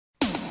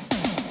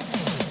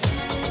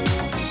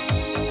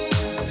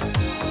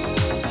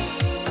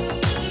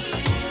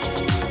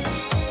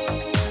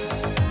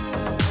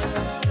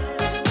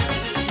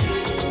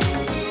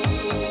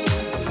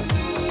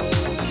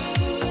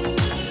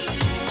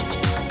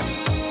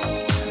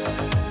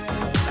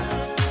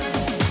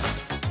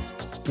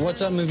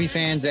What's up, movie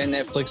fans and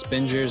Netflix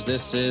bingers?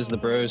 This is the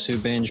Bros Who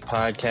Binge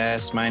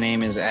podcast. My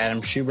name is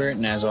Adam Schubert,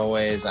 and as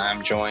always,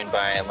 I'm joined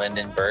by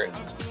Lyndon Burton.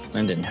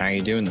 Lyndon, how are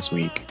you doing this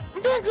week?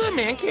 I'm doing good,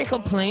 man. Can't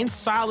complain.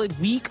 Solid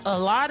week.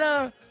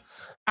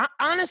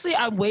 Honestly,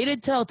 I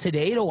waited till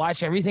today to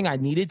watch everything I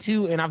needed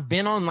to, and I've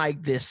been on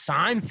like this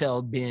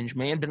Seinfeld binge,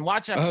 man. Been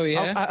watching. Oh,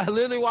 yeah? I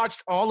literally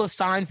watched all of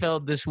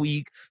Seinfeld this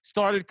week.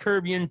 Started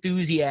Curb Your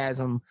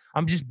Enthusiasm.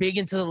 I'm just big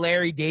into the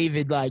Larry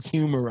David like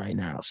humor right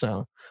now.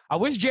 So I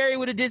wish Jerry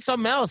would have did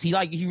something else. He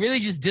really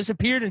just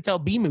disappeared until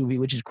B Movie,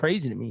 which is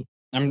crazy to me.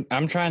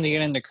 I'm trying to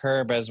get into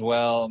Curb as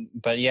well,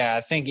 but yeah,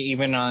 I think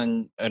even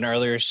on an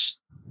earlier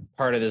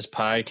part of this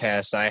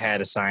podcast, I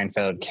had a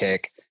Seinfeld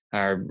kick.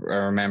 I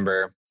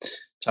remember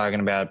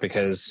talking about it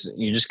because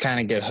you just kind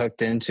of get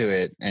hooked into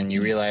it and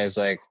you realize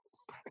like,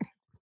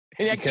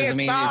 because I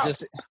mean, stop.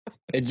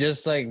 it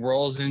just like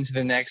rolls into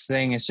the next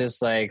thing. It's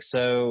just like,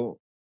 so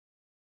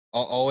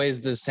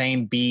always the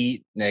same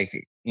beat,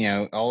 like, you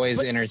know,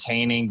 always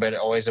entertaining, but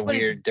always a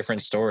weird,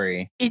 different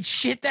story. It's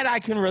shit that I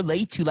can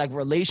relate to, like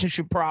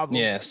relationship problems,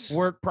 yes,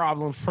 work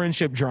problems,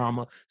 friendship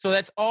drama. So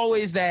that's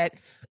always that.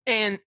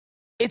 And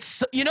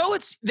it's, you know,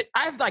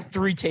 I have like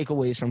 3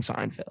 takeaways from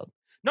Seinfeld.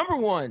 Number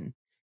 1,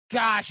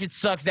 gosh, it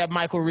sucks that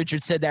Michael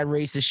Richards said that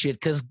racist shit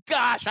because,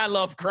 gosh, I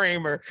love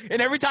Kramer. And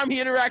every time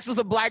he interacts with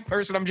a black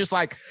person, I'm just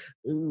like,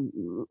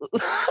 ooh.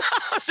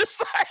 I'm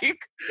just like,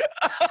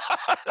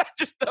 I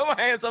just throw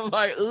my hands up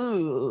like,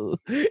 ooh.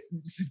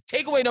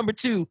 Takeaway number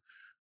 2,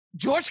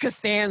 George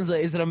Costanza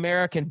is an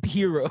American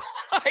hero.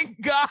 My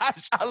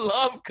gosh, I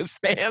love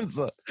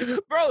Costanza.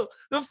 Bro,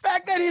 the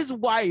fact that his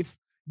wife,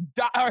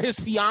 or his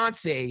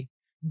fiance,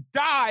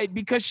 died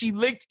because she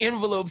licked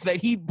envelopes that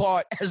he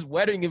bought as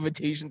wedding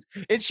invitations,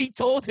 and she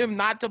told him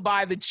not to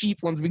buy the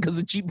cheap ones because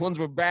the cheap ones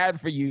were bad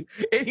for you,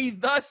 and he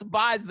thus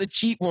buys the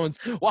cheap ones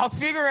while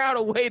figuring out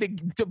a way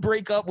to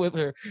break up with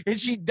her, and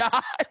she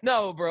died.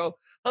 No, bro,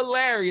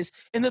 hilarious.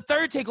 And the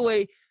third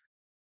takeaway,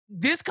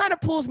 this kind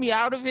of pulls me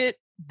out of it,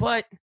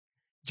 but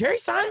Jerry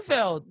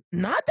Seinfeld,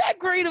 not that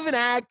great of an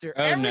actor.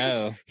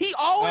 No. He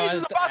always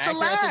is about to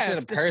laugh. I said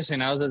a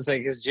person. I was just like,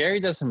 because Jerry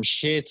does some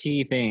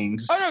shitty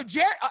things. Oh, no,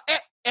 Jerry,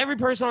 every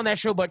person on that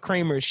show but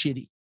Kramer is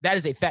shitty. That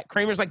is a fact.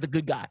 Kramer's like the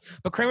good guy,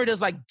 but Kramer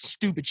does like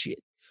stupid shit.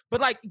 But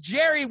like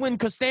Jerry, when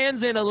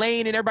Costanza and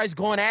Elaine and everybody's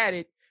going at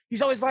it,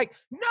 he's always like,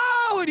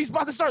 no, and he's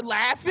about to start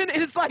laughing.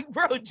 And it's like,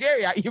 bro,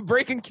 Jerry, you're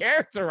breaking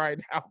character right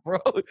now, bro.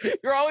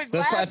 You're always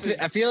laughing.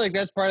 I feel like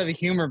that's part of the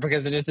humor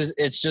because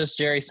it's just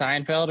Jerry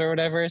Seinfeld or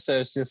whatever. So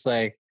it's just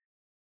like,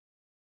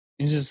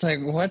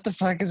 what the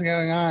fuck is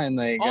going on?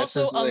 Like, also,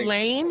 just like,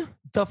 Elaine,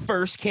 the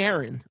first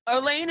Karen.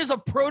 Elaine is a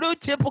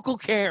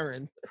prototypical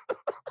Karen.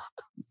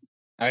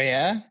 Oh,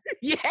 yeah?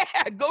 Yeah,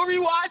 go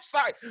rewatch.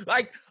 Sorry.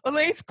 Like,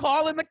 Elaine's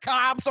calling the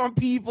cops on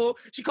people.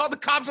 She called the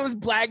cops on this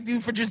black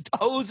dude for just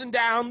hosing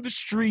down the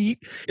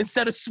street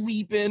instead of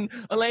sweeping.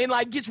 Elaine,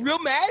 like, gets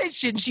real mad at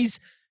shit, and she's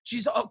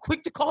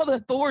quick to call the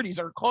authorities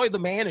or call the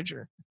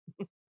manager.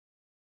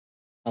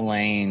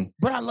 Elaine.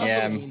 But I love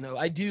Elaine, though.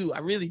 I do. I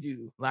really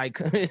do. Like,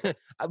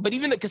 but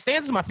even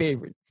Costanza's my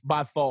favorite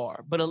by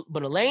far. But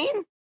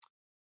Elaine?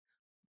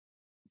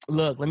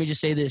 Look, let me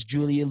just say this.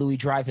 Julia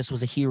Louis-Dreyfus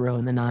was a hero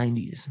in the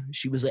 90s.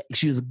 She was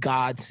a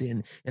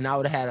godsend, and I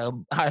would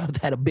have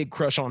had a big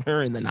crush on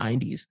her in the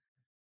 90s.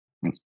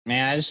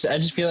 Man, I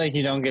just feel like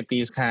you don't get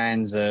these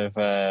kinds of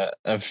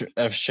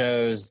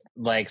shows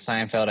like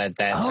Seinfeld at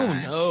that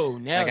time. Oh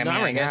no, like,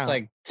 I guess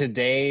like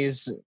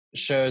today's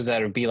shows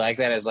that would be like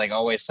that is like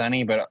Always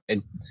Sunny, but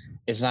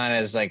it's not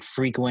as like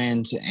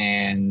frequent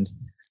and,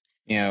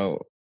 you know,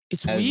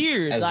 it's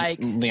weird. As, like,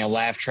 you know,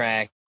 laugh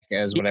track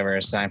as whatever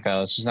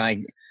Seinfeld. It's just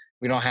like,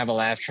 we don't have a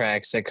laugh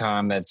track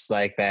sitcom that's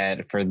like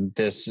that for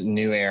this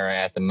new era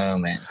at the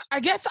moment. I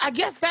guess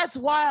that's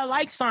why I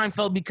like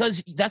Seinfeld,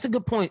 because that's a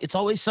good point. It's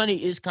Always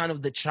Sunny is kind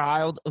of the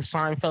child of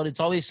Seinfeld. It's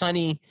Always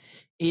Sunny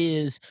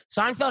is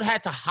Seinfeld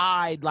had to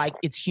hide like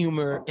its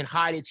humor and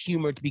hide its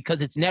humor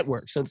because it's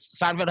network. So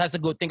Seinfeld has to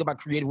go think about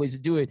creative ways to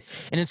do it.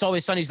 And It's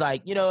Always Sunny's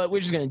like, you know what, we're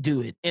just going to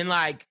do it. And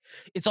like,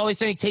 It's Always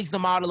Sunny takes the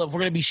model of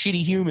we're going to be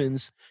shitty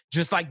humans,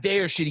 just like they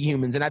are shitty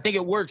humans. And I think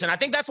it works. And I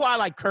think that's why I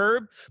like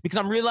Curb, because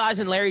I'm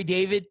realizing Larry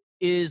David,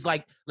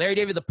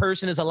 the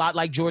person, is a lot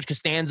like George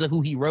Costanza, who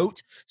he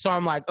wrote. So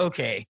I'm like,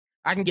 okay,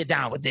 I can get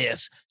down with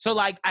this. So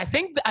like, I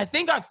think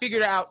I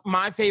figured out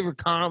my favorite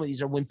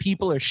comedies are when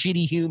people are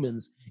shitty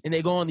humans and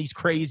they go on these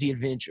crazy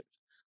adventures.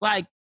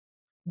 Like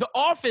The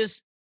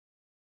Office,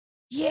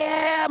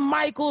 yeah,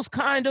 Michael's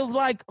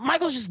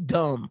just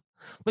dumb,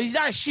 but he's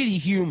not a shitty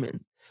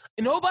human.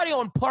 And nobody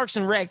on Parks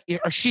and Rec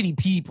are shitty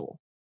people.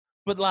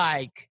 But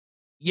like,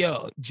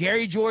 yo,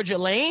 Jerry, George,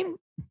 Elaine,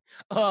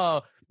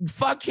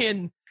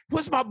 fucking,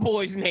 what's my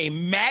boy's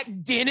name? Mac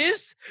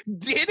Dennis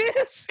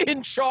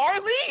and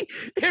Charlie.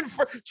 And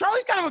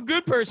Charlie's kind of a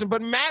good person,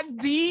 but Mac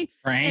D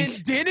Frank.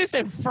 and Dennis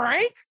and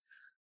Frank.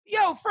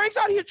 yo, Frank's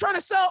out here trying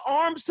to sell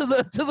arms to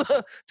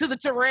the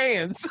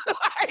Terrans.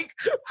 Like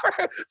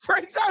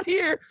Frank's out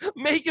here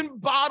making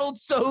bottled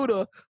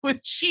soda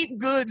with cheap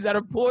goods that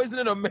are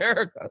poisoning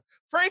America.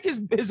 Frank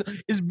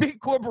is big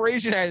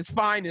corporation at its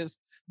finest.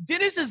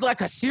 Dennis is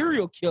like a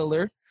serial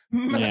killer.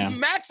 Yeah.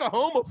 Max a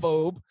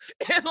homophobe,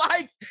 and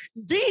like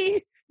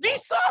D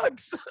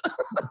sucks.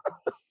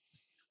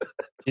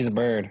 He's a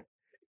bird.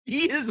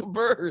 He is a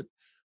bird.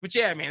 But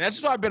yeah, man, that's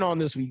just what I've been on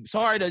this week.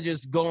 Sorry to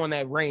just go on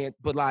that rant,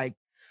 but like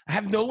I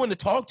have no one to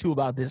talk to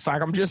about this.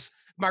 Like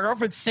my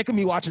girlfriend's sick of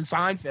me watching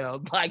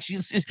Seinfeld. Like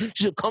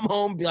she'll come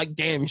home and be like,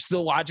 damn, you're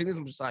still watching this?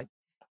 I'm just like,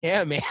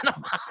 yeah, man,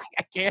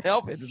 I can't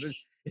help it.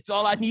 It's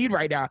all I need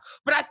right now.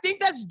 But I think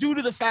that's due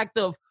to the fact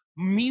of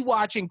me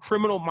watching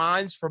Criminal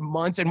Minds for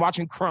months and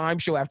watching crime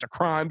show after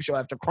crime show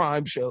after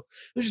crime show.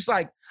 It was just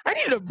like, I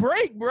need a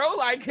break, bro.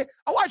 Like,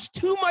 I watch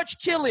too much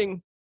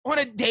killing on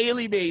a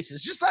daily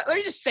basis. Just like, let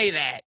me just say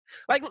that.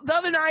 Like, the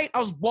other night,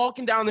 I was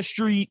walking down the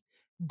street,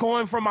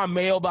 going from my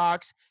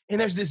mailbox, and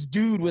there's this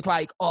dude with,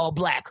 like, all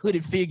black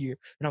hooded figure.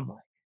 And I'm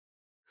like,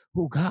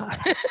 oh, God.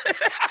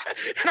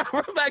 And I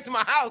run back to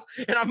my house,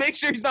 and I make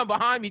sure he's not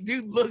behind me.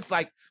 Dude looks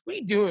like, what are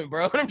you doing,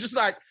 bro? And I'm just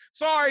like,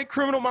 sorry,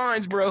 Criminal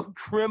Minds, bro.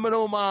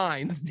 Criminal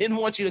Minds. Didn't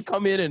want you to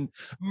come in and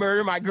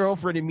murder my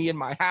girlfriend and me in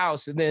my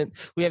house. And then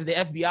we have the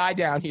FBI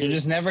down here. You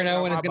just never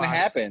know when it's going to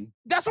happen.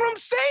 That's what I'm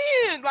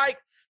saying. Like,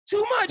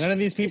 too much. None of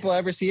these people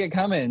ever see it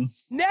coming.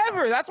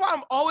 Never. That's why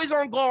I'm always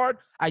on guard.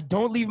 I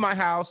don't leave my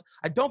house.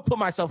 I don't put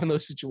myself in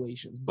those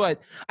situations.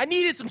 But I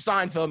needed some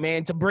Seinfeld,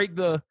 man, to break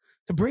the,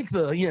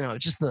 you know,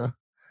 just the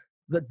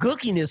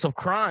gookiness of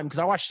crime, because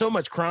I watch so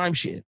much crime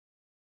shit.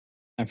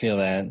 I feel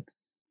that.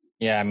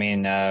 Yeah, I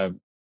mean,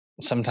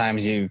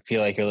 sometimes you feel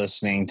like you're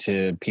listening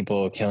to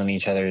people killing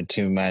each other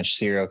too much,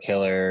 serial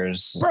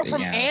killers. Bro,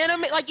 from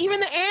anime, like even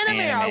the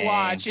anime I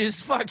watch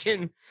is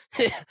fucking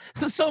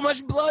so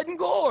much blood and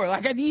gore.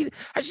 Like I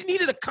just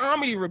needed a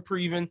comedy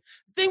reprieve. And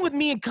the thing with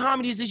me and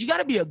comedies is you got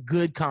to be a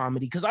good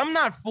comedy, because I'm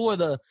not for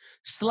the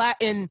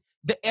in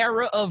the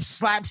era of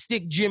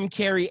slapstick Jim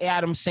Carrey,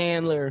 Adam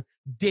Sandler,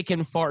 dick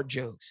and fart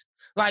jokes.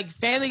 Like,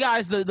 Family Guy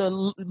is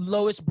the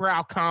lowest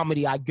brow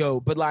comedy I go.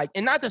 But, like,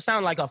 and not to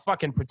sound like a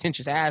fucking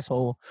pretentious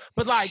asshole,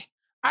 but, like,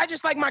 I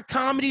just like my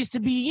comedies to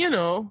be, you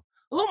know,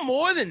 a little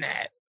more than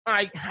that.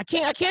 Like, I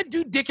can't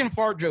do dick and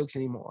fart jokes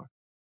anymore.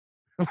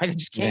 Like, I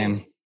just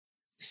can't.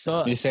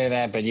 Damn. You say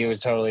that, but you would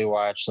totally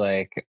watch,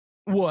 like...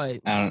 What?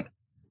 I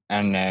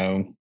don't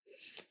know.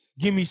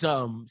 Give me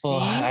some. Well,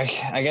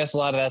 I guess a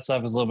lot of that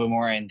stuff is a little bit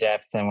more in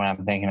depth than what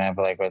I'm thinking of.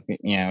 Like, with,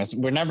 you know,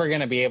 we're never going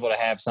to be able to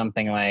have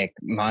something like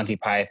Monty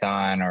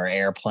Python or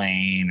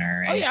Airplane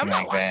or anything I'm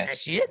not like watching that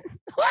shit.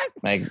 What?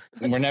 Like,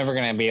 we're never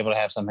going to be able to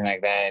have something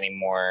like that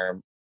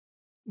anymore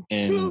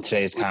in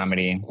today's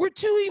comedy. We're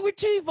too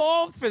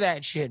evolved for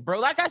that shit,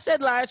 bro. Like I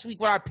said last week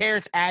with our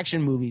parents'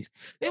 action movies,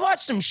 they watch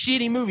some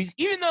shitty movies.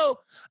 Even though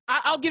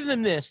I'll give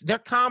them this, their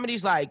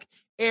comedies like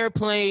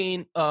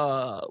Airplane,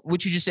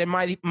 which you just said,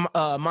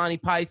 Monty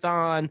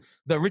Python,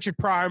 the Richard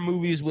Pryor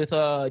movies with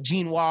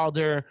Gene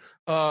Wilder,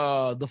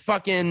 the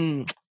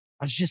fucking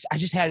I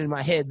just had it in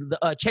my head,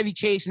 the Chevy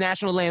Chase,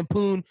 National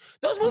Lampoon.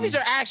 Those movies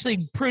are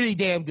actually pretty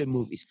damn good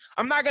movies.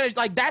 I'm not gonna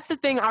like. That's the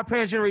thing our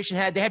parents' generation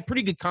had. They had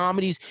pretty good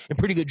comedies and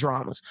pretty good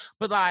dramas.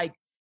 But like,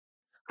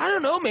 I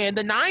don't know, man.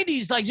 The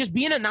 90s, like just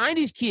being a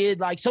 90s kid,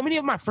 like so many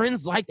of my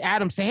friends liked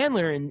Adam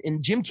Sandler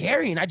and Jim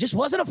Carrey, and I just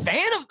wasn't a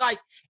fan of like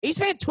Ace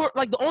Ventura.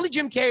 Like the only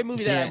Jim Carrey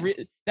movie that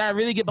I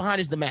really get behind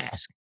is The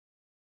Mask.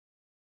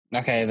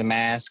 Okay, The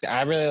Mask.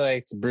 I really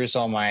liked Bruce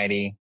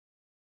Almighty,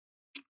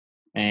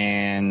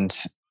 and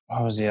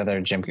what was the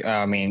other Jim?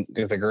 I mean,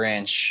 The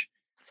Grinch.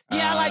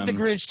 Yeah, I like The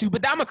Grinch too,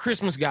 but I'm a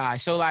Christmas guy,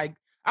 so like.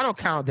 I don't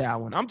count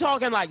that one. I'm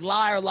talking like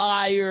Liar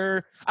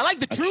Liar. I like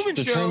the Truman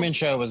Show. The Truman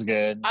Show was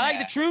good. I like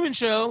the Truman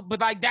Show,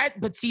 but like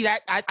that. But see that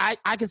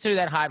I consider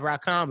that highbrow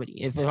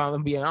comedy. If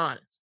I'm being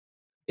honest,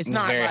 it's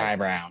not very like,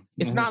 highbrow.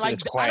 It's not like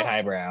it's quite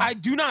highbrow. I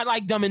do not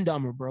like Dumb and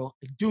Dumber, bro.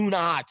 I do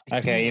not.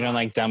 Okay, you don't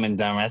like Dumb and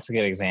Dumber. That's a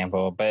good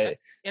example, but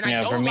and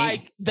I don't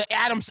like the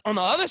Adams on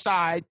the other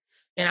side.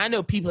 And I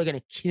know people are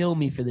gonna kill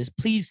me for this.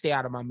 Please stay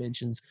out of my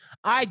mentions.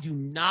 I do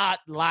not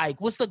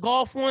like. What's the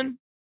golf one?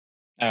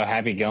 Oh,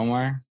 Happy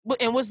Gilmore.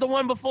 And what's the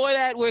one before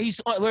that where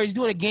he's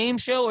doing a game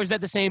show, or is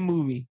that the same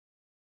movie?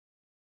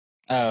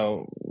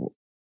 Oh,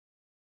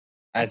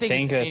 I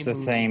think that's the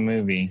same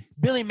movie.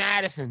 Billy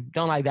Madison.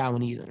 Don't like that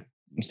one either.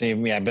 See,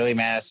 yeah, Billy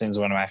Madison's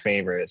one of my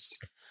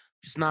favorites.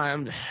 Just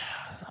not.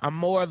 I'm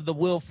more of the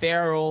Will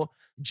Ferrell,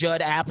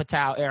 Judd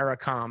Apatow era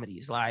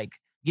comedies. Like,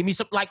 give me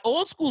some like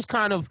old school's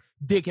kind of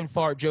dick and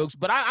fart jokes,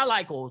 but I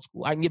like old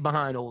school. I can get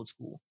behind old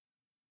school.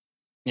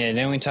 Yeah,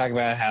 didn't we talk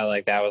about how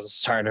like that was the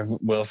start of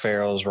Will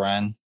Ferrell's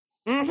run?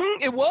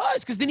 Mm-hmm, it was,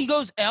 because then he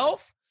goes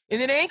Elf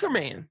and then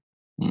Anchorman.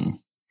 And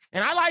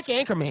I like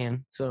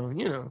Anchorman, so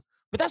you know.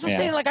 But that's what I'm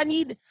saying. Like I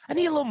need a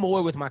little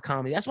more with my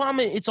comedy. That's why I'm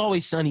It's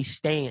Always Sunny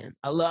stan.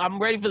 I'm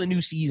ready for the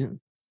new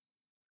season.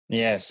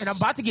 Yes. And I'm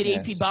about to get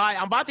AP Bio.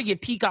 I'm about to get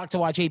Peacock to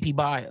watch AP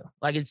Bio.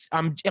 Like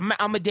I'm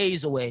a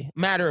days away,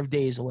 matter of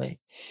days away.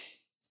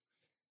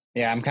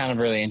 Yeah, I'm kind of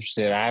really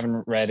interested. I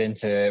haven't read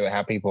into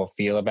how people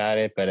feel about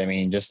it, but I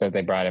mean, just that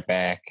they brought it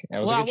back.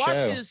 That was a good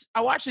show.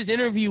 I watched his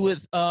interview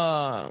with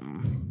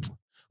KFC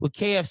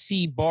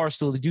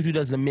Barstool, the dude who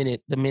does the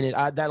minute.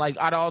 Out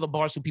of all the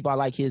Barstool people, I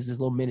like his this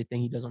little minute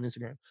thing he does on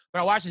Instagram.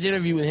 But I watched his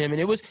interview with him, and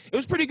it was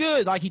pretty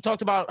good. Like, he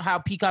talked about how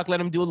Peacock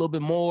let him do a little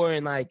bit more,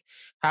 and like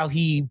how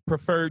he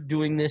preferred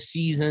doing this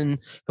season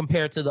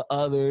compared to the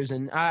others.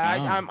 And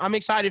I'm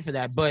excited for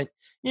that. But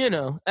you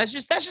know, that's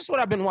just what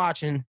I've been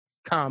watching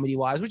comedy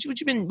wise. What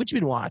you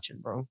been watching,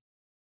 bro?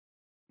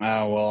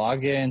 Oh, well, I'll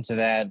get into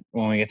that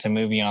when we get to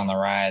Movie on the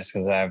Rise,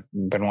 because I've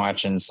been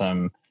watching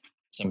some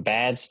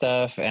bad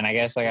stuff, and I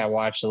guess like I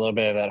watched a little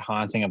bit of that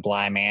Haunting of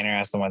Bly Manor.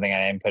 That's the one thing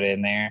I didn't put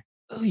in there.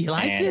 Oh, you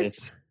liked it?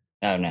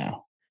 Oh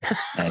no,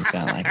 I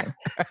don't like it.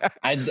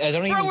 I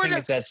don't even think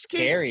it's that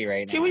scary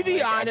right now. Can we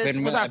be honest?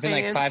 I've been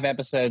like 5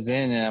 episodes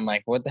in, and I'm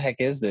like, what the heck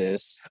is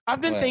this?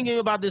 I've been thinking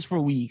about this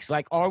for weeks.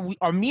 Like,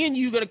 are me and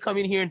you gonna come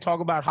in here and talk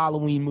about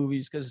Halloween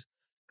movies because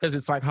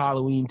it's like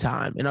Halloween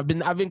time? And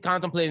I've been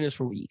contemplating this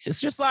for weeks.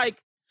 It's just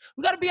like,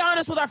 we got to be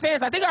honest with our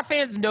fans. I think our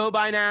fans know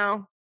by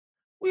now.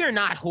 We are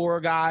not horror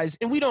guys,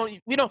 and we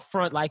don't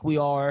front like we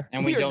are.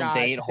 And we don't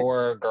date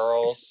horror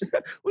girls.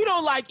 We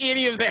don't like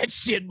any of that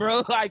shit,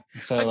 bro. Like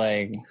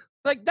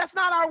that's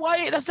not our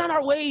way. That's not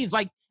our wave.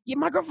 Like, yeah,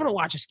 my girlfriend will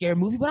watch a scary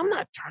movie, but I'm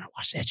not trying to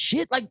watch that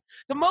shit. Like,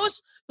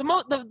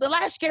 the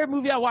last scary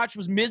movie I watched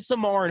was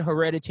Midsommar and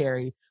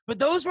Hereditary, but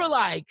those were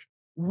like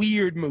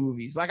weird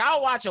movies. Like,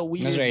 I'll watch a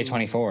weird. Those are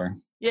A24.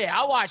 Yeah,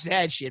 I'll watch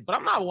that shit, but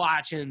I'm not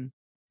watching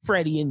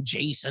Freddy and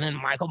Jason and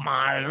Michael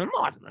Myers. I'm not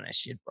watching that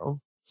shit, bro.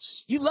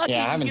 You lucky you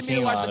get me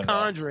to watch The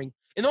Conjuring.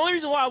 And the only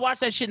reason why I watched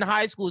that shit in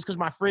high school is because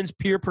my friends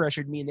peer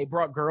pressured me and they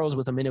brought girls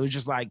with them, and it was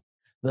just like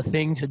the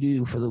thing to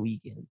do for the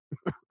weekend.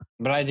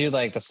 But I do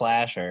like the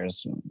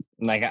slashers.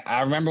 Like,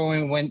 I remember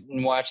when we went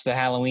and watched the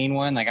Halloween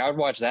one. Like, I would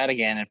watch that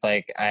again if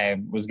like I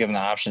was given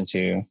the option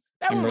to.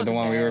 Remember the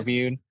one we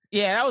reviewed?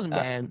 Yeah, that wasn't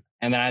bad.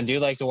 And then I do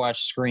like to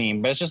watch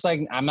Scream, but it's just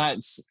like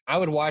I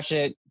would watch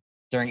it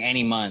during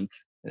any month.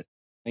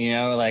 You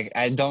know, like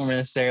I don't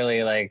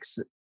necessarily like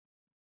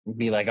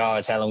be like, oh,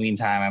 it's Halloween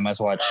time, I must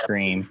watch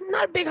Scream. I'm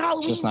not a big Halloween.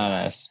 It's just not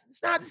us.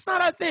 It's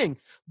not our thing.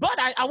 But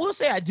I will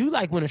say I do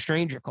like When a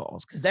Stranger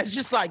Calls, because that's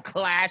just like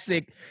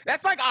classic.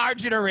 That's like our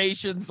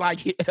generation's like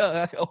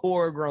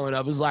horror growing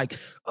up. It's like,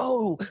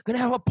 oh, gonna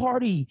have a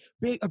party.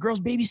 A girl's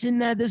babysitting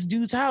at this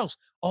dude's house.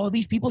 All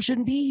these people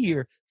shouldn't be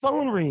here.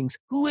 Phone rings.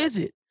 Who is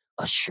it?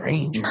 A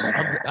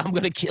stranger. I'm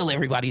gonna kill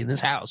everybody in this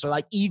house. Or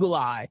like Eagle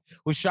Eye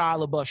with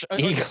Shia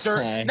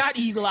LaBeouf. Not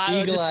Eagle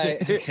Eye. Eagle Eye.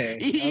 Okay.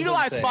 Eagle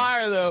Eye's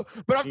fire though.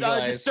 But I'm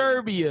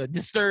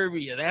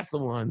Disturbia. That's the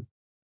one.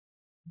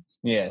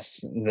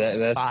 Yes,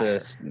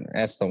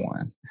 that's the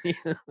one.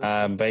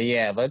 But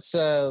yeah, let's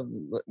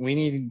we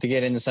need to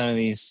get into some of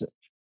these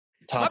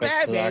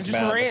topics to talk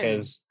about,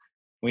 because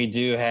we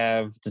do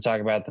have to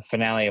talk about the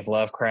finale of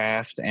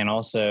Lovecraft and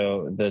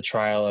also the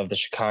trial of the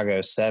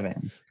Chicago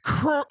 7.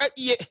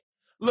 Yeah.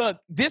 Look,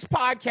 this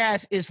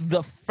podcast is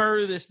the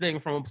furthest thing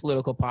from a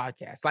political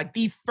podcast. Like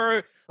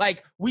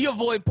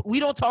we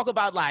don't talk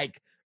about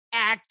like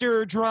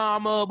actor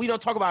drama. We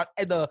don't talk about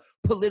the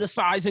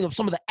politicizing of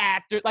some of the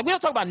actors. Like, we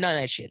don't talk about none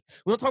of that shit.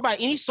 We don't talk about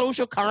any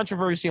social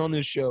controversy on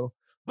this show.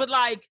 But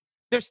like,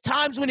 there's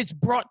times when it's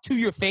brought to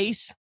your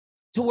face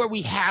to where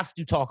we have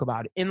to talk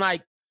about it. And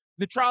like,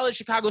 the trial of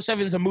Chicago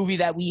 7 is a movie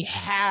that we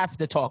have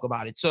to talk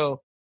about it.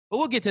 So, but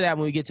we'll get to that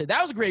when we get to it.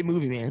 That was a great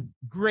movie, man.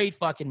 Great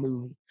fucking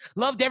movie.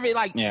 Loved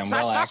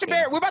Sacha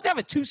Baron. We're about to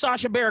have 2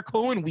 Sacha Baron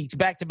Cohen weeks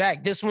back to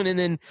back. This one and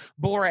then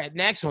Borat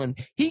next one.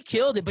 He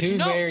killed it. But 2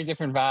 very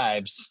different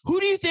vibes. Who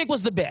do you think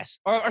was the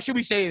best? Or should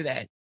we save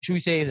that? We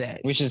should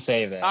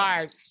save that.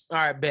 All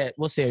right, bet.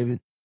 We'll save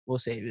it.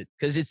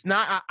 Because it's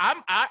not.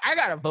 I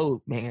gotta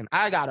vote, man.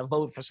 I gotta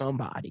vote for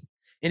somebody,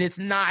 and it's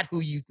not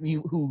who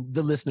who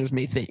the listeners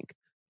may think.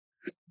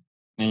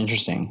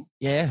 Interesting.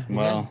 Yeah.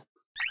 Well,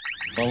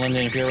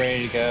 Lyndon, if you're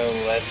ready to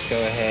go, let's go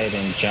ahead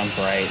and jump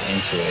right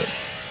into it.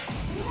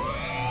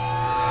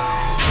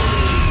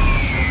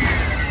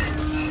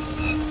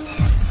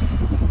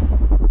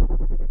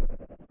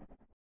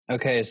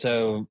 Okay,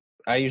 so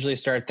I usually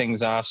start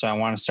things off, so I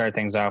want to start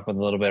things off with a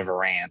little bit of a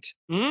rant.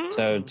 Mm-hmm.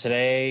 So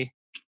today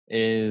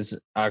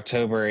is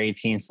October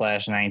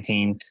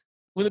 18/19th.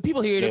 When the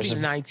people hear it, it'll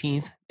be the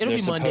 19th. It'll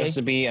be Monday. There's supposed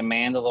to be a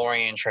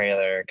Mandalorian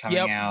trailer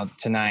coming out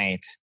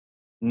tonight.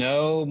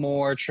 No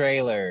more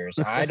trailers.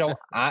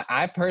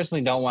 I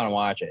personally don't want to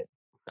watch it.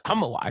 I'm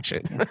gonna watch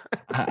it.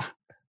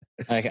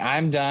 Like,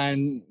 I'm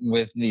done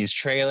with these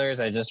trailers.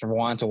 I just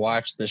want to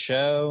watch the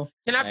show.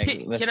 Can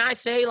I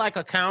say like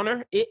a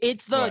counter?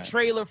 It's the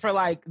trailer for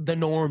like the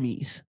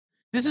normies.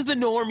 This is the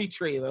normie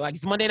trailer. Like,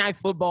 it's Monday Night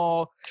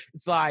Football.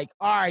 It's like,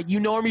 all right,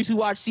 you normies who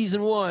watch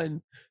season 1,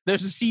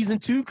 there's a season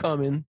 2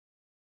 coming.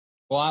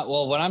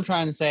 Well, what I'm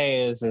trying to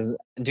say is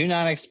do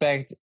not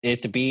expect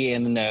it to be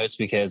in the notes,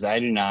 because I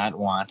do not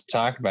want to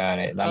talk about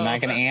it. I'm not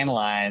going to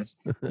analyze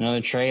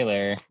another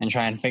trailer and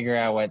try and figure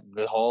out what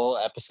the whole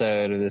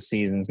episode of this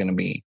season is going to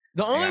be.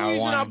 The only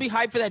reason I'll be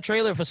hyped for that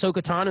trailer if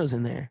Ahsoka Tano's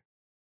in there.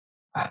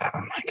 Oh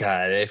my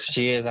god! If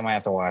she is, I might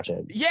have to watch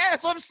it. Yeah,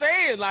 that's what I'm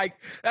saying. Like,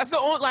 that's the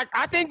only. Like,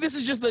 I think this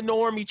is just the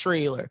normie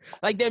trailer.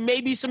 Like, there may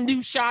be some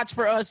new shots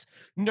for us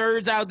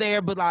nerds out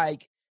there, but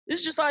like,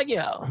 it's just like,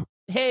 yo,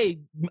 hey,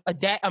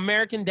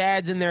 American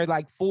dads in their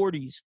like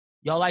 40s.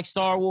 Y'all like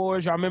Star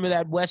Wars? Y'all remember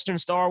that Western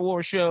Star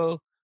Wars show?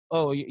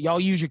 Oh, y'all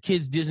use your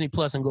kids Disney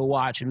Plus and go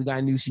watch it. We got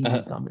a new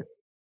season coming.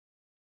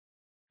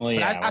 Well, But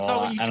yeah. I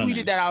saw when you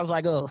tweeted that, I was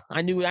like, oh,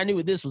 I knew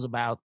what this was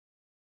about.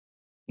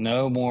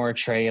 No more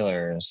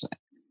trailers.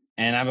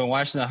 And I've been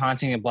watching The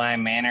Haunting of Bly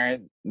Manor.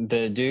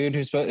 The dude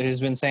who's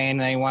been saying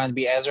that he wanted to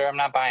be Ezra, I'm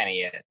not buying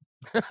it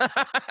yet.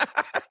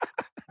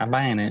 I'm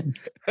buying it.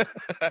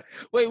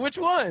 Wait, which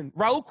one?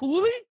 Raul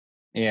Cooley?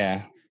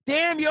 Yeah.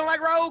 Damn, you don't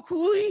like Raul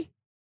Cooley?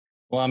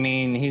 Well, I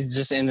mean, he's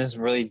just in this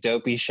really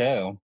dopey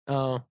show.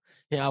 Oh,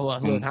 yeah. Well,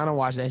 look, I don't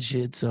watch that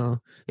shit. So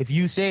if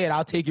you say it,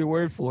 I'll take your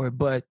word for it.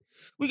 But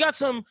we got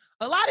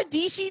a lot of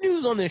DC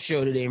news on this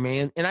show today,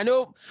 man. And I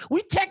know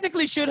we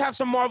technically should have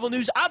some Marvel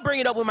news. I'll bring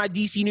it up with my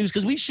DC news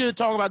because we should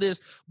talk about this,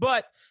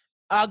 but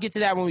I'll get to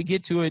that when we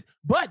get to it.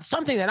 But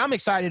something that I'm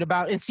excited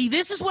about, and see,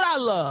 this is what I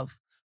love,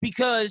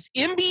 because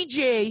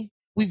MBJ,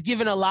 we've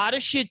given a lot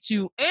of shit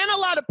to and a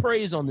lot of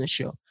praise on this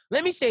show.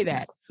 Let me say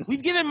that.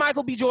 We've given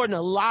Michael B. Jordan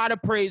a lot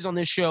of praise on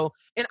this show,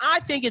 and I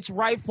think it's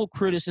rightful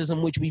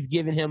criticism which we've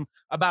given him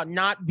about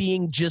not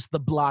being just the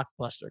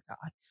blockbuster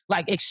guy.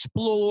 Like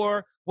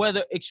explore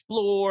working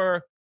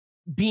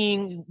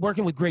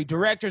with great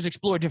directors,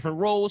 explore different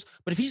roles.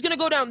 But if he's going to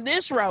go down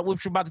this route,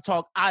 which we're about to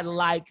talk, I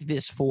like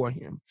this for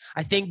him.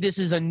 I think this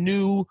is a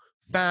new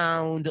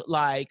found,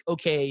 like,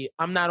 okay,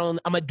 I'm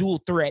a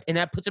dual threat, and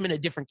that puts him in a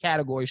different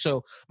category.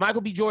 So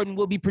Michael B. Jordan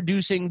will be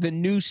producing the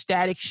new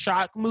Static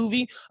Shock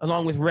movie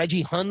along with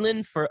Reggie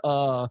Hunlin for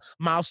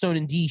Milestone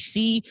in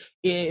DC.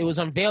 It was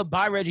unveiled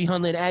by Reggie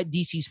Hunlin at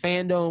DC's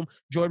Fandom.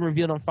 Jordan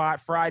revealed on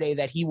Friday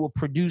that he will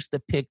produce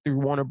the pick through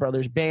Warner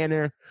Brothers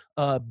banner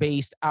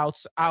based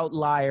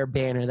Outlier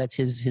banner. That's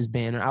his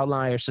banner,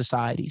 Outlier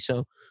Society.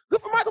 So good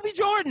for Michael B.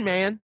 Jordan,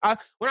 man.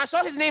 When I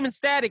saw his name in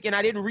Static and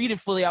I didn't read it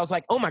fully, I was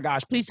like, oh my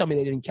gosh, please tell me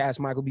they didn't cast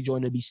Michael B.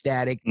 Jordan to be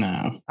Static.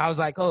 No. I was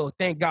like, oh,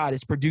 thank God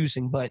it's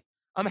producing, but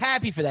I'm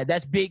happy for that.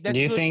 That's big. That's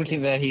Do you good think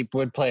that he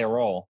would play a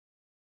role?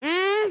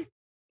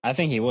 I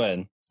think he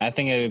would. I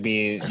think it would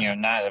be,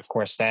 not, of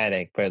course,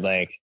 Static, but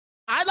like.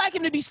 I'd like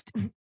him to be,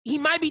 he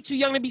might be too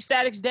young to be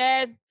Static's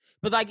dad,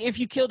 but like if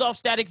you killed off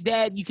Static's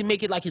dad, you can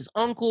make it like his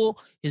uncle,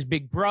 his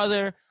big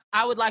brother.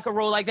 I would like a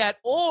role like that.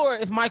 Or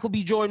if Michael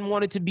B. Jordan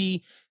wanted to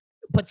be,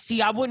 but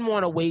see, I wouldn't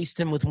want to waste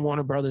him with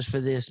Warner Brothers for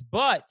this,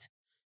 but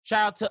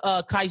shout out to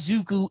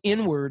Kaizuku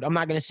N-word. I'm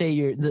not gonna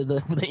say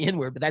the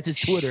N-word, but that's his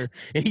Twitter.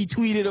 And he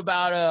tweeted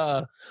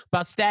about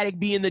Static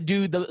being the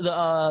dude,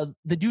 the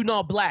dude in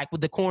all black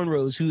with the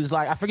cornrows, who's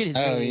like, I forget his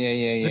name.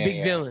 Yeah. The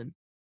big villain.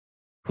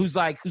 Who's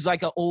like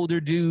an older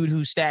dude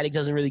who Static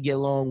doesn't really get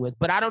along with.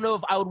 But I don't know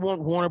if I would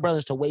want Warner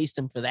Brothers to waste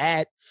him for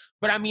that.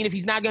 But I mean, if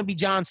he's not gonna be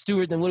Jon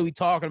Stewart, then what are we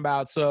talking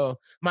about? So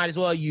might as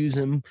well use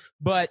him.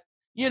 But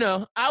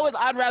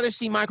I'd rather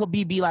see Michael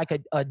B be like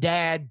a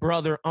dad,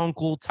 brother,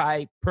 uncle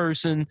type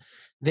person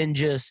than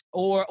just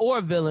or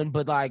a villain.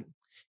 But like,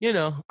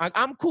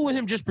 I'm cool with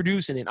him just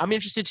producing it. I'm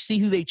interested to see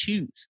who they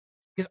choose.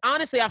 Because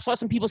honestly, I saw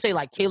some people say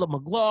like Caleb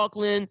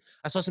McLaughlin.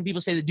 I saw some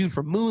people say the dude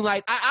from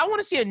Moonlight. I want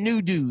to see a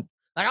new dude.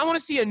 Like, I want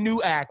to see a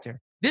new actor.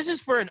 This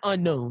is for an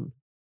unknown.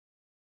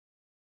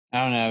 I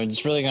don't know.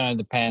 It's really going to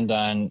depend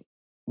on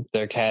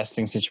their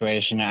casting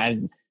situation.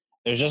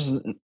 There's just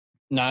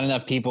not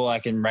enough people I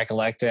can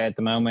recollect at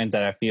the moment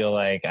that I feel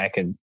like I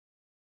could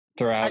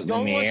throw out in the air.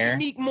 I don't want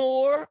Shameik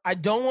Moore. I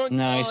don't want.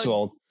 No, he's too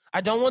old.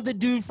 I don't want the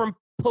dude from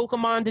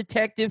Pokemon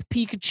Detective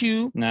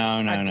Pikachu.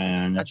 No.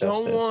 I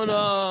don't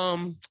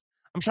want.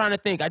 I'm trying to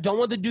think. I don't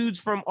want the dudes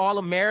from All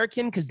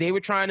American because they were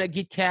trying to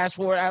get cast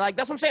for it.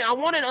 That's what I'm saying. I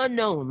want an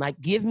unknown.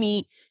 Like, give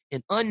me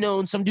an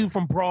unknown, some dude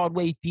from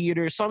Broadway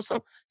theater,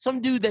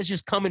 some dude that's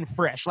just coming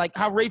fresh, like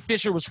how Ray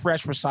Fisher was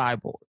fresh for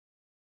Cyborg.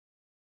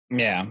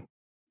 Yeah,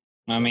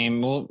 I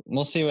mean,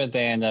 we'll see what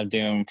they end up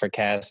doing for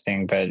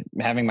casting, but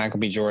having Michael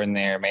B. Jordan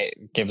there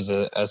gives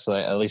us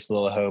at least a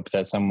little hope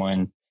that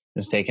someone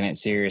is taking it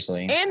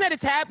seriously, and that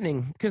it's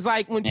happening. Because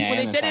like when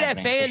they said it at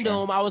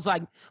Fandom, I was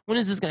like, when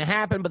is this going to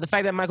happen? But the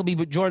fact that Michael B.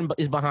 Jordan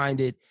is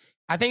behind it,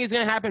 I think it's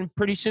going to happen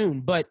pretty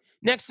soon. But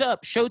next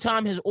up,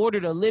 Showtime has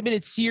ordered a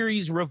limited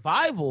series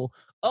revival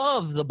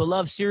of the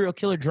beloved serial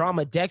killer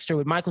drama Dexter,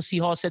 with Michael C.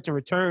 Hall set to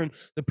return.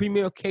 The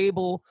premier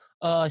cable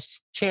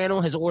channel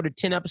has ordered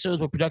 10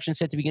 episodes, with production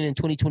set to begin in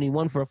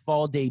 2021 for a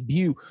fall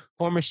debut.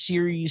 Former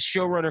series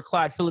showrunner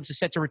Clyde Phillips is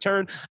set to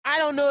return. I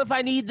don't know if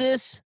I need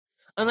this.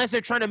 Unless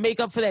they're trying to make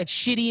up for that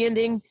shitty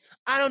ending.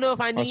 I don't know if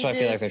I need this. That's what I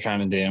feel like they're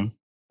trying to do.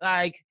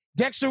 Like,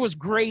 Dexter was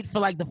great for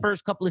like the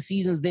first couple of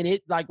seasons. Then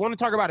want to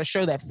talk about a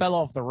show that fell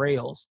off the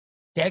rails.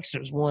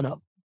 Dexter's one of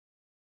them.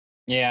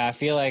 Yeah, I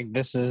feel like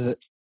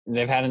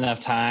they've had enough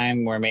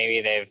time where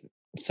maybe they've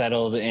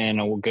settled in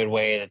a good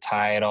way to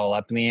tie it all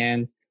up in the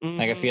end. Mm-hmm.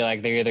 Like, I feel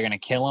like they're either going to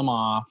kill him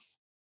off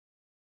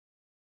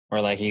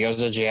or like he goes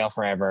to jail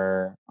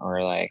forever,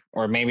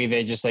 or maybe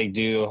they just like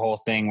do a whole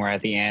thing where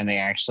at the end they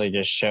actually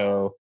just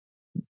show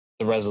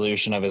the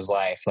resolution of his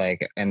life,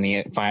 like in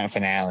the final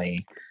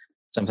finale,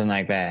 something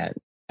like that.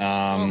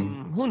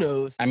 Who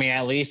knows? I mean,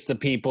 at least the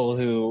people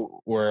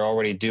who were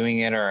already doing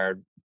it are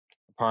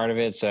part of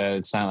it, so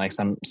it's not like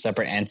some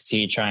separate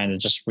entity trying to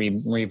just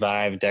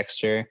revive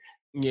Dexter.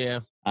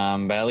 Yeah.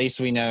 But at least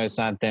we know it's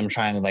not them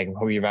trying to like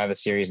revive the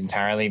series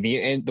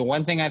entirely. The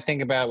one thing I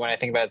think about when I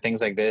think about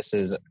things like this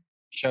is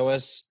show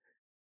us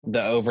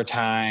the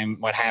overtime,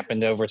 what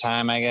happened over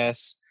time, I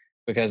guess,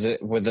 because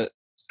with the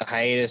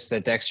hiatus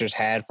that Dexter's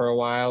had for a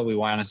while, we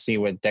want to see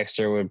what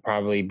Dexter would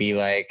probably be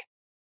like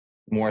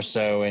more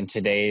so in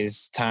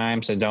today's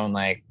time. So don't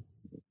like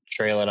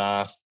trail it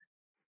off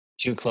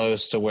too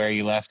close to where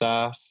you left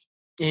off.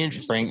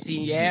 Interesting.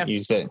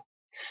 Use it.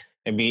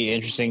 It'd be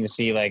interesting to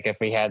see like if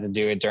we had to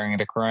do it during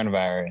the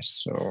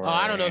coronavirus. Or,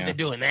 I don't know if they're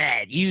doing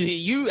that.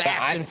 You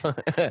asking for.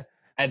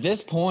 At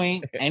this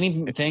point,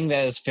 anything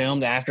that is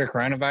filmed after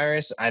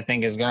coronavirus, I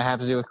think is going to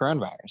have to do with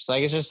coronavirus.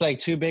 Like it's just like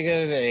too big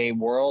of a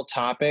world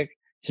topic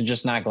to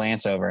just not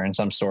glance over in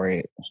some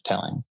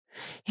storytelling.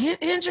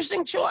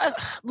 Interesting choice.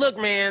 Look,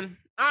 man,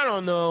 I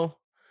don't know.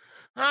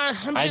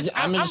 I'm just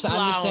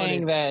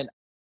saying that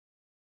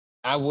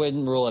I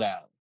wouldn't rule it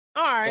out.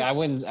 All right. I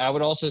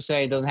would also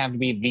say it doesn't have to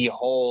be the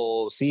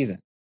whole season.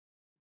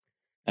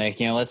 Like,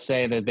 let's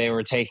say that they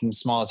were taking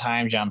small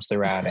time jumps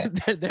throughout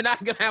it. They're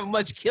not going to have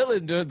much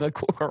killing during the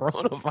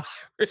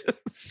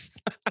coronavirus.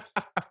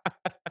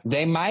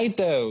 They might,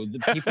 though. The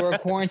people are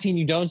quarantined.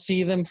 You don't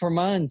see them for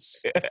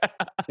months.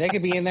 They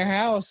could be in their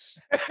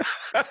house.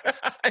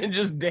 And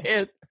just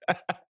dead.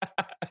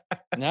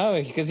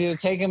 No, because you would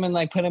take them and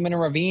like put them in a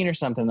ravine or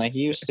something like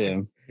you used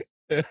to.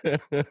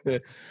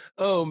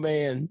 Oh,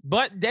 man.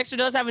 But Dexter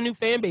does have a new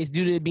fan base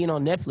due to it being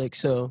on Netflix.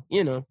 So,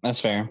 That's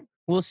fair.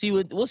 We'll see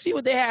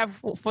what they have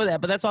for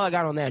that, but that's all I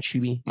got on that,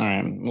 Shuby. All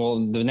right.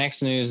 Well, the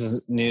next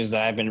news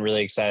that I've been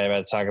really excited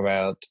about to talk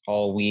about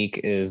all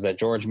week is that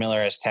George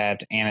Miller has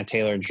tapped Anna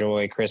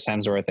Taylor-Joy, Chris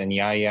Hemsworth, and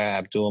Yahya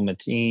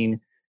Abdul-Mateen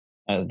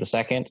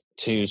II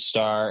to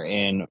star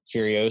in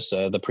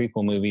Furiosa, the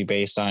prequel movie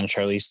based on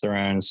Charlize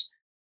Theron's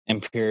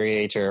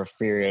Imperator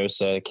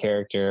Furiosa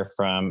character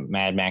from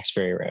Mad Max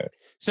Fury Road.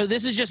 So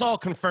this is just all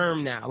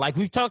confirmed now. Like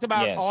we've talked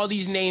about all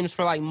these names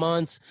for like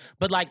months,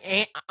 but like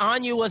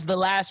Anya was the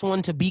last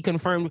one to be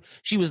confirmed.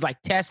 She was like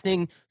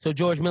testing, so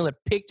George Miller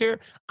picked her.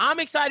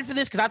 I'm excited for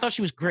this because I thought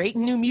she was great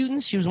in New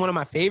Mutants. She was one of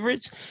my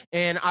favorites,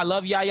 and I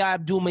love Yahya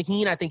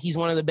Abdul-Mateen. I think he's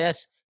one of the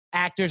best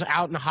actors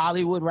out in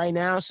Hollywood right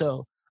now.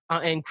 So,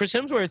 and Chris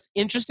Hemsworth,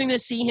 interesting to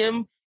see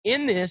him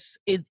in this.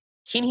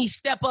 Can he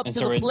step up to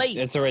the plate?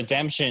 It's a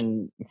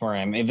redemption for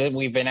him.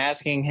 We've been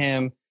asking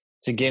him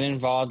to get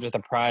involved with a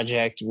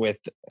project with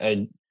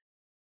a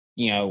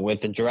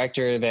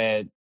director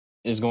that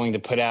is going to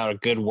put out a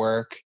good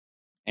work,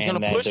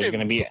 and that there's going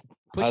to be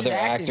other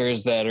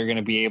actors that are going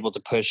to be able to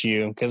push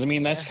you. Because I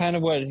mean, that's kind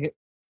of what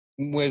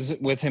was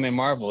with him in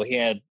Marvel. He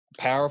had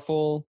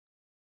powerful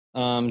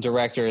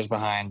directors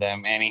behind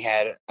him, and he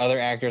had other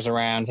actors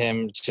around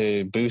him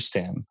to boost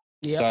him.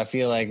 Yep. So I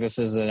feel like this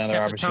is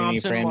another opportunity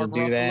for him to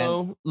do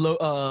that.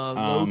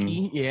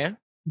 Loki, yeah.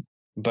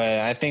 But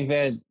I think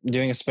that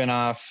doing a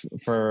spinoff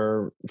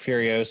for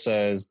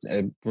Furiosa is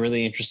a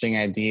really interesting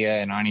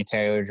idea, and Anya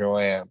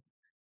Taylor-Joy,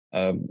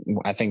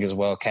 I think, is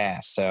well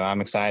cast. So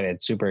I'm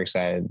excited, super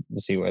excited to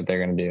see what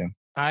they're going to do.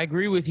 I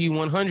agree with you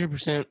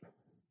 100%.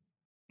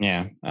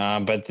 Yeah.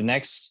 But the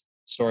next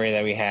story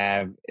that we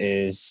have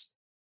is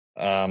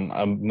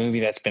a movie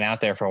that's been out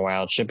there for a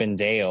while. Chip and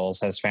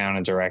Dale's has found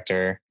a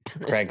director,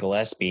 Craig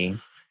Gillespie,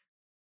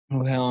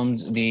 who helmed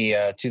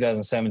the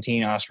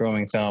 2017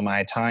 Oscar-winning film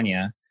I,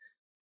 Tonya.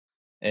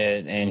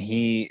 When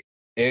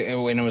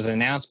it was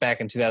announced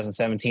back in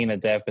 2017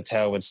 that Dev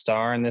Patel would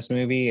star in this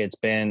movie, it's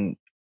been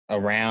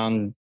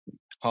around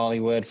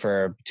Hollywood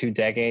for 2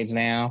 decades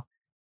now,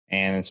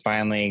 and it's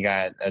finally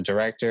got a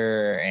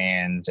director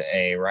and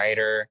a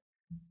writer,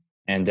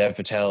 and Dev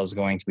Patel is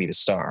going to be the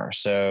star.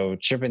 So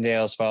Chip and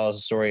Dale's follows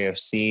the story of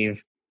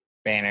Steve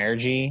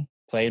Banerjee,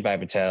 played by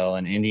Patel,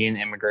 an Indian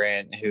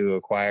immigrant who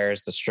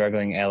acquires the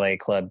struggling LA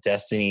club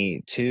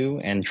Destiny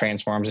 2 and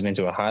transforms it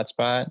into a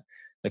hotspot.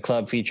 The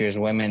club features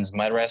women's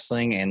mud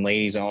wrestling and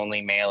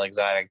ladies-only male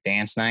exotic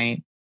dance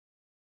night,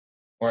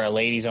 or a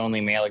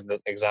ladies-only male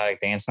exotic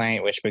dance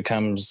night, which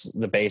becomes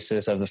the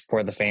basis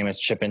for the famous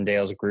Chip and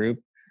Dale's group.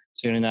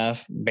 Soon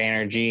enough,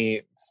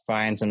 Banerjee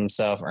finds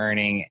himself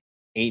earning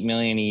 $8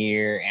 million a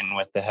year, and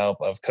with the help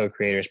of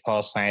co-creators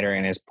Paul Snider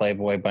and his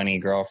Playboy bunny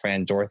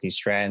girlfriend Dorothy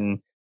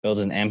Stratton, builds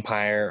an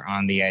empire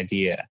on the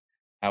idea.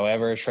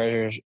 However,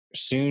 treasure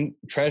soon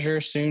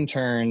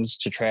turns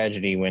to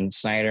tragedy when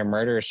Snider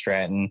murders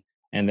Stratton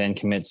and then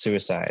commits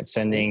suicide,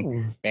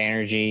 sending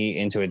Banerjee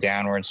into a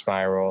downward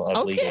spiral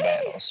of legal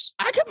battles.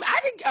 I could.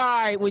 All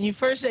right. When you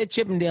first said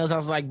Chippendales, I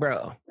was like,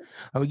 bro,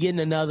 are we getting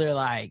another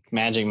like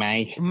Magic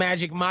Mike?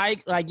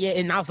 Like, yeah.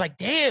 And I was like,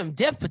 damn,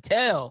 Dev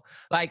Patel.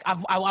 Like,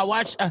 I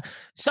watched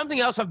something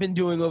else I've been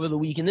doing over the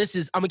week, and this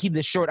is, I'm gonna keep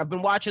this short. I've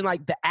been watching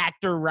like the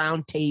actor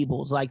round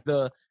tables, like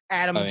the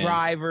Adam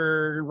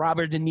Driver,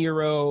 Robert De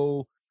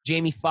Niro,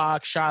 Jamie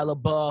Foxx, Shia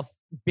LaBeouf,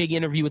 big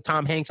interview with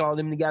Tom Hanks, all of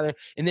them together.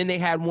 And then they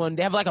have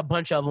like a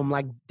bunch of them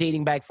like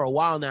dating back for a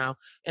while now.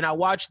 And I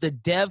watched the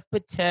Dev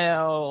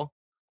Patel,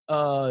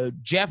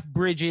 Jeff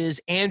Bridges,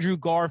 Andrew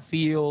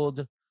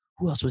Garfield.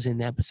 Who else was in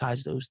that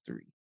besides those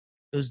three?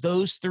 It was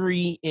those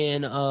three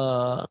in,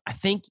 I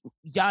think,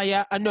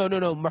 no,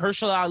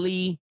 Mahershala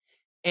Ali.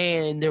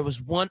 And there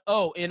was one,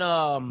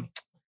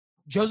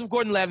 Joseph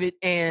Gordon-Levitt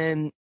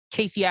and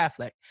Casey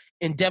Affleck.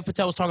 And Dev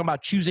Patel was talking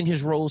about choosing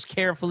his roles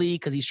carefully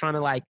because he's trying to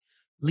like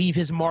leave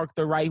his mark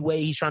the right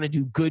way. He's trying to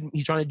do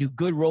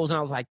good roles. And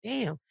I was like,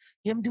 damn,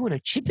 I'm doing a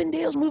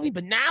Chippendales movie.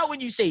 But now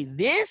when you say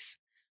this,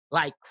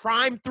 like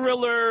crime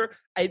thriller,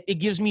 it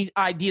gives me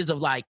ideas of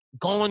like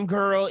Gone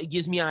Girl. It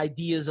gives me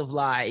ideas of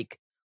like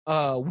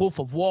Wolf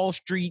of Wall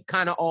Street,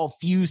 kind of all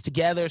fused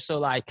together. So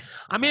like,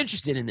 I'm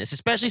interested in this,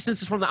 especially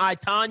since it's from the I,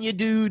 Tonya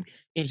dude,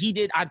 and he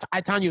did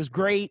I, Tonya was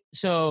great.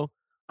 So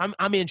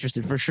I'm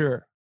interested for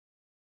sure.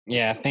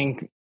 Yeah, I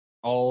think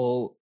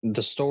all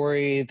the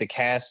story, the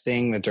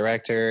casting, the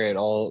director, it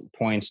all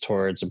points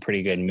towards a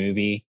pretty good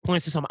movie.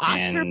 Points to some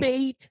Oscar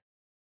bait.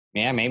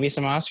 Yeah, maybe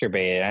some Oscar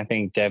bait. I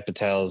think Dev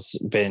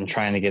Patel's been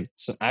trying to get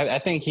I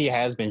think he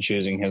has been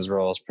choosing his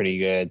roles pretty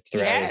good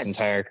throughout his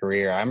entire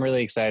career. I'm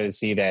really excited to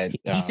see that.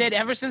 He said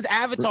ever since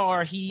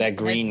Avatar, that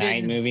Green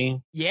Knight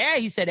movie. Yeah,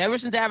 he said ever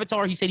since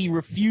Avatar, he said he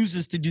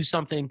refuses to do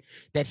something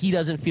that he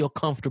doesn't feel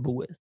comfortable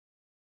with.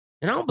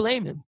 And I don't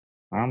blame him.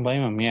 I don't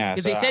blame him. Yeah,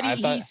 because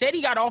he said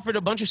he got offered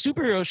a bunch of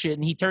superhero shit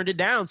and he turned it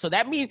down. So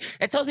that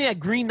tells me that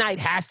Green Knight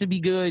has to be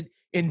good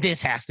and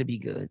this has to be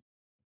good.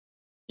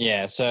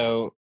 Yeah.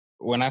 So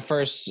when I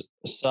first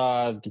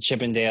saw the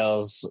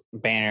Chippendales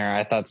banner,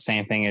 I thought the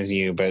same thing as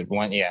you. But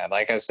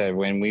like I said,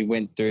 when we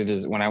went through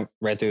this, when I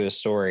read through the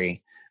story,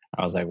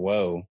 I was like,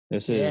 "Whoa,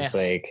 this is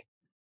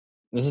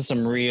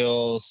some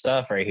real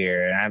stuff right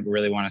here." And I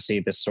really want to see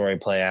this story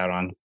play out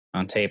on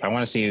tape. I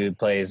want to see who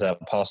plays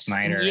Paul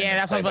Snider. Yeah,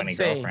 that's what I was about to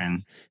say.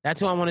 Girlfriend. That's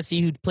who I want to see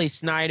who plays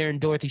Snider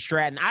and Dorothy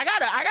Stratton. I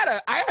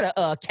got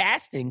a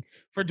casting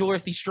for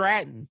Dorothy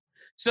Stratton.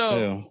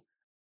 So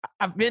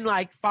I've been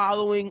like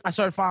I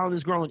started following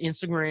this girl on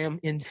Instagram,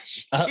 and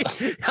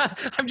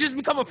I've just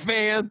become a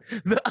fan.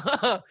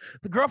 The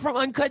girl from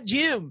Uncut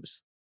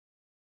Gems.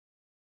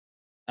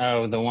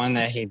 Oh, the one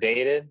that he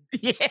dated?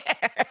 Yeah.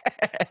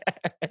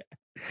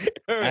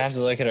 I have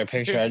to look at her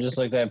picture. I just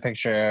looked at a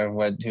picture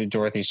of who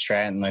Dorothy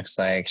Stratton looks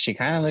like. She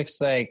kind of looks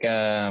like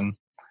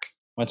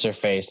what's her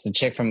face? The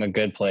chick from The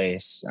Good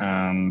Place.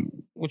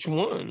 Which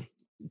one?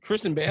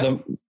 Kristen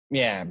Bell?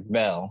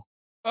 Bell.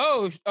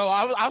 Oh,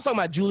 I was talking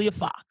about Julia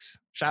Fox.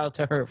 Shout out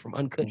to her from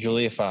Uncut.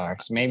 Julia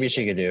Fox. Maybe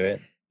she could do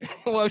it.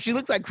 Well, if she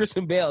looks like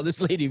Kristen Bell,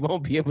 this lady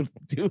won't be able to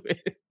do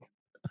it.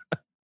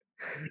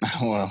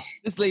 Well,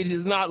 this lady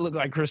does not look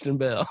like Kristen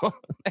Bell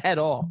at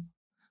all.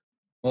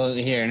 Well,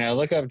 here, now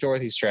look up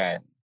Dorothy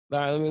Stratton. All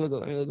right, let me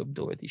look up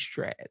Dorothy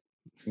Stratton.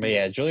 But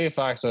yeah, Julia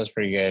Fox was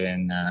pretty good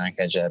in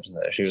Uncut Gems.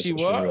 She was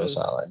really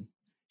solid.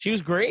 She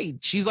was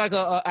great. She's like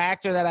a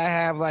actor that I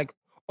have like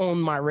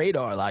on my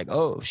radar. Like,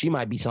 oh, she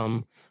might be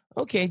something.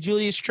 Okay,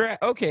 Dorothy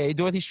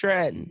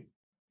Stratton.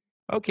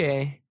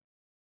 Okay.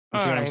 You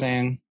see what I'm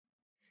saying?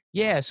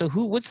 Yeah. So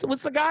what's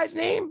the guy's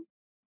name?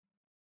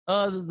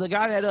 The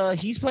guy that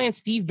he's playing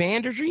Steve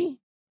Banerjee.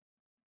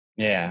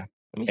 Yeah.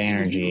 Let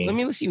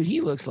me see what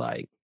he looks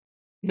like.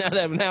 Now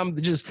I'm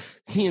just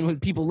seeing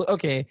what people look.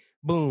 Okay,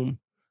 boom.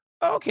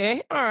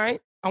 Okay, all right.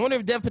 I wonder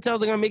if Dev Patel,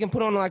 they're gonna make him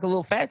put on like a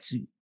little fat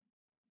suit.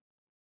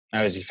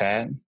 Oh, is he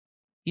fat?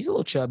 He's a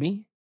little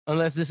chubby.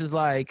 Unless this is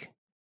like,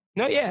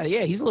 no, yeah,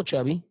 he's a little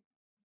chubby.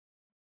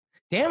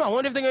 Damn, I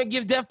wonder if they're gonna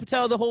give Dev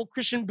Patel the whole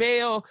Christian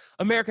Bale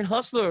American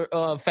Hustler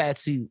fat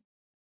suit.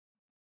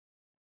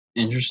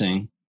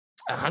 Interesting.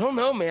 I don't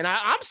know, man.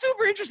 I'm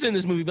super interested in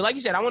this movie, but like you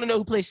said, I want to know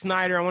who plays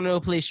Snider. I want to know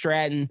who plays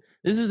Stratton.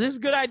 This is a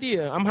good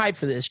idea. I'm hyped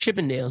for this.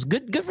 Chippendales.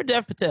 Good for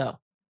Dev Patel.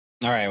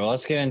 All right, well,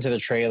 let's get into the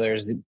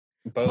trailers.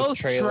 Both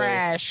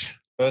trash.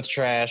 Both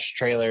trash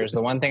trailers.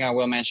 The one thing I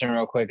will mention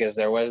real quick is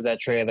there was that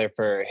trailer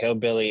for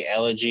Hillbilly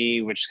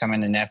Elegy, which is coming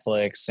to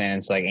Netflix, and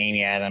it's like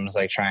Amy Adams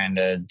like trying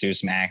to do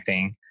some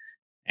acting,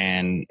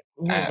 and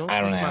I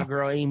don't know. My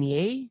girl Amy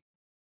A.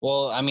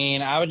 Well, I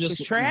mean, I would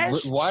just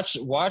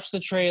watch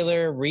the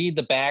trailer, read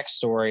the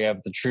backstory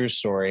of the true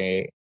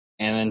story,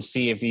 and then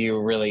see if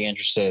you're really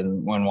interested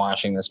when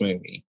watching this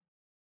movie.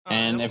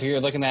 And if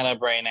you're looking that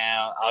up right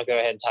now, I'll go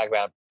ahead and talk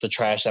about the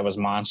trash that was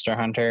Monster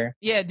Hunter.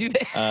 Yeah, dude.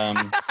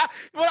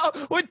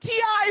 When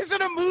T.I. is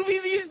in a movie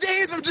these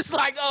days, I'm just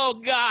like,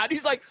 oh, God.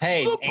 He's like,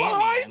 hey, look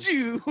behind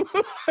you.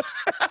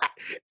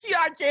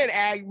 T.I. can't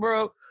act,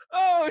 bro.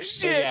 Oh But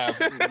shit! yeah,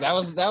 that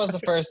was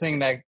the first thing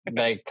that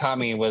caught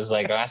me was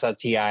like when I saw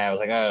T.I., I was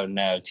like, oh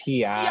no,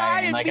 T.I.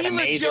 T.I. and and like in a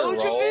Mila major role.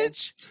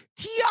 Jovovich. In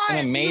T.I. a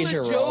and Mila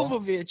major role.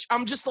 Jovovich.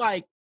 I'm just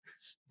like,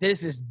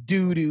 this is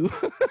doo doo.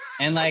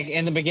 And like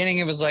in the beginning,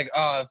 it was like,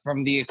 oh,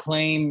 from the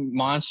acclaimed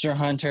Monster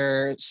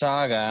Hunter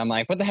saga. I'm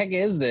like, what the heck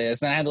is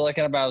this? And I had to look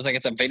it up. I was like,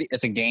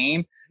 it's a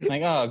game. I'm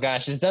like, oh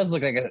gosh, this does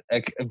look like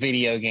a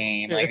video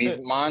game. Like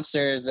these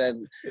monsters that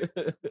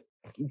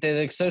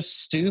they're like so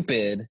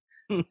stupid.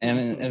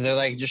 And they're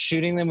like just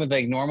shooting them with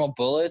like normal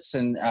bullets.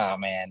 And oh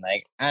man,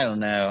 like I don't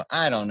know.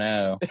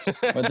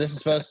 But this is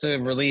supposed to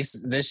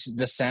release this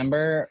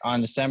December on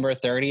December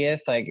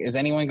 30th. Like, is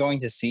anyone going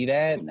to see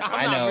that?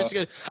 I'm not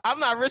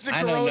risking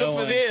I know Corona no for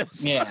one.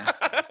 this. Yeah.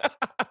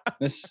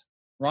 This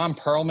Ron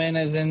Perlman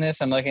is in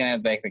this. I'm looking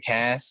at like the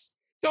cast.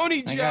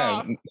 Tony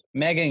Jaa.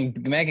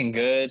 Megan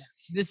Good.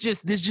 This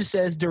just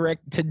says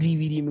direct to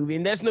DVD movie,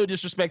 and that's no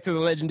disrespect to the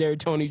legendary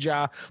Tony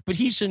Jaa, but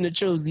he shouldn't have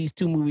chose these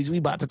two movies we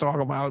about to talk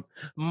about.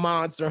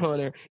 Monster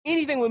Hunter,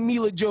 anything with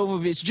Mila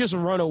Jovovich, just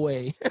run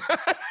away,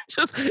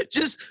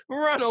 just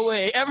run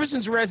away. Ever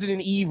since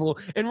Resident Evil,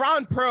 and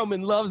Ron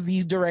Perlman loves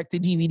these direct to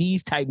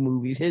DVDs type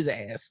movies. His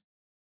ass.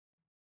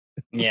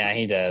 Yeah,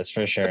 he does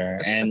for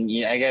sure, and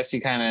yeah, I guess you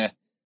kind of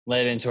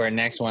led into our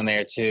next one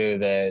there too.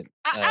 That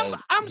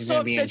I'm so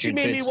upset you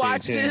made me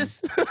watch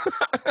this,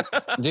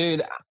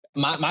 dude.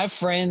 My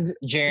friend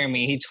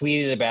Jeremy, he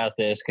tweeted about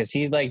this because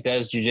he like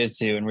does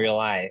jujitsu in real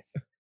life,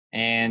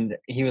 and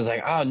he was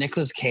like, "Oh,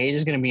 Nicolas Cage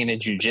is going to be in a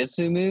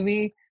jujitsu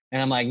movie,"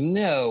 and I'm like,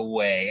 "No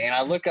way!" And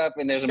I look up,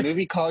 and there's a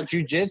movie called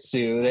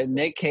Jujitsu that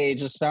Nick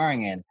Cage is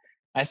starring in.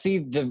 I see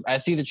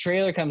the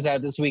trailer comes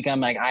out this week.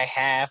 I'm like, I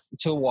have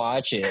to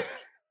watch it.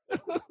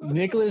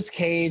 Nicolas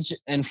Cage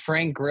and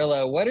Frank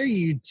Grillo, what are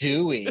you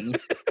doing?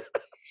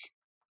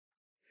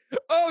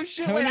 Oh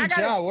shit! Tony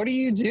Jaa, what are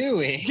you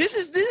doing? This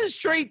is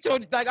straight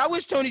Tony. Like, I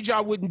wish Tony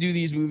Jaa wouldn't do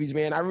these movies,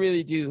 man. I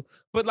really do.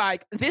 But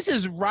like, this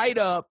is right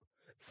up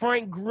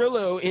Frank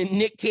Grillo and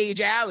Nick Cage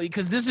alley,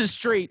 because this is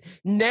straight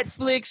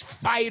Netflix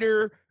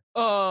fighter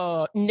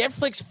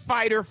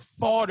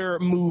fodder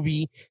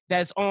movie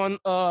that's on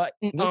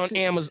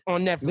Amazon,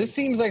 on Netflix. This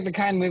seems like the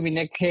kind of movie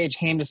Nick Cage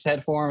came to set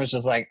for him. It's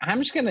just like, I'm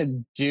just gonna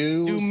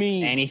do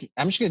me.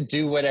 I'm just gonna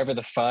do whatever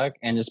the fuck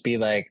and just be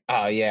like,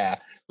 oh yeah.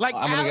 Like,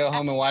 I'm gonna go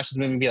home and watch this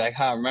movie and be like,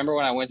 huh, remember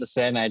when I went to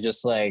set and I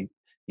just like,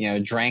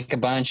 drank a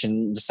bunch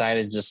and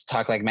decided to just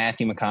talk like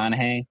Matthew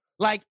McConaughey?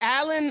 Like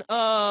Alan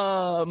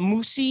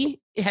Musi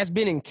has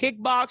been in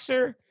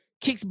Kickboxer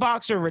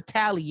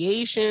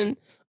Retaliation,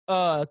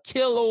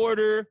 Kill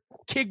Order,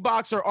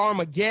 Kickboxer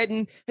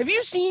Armageddon. Have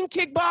you seen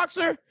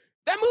Kickboxer?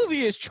 That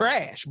movie is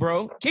trash,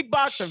 bro.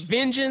 Kickboxer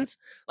Vengeance.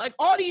 Like,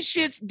 all these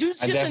shits,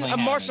 dude's just a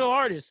martial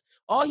artist.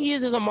 All he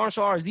is a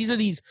martial artist. These are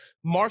these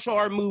martial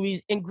art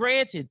movies. And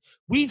granted,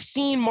 we've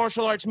seen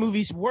martial arts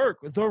movies work.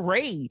 The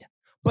Raid.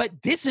 But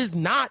this is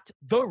not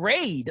The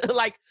Raid.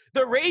 Like,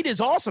 The Raid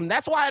is awesome.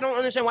 That's why I don't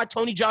understand why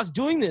Tony Jaa's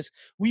doing this.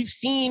 We've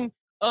seen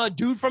a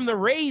dude from The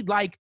Raid,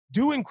 like,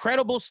 do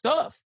incredible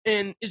stuff.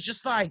 And it's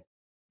just like,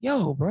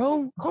 yo,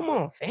 bro, come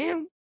on,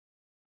 fam.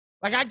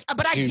 Like, I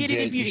get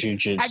it if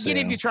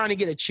you're trying to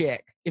get a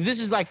check. If this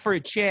is like for a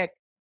check,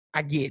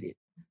 I get it.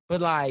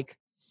 But like,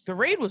 The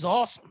Raid was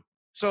awesome.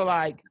 So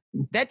like,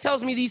 that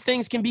tells me these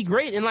things can be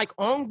great. And like,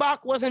 Ong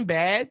Bak wasn't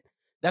bad.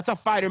 That's a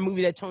fighter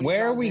movie that Tony.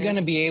 Where are we going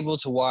to be able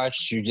to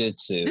watch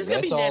Jiu-Jitsu?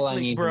 That's all I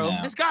need to know.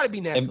 This got to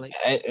be Netflix.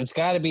 It's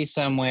got to be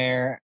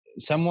somewhere.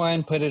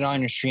 Someone put it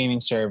on your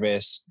streaming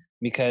service,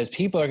 because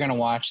people are going to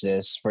watch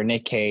this for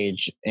Nick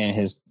Cage and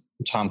his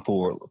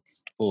tomfoolery.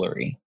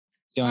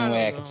 It's the only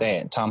way I can say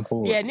it.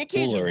 Tomfoolery. Yeah, Nick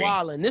Cage was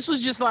wilding. This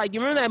was just like,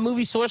 you remember that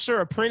movie Sorcerer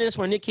Apprentice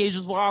where Nick Cage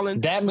was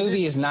wilding? That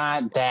movie is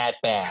not that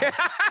bad.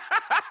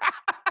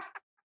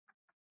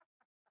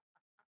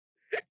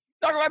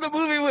 Talk about the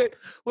movie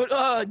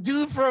with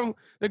dude from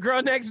The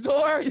Girl Next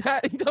Door. You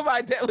talking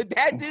about that with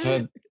that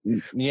dude?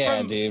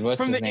 Dude.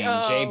 What's his name?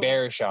 Jay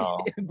Baruchel.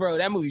 Bro,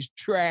 that movie's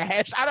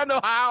trash. I don't know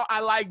how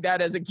I liked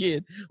that as a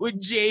kid with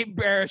Jay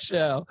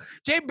Baruchel.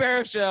 Jay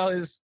Baruchel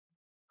is.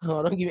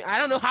 Oh, don't give me. I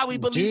don't know how we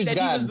believe that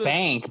he was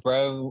bank,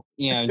 bro.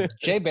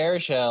 Jay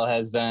Baruchel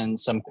has done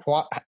some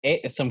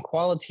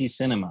quality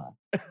cinema.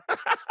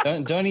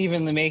 Don't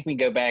even make me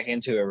go back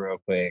into it real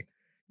quick.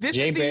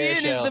 Jay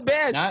Baruchel is the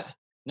best.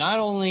 Not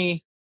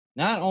only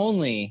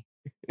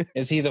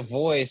is he the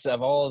voice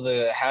of all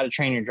the How to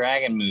Train Your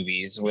Dragon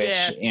movies,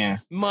 which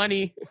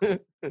money,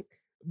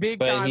 big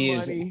time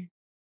money.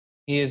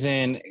 He is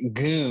in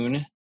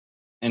Goon,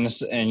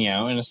 and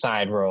in a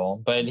side role,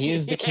 but he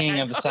is the king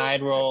of the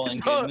side role in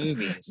good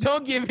movies.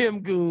 Don't give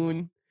him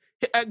Goon.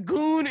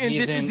 Goon, and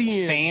he's this in is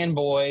the end.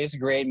 Fanboys,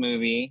 great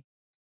movie.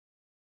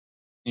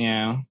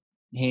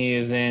 He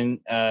is in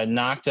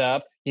Knocked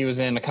Up. He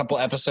was in a couple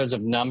episodes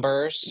of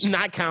Numbers.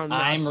 Not counting.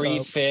 I'm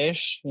Reed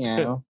Fish.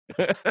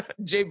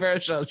 Jay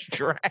Baruchel's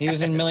trash. He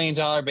was in $1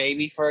 Million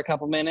Baby for a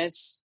couple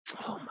minutes.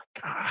 Oh my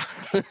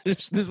god,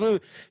 this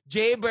movie,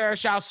 Jay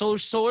Baruchel,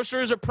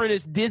 Sorcerer's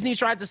Apprentice. Disney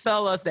tried to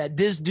sell us that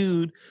this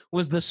dude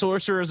was the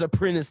Sorcerer's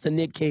Apprentice to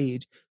Nick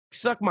Cage.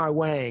 Suck my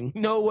wang.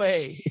 No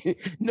way.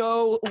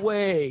 No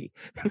way.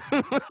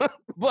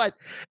 But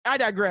I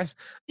digress.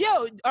 Yo,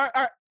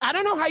 I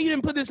don't know how you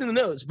didn't put this in the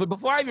notes, but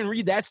before I even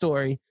read that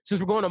story, since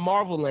we're going to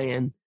Marvel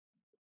Land,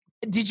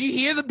 did you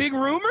hear the big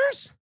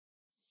rumors?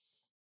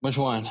 Which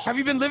one? Have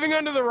you been living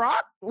under the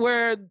rock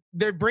where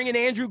they're bringing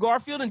Andrew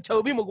Garfield and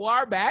Tobey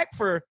Maguire back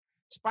for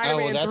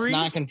Spider-Man 3? That's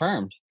not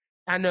confirmed.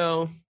 I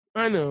know.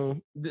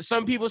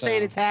 Some people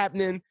saying it's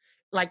happening.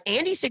 Like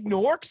Andy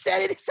Signork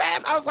said it's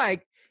happening. I was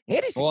like,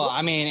 Andy Signork. Well,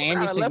 I mean,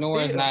 Andy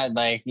Signork is not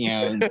like,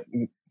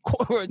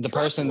 the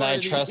person that I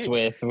trust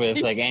with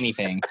like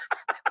anything.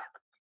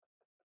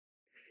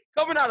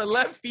 Coming out of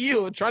left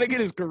field, trying to get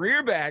his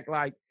career back.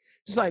 Like,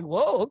 just like,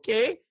 whoa,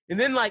 okay. And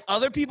then like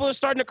other people are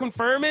starting to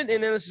confirm it.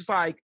 And then it's just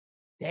like,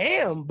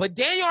 damn. But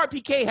Daniel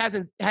RPK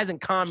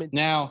hasn't commented.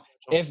 Now,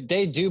 if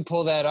they do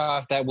pull that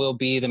off, that will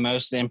be the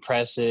most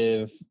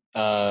impressive.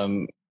 That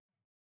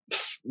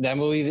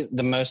will be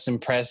the most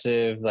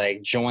impressive,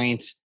 like,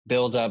 joint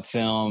build-up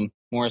film,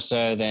 more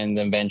so than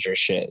the Avengers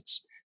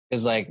shits.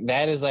 Because like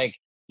that is like,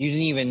 you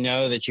didn't even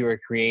know that you were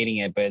creating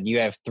it, but you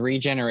have 3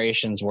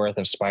 generations worth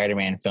of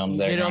Spider-Man films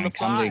that are going to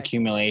come to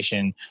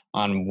accumulation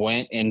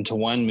into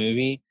one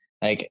movie.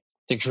 Like,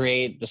 to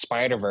create the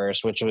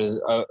Spider-Verse, which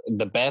was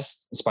the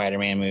best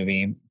Spider-Man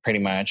movie, pretty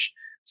much.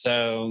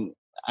 So,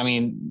 I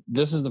mean,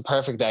 this is the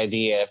perfect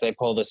idea. If they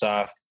pull this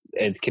off,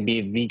 it could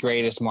be the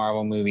greatest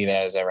Marvel movie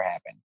that has ever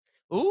happened.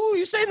 Ooh,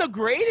 you're saying the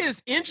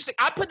greatest? Interesting.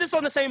 I put this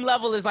on the same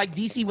level as like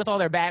DC with all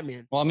their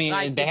Batman. Well, I mean,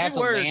 like, they have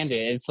to land it.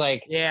 It's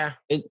like, yeah,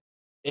 it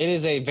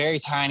is a very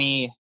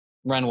tiny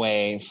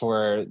runway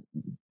for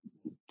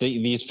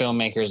these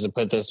filmmakers to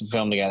put this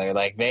film together.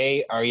 Like,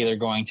 they are either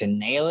going to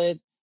nail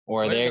it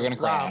or they're going to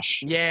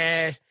crash.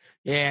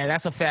 Yeah,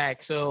 that's a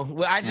fact.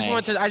 So I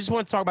just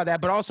want to talk about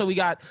that. But also, we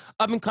got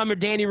up and comer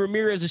Danny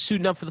Ramirez is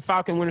suiting up for the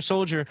Falcon Winter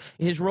Soldier.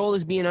 His role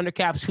is being under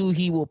caps who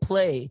he will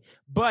play,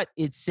 but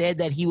it's said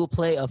that he will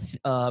play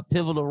a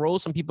pivotal role.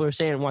 Some people are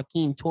saying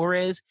Joaquin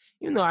Torres,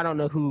 even though I don't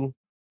know who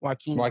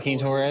Joaquin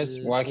Torres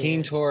is.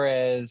 Joaquin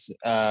Torres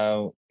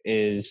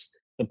is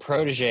the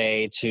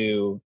protege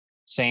to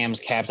Sam's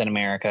Captain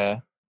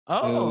America.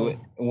 Oh,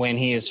 who, when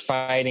he is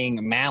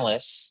fighting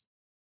Malice,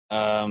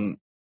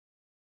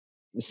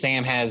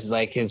 Sam has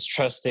like his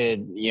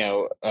trusted,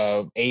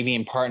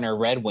 avian partner,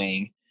 Red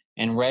Wing,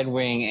 and Red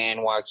Wing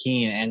and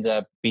Joaquin end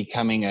up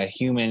becoming a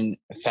human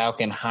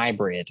Falcon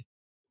hybrid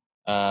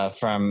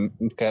from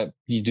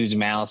due to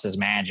Malice's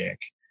magic.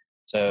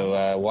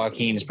 So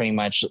Joaquin is pretty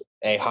much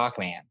a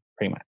Hawkman,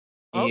 pretty much.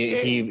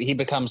 Okay. He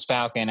becomes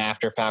Falcon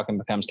after Falcon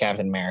becomes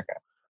Captain America.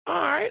 All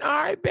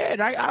right,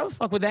 bet. I would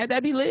fuck with that.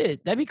 That'd be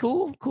lit. That'd be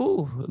cool.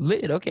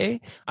 Lit,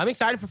 okay. I'm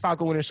excited for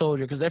Falcon Winter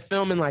Soldier because they're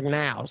filming like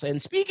now.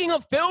 And speaking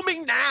of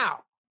filming now,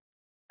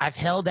 I've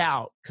held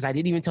out because I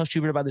didn't even tell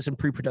Schubert about this in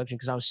pre-production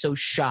because I was so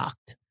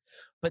shocked.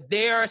 But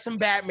there are some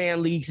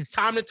Batman leaks. It's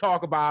time to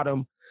talk about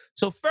them.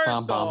 So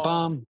first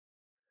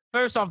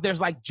off, there's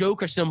like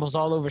Joker symbols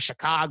all over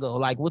Chicago.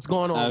 Like, what's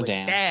going on with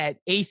that?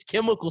 Ace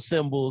Chemical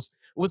symbols.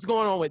 What's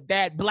going on with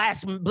that?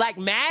 Black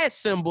mass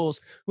symbols.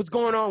 What's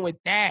going on with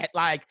that?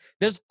 Like,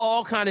 there's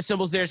all kind of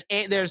symbols. There's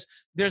a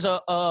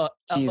ode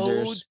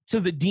to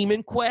the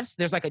Demon Quest.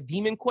 There's like a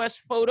Demon Quest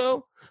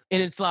photo,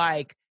 and it's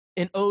like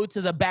an ode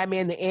to the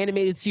Batman the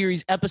Animated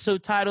Series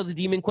episode title, The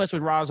Demon Quest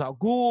with Ra's al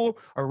Ghul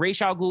or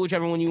Ra's al Ghul,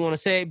 whichever one you want to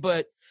say.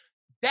 But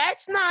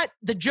that's not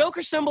the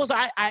Joker symbols.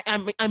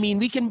 I mean,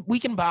 we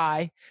can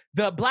buy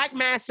the Black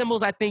mass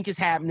symbols. I think is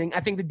happening. I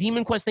think the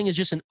Demon Quest thing is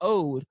just an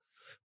ode.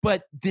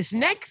 But this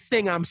next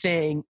thing I'm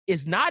saying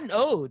is not an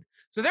ode.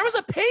 So there was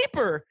a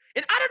paper,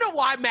 and I don't know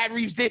why Matt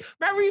Reeves did.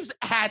 Matt Reeves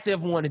had to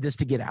have wanted this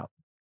to get out.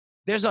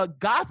 There's a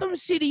Gotham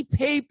City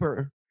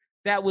paper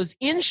that was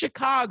in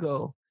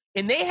Chicago,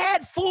 and they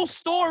had full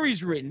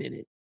stories written in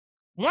it.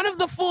 One of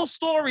the full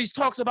stories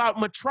talks about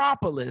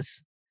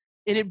Metropolis,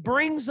 and it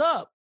brings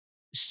up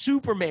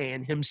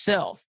Superman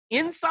himself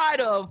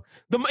inside of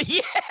the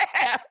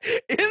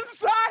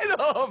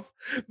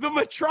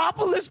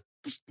Metropolis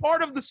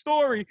part of the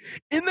story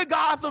in the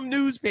Gotham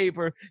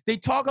newspaper. They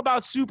talk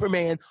about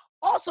Superman.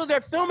 Also,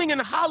 they're filming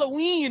a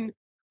Halloween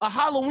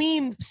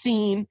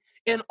scene,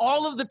 and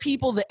all of the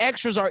people, the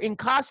extras, are in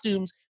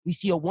costumes. We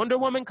see a Wonder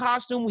Woman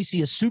costume. We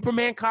see a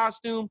Superman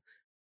costume.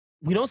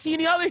 We don't see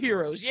any other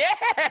heroes. Yeah,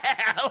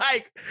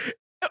 like,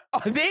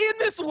 are they in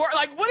this world?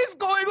 Like, what is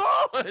going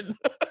on?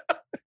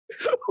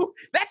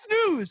 That's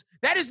news.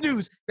 That is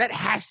news. That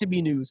has to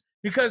be news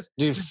because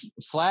dude,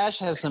 Flash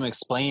has some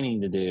explaining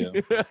to do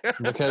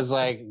because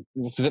like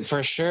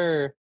for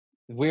sure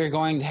we're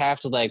going to have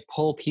to like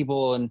pull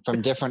people in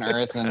from different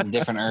Earths and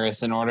different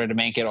Earths in order to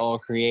make it all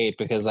create,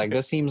 because like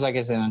this seems like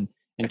it's an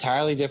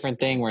entirely different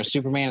thing where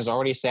Superman is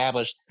already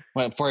established.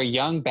 But for a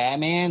young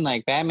Batman,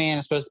 like Batman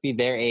is supposed to be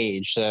their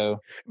age.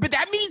 So but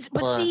that means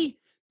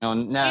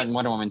not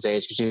Wonder Woman's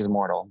age because she's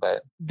immortal,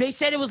 but they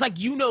said it was like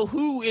you know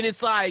who, and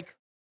it's like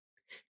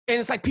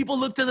people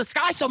look to the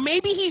sky, so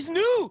maybe he's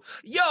new.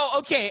 Yo,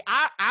 okay,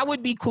 I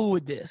would be cool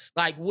with this.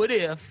 Like, what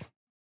if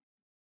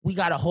we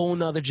got a whole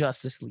nother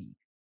Justice League?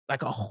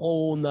 like a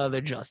whole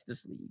nother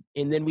Justice League.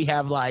 And then we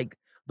have like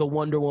the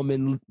Wonder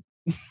Woman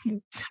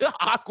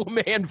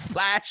Aquaman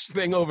Flash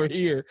thing over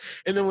here.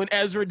 And then when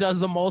Ezra does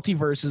the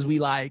multiverses, we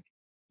like,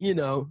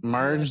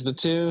 merge the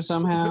two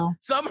somehow.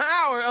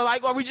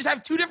 Or we just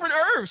have two different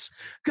Earths.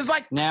 Because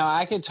like now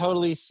I could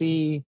totally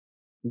see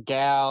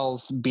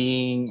gals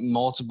being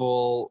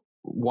multiple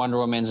Wonder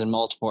Womans and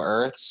multiple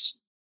Earths,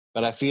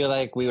 but I feel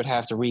like we would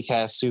have to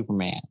recast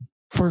Superman.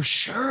 For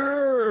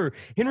sure.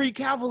 Henry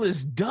Cavill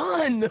is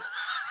done.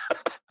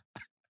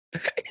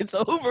 It's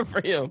over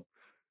for him.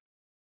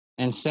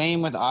 And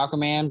same with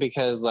Aquaman,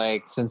 because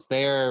like since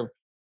they're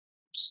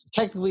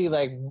technically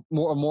like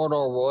more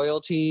mortal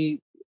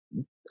royalty,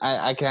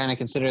 I kind of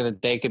consider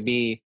that they could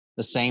be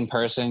the same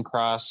person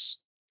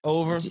cross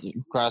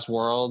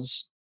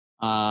worlds.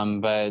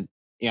 But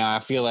I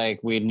feel like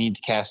we'd need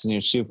to cast a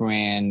new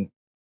Superman.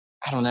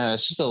 I don't know.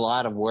 It's just a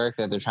lot of work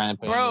that they're trying to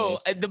put. Bro,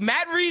 the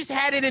Matt Reeves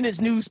had it in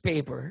his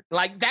newspaper.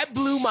 Like that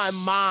blew my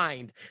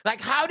mind. Like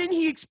how did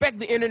he expect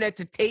the internet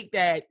to take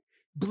that,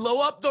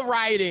 blow up the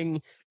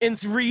writing,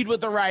 and read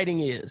what the writing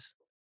is?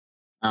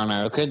 I don't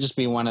know. It could just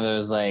be one of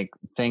those like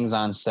things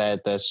on set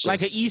that's just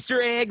like an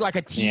Easter egg, like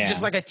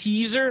just like a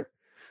teaser.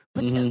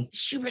 But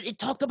it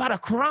talked about a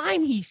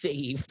crime he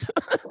saved.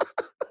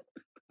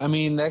 I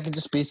mean, that could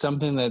just be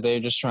something that they're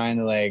just trying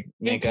to like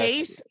make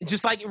us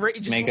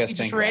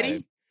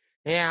ready.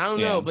 Yeah, I don't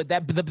know, but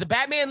the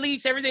Batman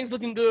leaks, everything's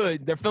looking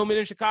good. They're filming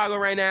in Chicago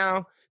right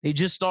now. They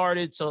just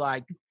started, so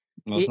like,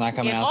 it's not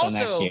coming out until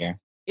next year.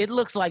 It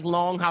looks like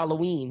Long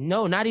Halloween.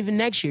 No, not even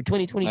next year,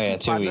 2022. Oh, yeah,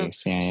 2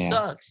 weeks. Yeah.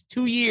 Sucks.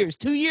 2 years.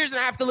 2 years, and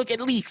I have to look at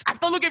leaks. I have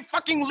to look at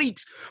fucking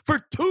leaks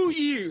for 2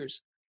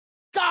 years.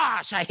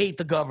 Gosh, I hate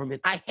the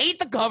government. I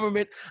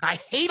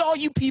hate all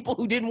you people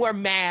who didn't wear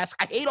masks.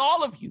 I hate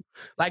all of you.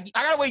 Like,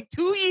 I gotta wait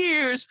 2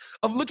 years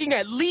of looking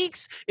at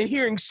leaks and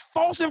hearing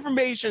false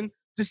information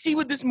to see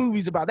what this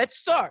movie's about. That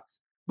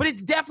sucks. But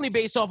it's definitely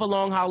based off a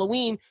Long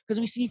Halloween because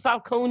we see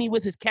Falcone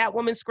with his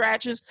Catwoman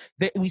scratches.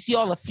 That we see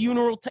all the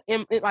funeral.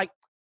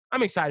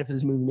 I'm excited for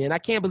this movie, man. I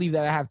can't believe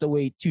that I have to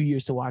wait 2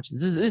 years to watch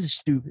this. This is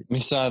stupid. We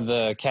saw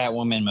the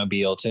Catwoman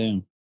mobile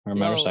too, or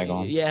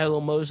motorcycle. Yeah, a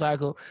little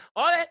motorcycle.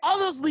 All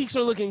those leaks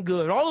are looking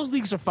good. All those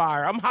leaks are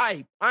fire. I'm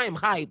hyped. I am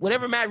hyped.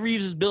 Whatever Matt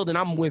Reeves is building,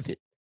 I'm with it.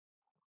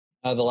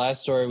 The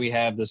last story we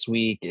have this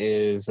week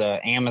is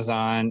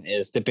Amazon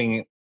is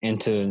dipping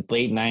into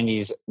late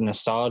 90s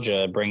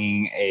nostalgia,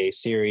 bringing a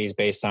series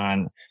based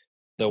on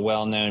the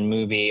well-known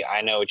movie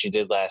I Know What You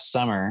Did Last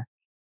Summer.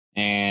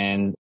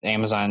 And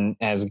Amazon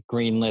has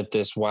greenlit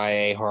this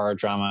YA horror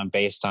drama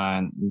based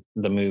on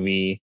the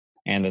movie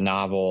and the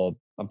novel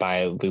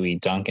by Louis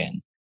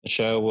Duncan. The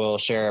show will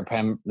share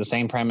the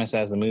same premise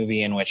as the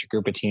movie, in which a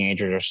group of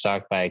teenagers are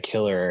stalked by a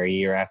killer a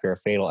year after a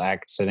fatal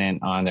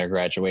accident on their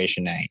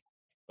graduation night,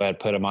 but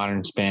put a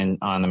modern spin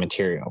on the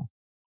material.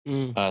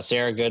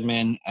 Sarah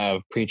Goodman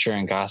of Preacher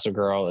and Gossip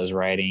Girl is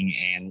writing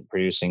and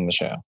producing the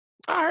show.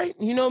 All right.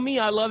 You know me.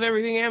 I love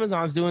everything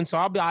Amazon's doing, so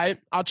I'll buy it.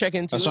 I'll check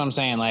into it. That's what I'm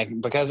saying. Like,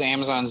 because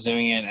Amazon's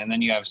doing it, and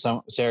then you have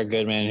Sarah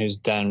Goodman who's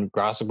done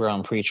Gossip Girl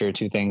and Preacher,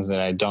 two things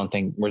that I don't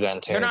think were done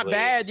terribly. They're not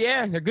bad.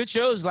 Yeah, they're good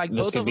shows. Like,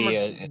 both of them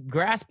are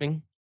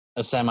grasping.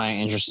 A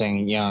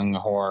semi-interesting young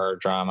horror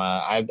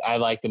drama. I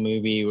like the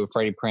movie with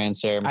Freddie Prinze,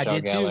 Sarah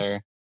Michelle Gellar.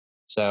 Too.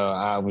 So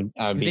I would be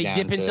down. They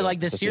dip into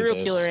like the serial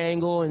killer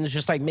angle and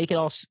just like make it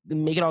all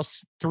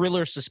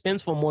thriller,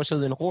 suspenseful more so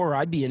than horror.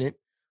 I'd be in it.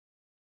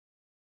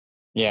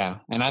 Yeah,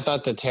 and I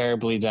thought the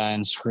terribly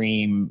done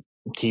Scream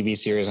TV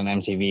series on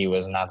MTV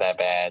was not that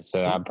bad.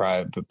 So I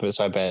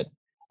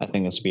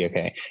think this would be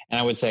okay. And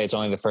I would say it's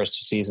only the first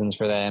 2 seasons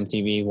for that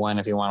MTV one.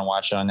 If you want to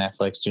watch it on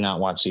Netflix, do not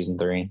watch season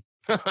 3.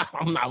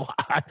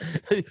 I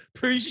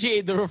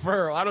appreciate the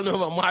referral. I don't know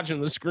if I'm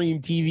watching the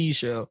Scream TV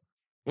show.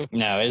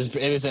 No, it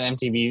is an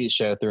MTV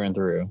show through and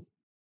through.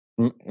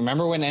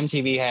 Remember when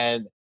MTV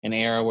had an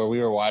era where we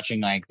were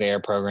watching like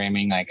their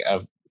programming like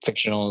of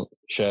fictional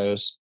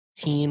shows?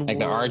 Teen like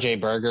World. The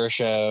RJ Berger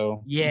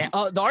show. Yeah.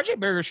 The RJ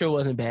Berger show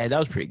wasn't bad. That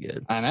was pretty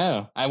good. I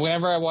know.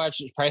 Whenever I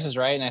watch Price is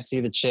Right and I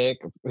see the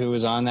chick who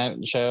was on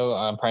that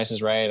show, Price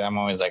is Right, I'm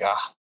always like,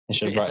 they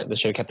should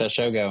have kept that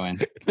show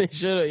going. They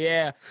should have,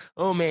 yeah.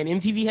 Oh man,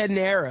 MTV had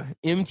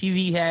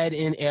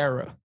an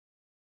era.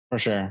 For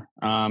sure.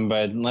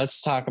 But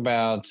let's talk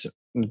about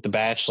The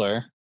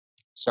Bachelor.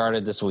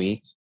 Started this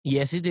week.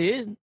 Yes, it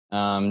did.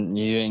 You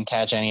didn't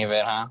catch any of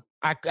it, huh?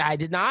 I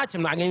did not.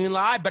 I'm not going to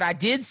lie, but I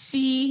did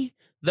see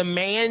the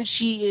man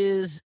she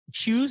is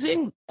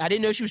choosing. I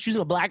didn't know she was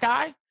choosing a black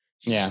guy.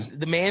 Yeah.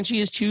 The man she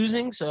is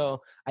choosing.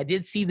 So I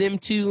did see them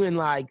too. And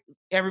like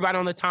everybody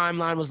on the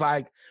timeline was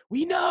like,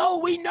 we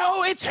know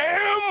it's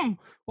him.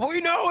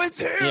 We know it's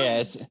him.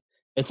 Yeah,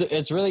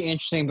 it's really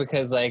interesting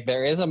because like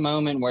there is a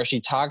moment where she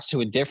talks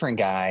to a different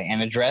guy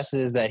and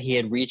addresses that he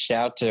had reached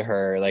out to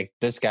her, like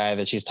this guy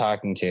that she's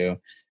talking to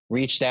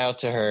reached out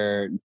to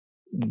her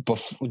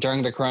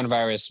during the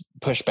coronavirus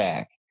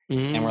pushback.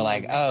 And we're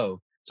like,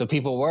 oh, so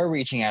people were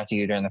reaching out to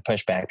you during the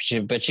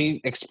pushback. But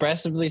she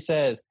expressively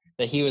says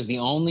that he was the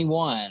only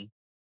one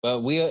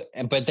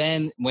But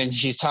then when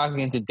she's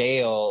talking to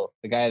Dale,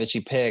 the guy that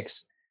she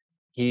picks,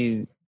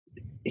 he's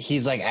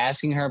like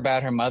asking her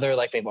about her mother,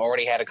 like they've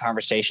already had a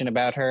conversation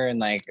about her and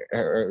like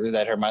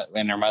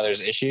her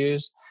mother's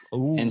issues.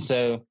 Ooh. And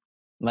so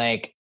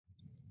like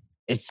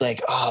it's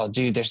like, oh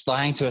dude, they're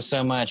lying to us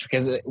so much,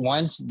 because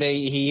once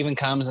he even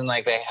comes and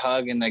like they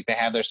hug and like they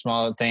have their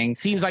small thing.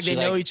 Seems like they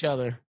know each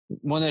other.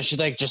 Well, no, she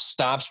like just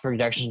stops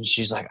production.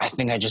 She's like, I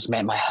think I just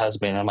met my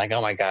husband. I'm like,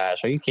 oh my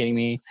gosh, are you kidding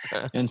me?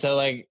 And so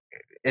like,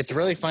 it's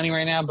really funny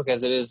right now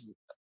because it is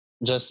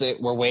just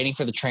we're waiting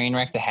for the train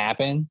wreck to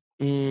happen,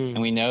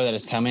 and we know that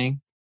it's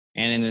coming.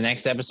 And in the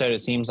next episode,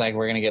 it seems like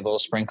we're gonna get little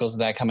sprinkles of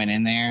that coming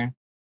in there.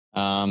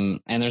 And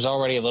there's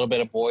already a little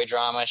bit of boy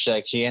drama.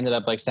 She ended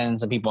up like sending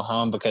some people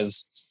home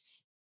because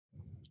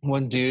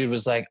one dude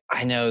was like,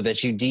 I know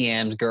that you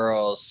DM'd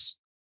girls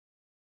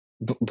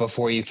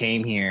before you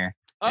came here.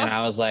 And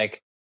I was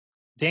like,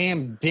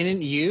 damn,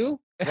 didn't you?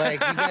 Like,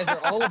 you guys are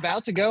all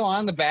about to go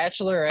on The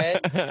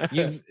Bachelorette.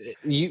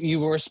 You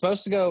were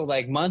supposed to go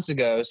like months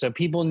ago. So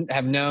people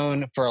have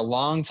known for a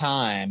long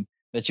time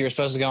that you were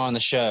supposed to go on the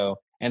show.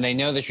 And they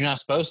know that you're not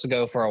supposed to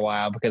go for a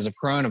while because of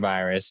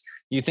coronavirus.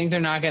 You think they're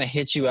not going to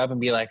hit you up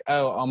and be like,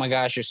 oh my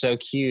gosh, you're so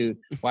cute.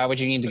 Why would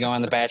you need to go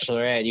on The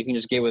Bachelorette? You can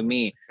just get with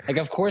me. Like,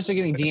 of course they're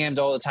getting DM'd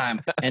all the time.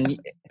 And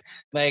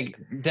like,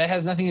 that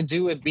has nothing to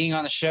do with being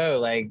on the show.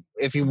 Like,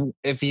 if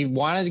you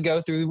wanted to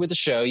go through with the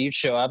show, you'd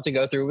show up to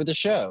go through with the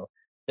show.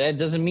 That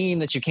doesn't mean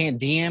that you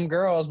can't DM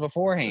girls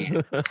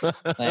beforehand.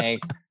 Like,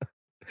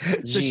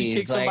 so she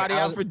kicked somebody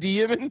out for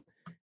DMing?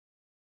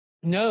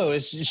 No,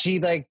 she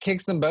like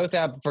kicks them both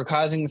out for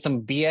causing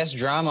some BS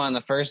drama on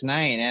the first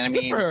night. And I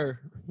mean, good for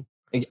her.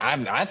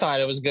 I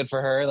thought it was good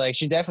for her. Like,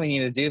 she definitely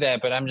needed to do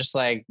that. But I'm just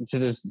like,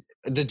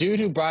 the dude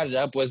who brought it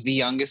up was the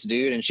youngest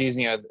dude, and she's,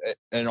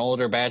 an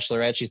older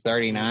bachelorette. She's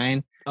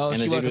 39. Oh,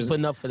 and she wasn't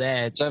putting up for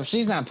that. So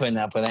she's not putting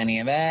up with any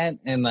of that.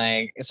 And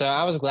like, so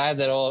I was glad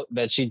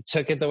that she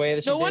took it the way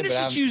that she did. No wonder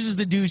she chooses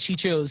the dude she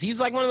chose. He's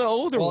like one of the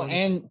older ones.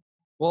 And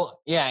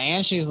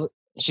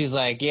she's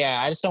like,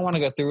 yeah, I just don't want to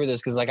go through with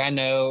this because like I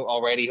know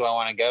already who I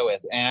want to go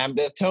with, and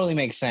it totally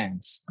makes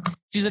sense.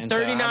 She's a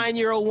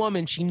 39-year-old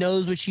woman. She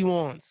knows what she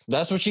wants.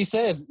 That's what she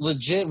says,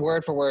 legit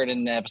word for word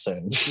in the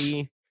episode.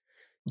 See,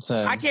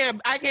 so I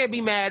can't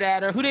be mad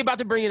at her. Who they about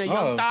to bring in? A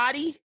young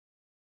Thotty?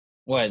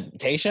 What,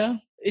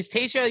 Tayshia? Is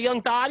Tayshia a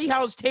young Thotty?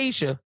 How's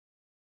Tayshia?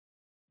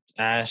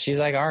 She's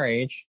like our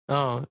age.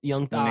 Oh,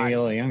 young Thotty. Maybe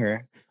a little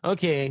younger.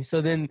 Okay,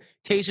 so then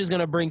Tayshia's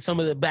gonna bring some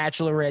of the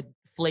Bachelorette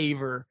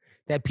flavor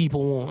that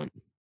people want.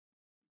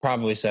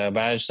 Probably so,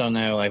 but I just don't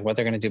know like what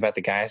they're going to do about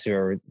the guys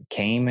who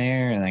came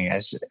there, and like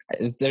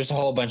there's a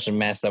whole bunch of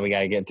mess that we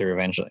got to get through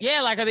eventually.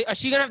 Yeah, like are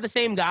she gonna have the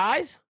same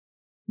guys?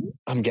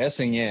 I'm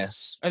guessing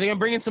yes. Are they gonna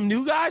bring in some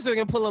new guys? Are they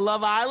gonna pull a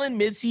Love Island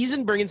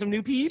mid-season, bring in some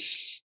new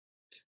peeps?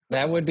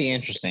 That would be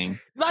interesting.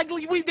 Like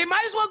they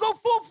might as well go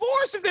full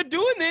force if they're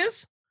doing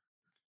this.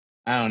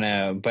 I don't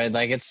know, but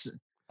like it's.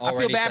 I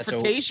feel bad for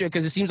Tayshia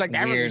because it seems like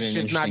that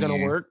relationship's not gonna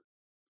work.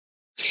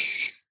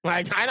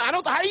 Like, I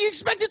don't. How do you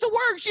expect it to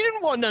work? She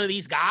didn't want none of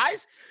these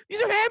guys.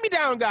 These are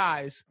hand-me-down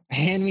guys.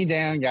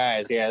 Hand-me-down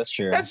guys. Yeah, that's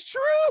true. That's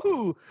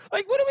true.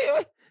 Like, what do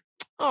we?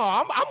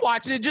 Oh, I'm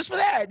watching it just for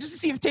that, just to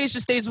see if Tayshia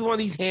stays with one of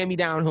these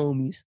hand-me-down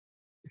homies.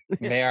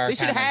 They are. They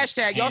should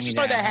hashtag. Y'all should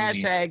start that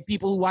hashtag.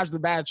 People who watch The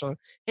Bachelor.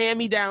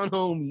 Hand-me-down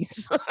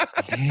homies.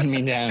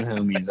 Hand-me-down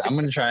homies. I'm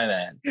gonna try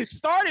that.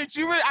 Start it,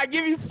 Truman. I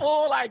give you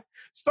full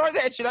start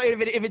that shit.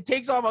 If it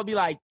takes off, I'll be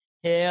like,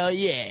 hell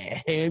yeah,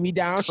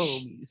 hand-me-down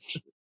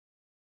homies.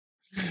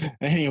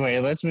 Anyway,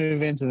 let's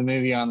move into the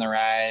movie On the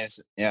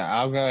Rise. Yeah,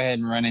 I'll go ahead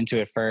and run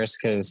into it first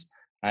because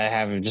I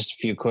have just a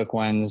few quick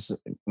ones.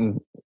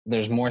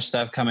 There's more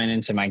stuff coming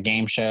into my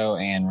game show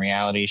and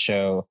reality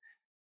show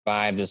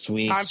vibe this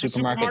week.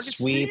 Supermarket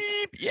Sweep.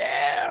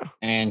 Yeah.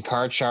 And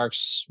Card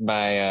Sharks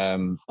by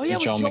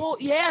Joel.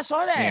 Yeah, I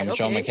saw that. Yeah, with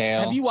Joel McHale.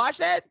 Have you watched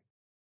that?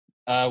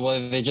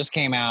 Well, they just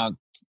came out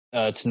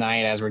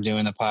tonight as we're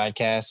doing the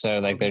podcast, so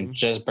like they're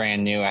just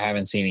brand new. I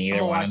haven't seen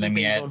either one of them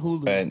yet,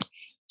 but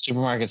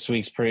Supermarket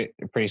Sweep's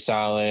pretty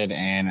solid,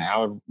 and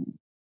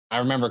I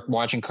remember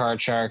watching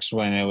Card Sharks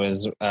when it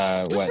was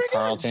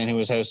Carlton who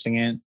was hosting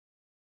it,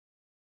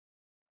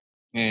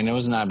 and it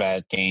was not a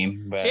bad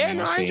game. But I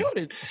enjoyed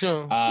it.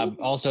 So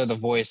also, The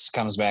Voice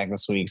comes back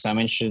this week, so I'm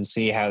interested to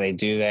see how they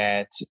do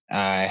that.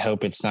 I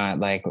hope it's not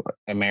like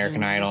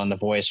American Idol and The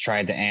Voice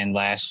tried to end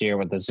last year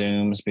with the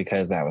Zooms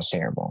because that was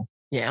terrible.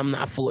 Yeah, I'm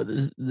not for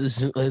the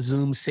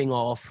Zoom sing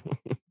off.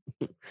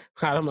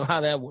 I don't know how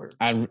that works.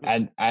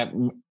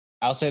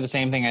 I'll say the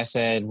same thing I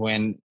said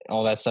when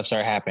all that stuff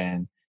started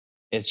happening.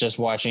 It's just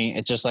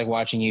like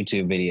watching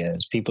YouTube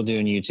videos. People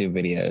doing YouTube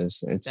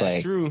videos. That's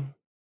like true.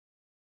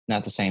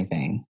 Not the same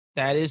thing.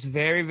 That is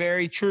very,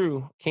 very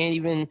true. I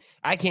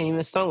can't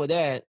even start with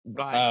that.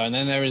 But. Oh, and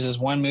then there was this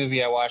one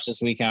movie I watched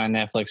this weekend on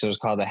Netflix. It was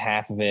called The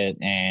Half of It,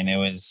 and it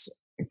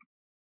was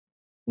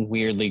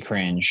weirdly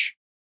cringe.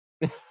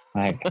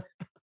 Like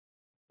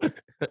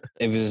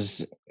it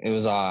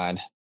was odd.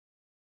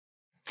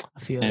 I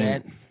feel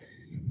that.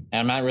 And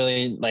I'm not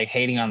really like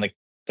hating on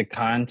the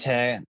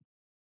content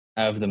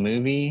of the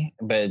movie,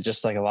 but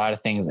just like a lot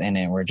of things in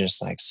it were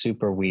just like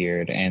super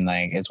weird. And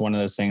like it's one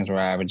of those things where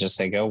I would just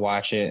say, go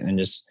watch it and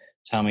just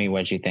tell me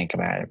what you think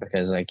about it,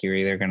 because like you're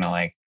either gonna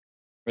like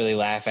really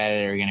laugh at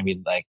it or you're gonna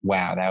be like,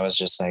 wow, that was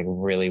just like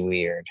really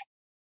weird.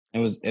 It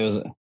was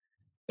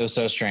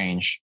so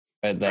strange.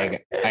 But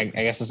like I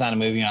guess it's not a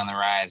movie on the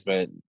rise,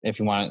 but if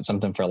you want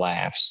something for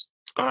laughs.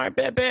 All right,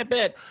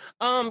 bet.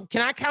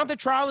 Can I count the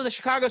trial of the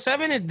Chicago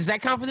 7? Does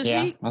that count for this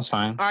week? That's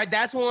fine. All right,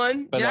 that's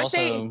one. But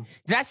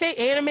Did I say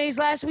animes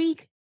last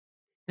week?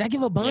 Did I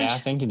give a bunch? Yeah, I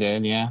think you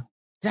did. Yeah.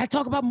 Did I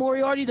talk about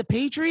Moriarty the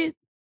Patriot?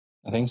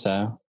 I think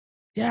so.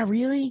 Did I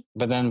really?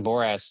 But then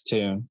Borat's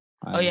too.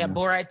 Oh yeah,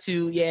 Borat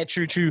too. Yeah,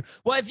 true.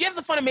 Well, if you have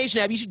the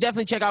Funimation app, you should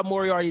definitely check out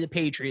Moriarty the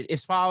Patriot.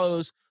 It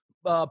follows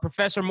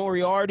Professor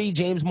Moriarty,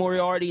 James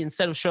Moriarty,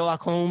 instead of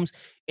Sherlock Holmes,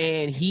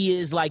 and he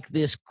is like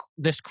this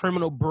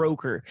criminal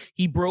broker.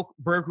 He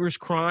brokers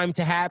crime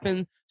to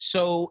happen,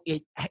 so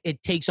it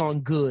takes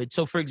on good.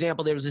 So, for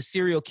example, there was a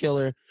serial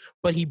killer,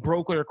 but he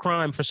brokered a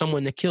crime for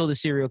someone to kill the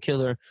serial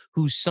killer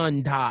whose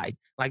son died.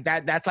 Like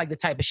that. That's like the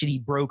type of shit he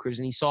brokers,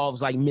 and he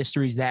solves like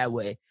mysteries that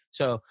way.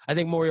 So I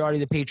think Moriarty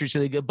the Patriot's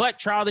really good. But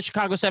Trial of the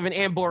Chicago 7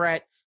 and Borat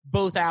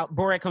both out.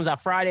 Borat comes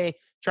out Friday.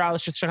 Trial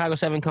of the Chicago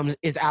 7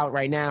 is out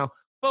right now.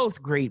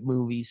 Both great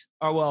movies.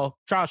 Oh, well,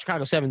 Trial of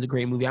Chicago 7 is a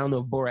great movie. I don't know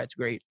if Borat's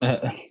great.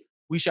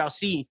 We shall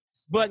see.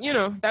 But,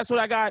 that's what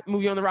I got.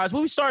 Movie on the rise. What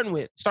are we starting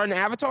with? Starting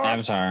Avatar?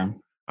 Avatar.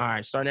 All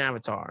right, starting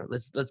Avatar.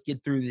 Let's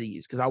get through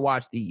these because I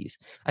watched these.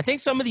 I think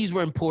some of these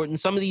were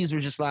important. Some of these were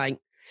just like...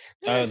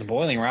 Oh, the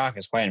Boiling Rock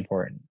is quite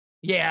important.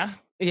 Yeah,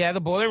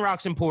 the Boiling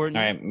Rock's important.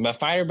 All right, but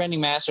Firebending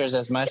Masters,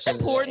 as much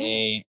as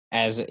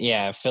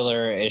a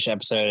filler-ish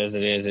episode as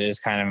it is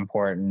kind of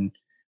important.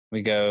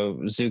 We go,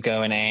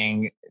 Zuko and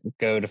Aang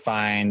go to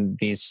find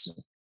these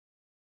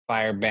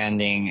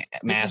firebending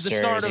masters, this is the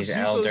start of these Zuko's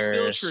elders.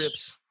 Field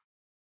trips.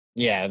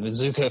 Yeah, the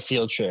Zuko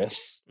field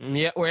trips.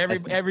 Yeah, where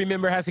every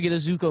member has to get a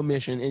Zuko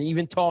mission, and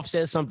even Toph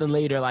says something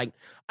later like,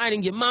 "I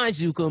didn't get my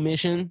Zuko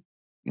mission."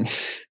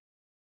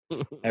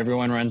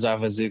 Everyone runs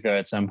off with Zuko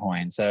at some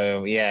point.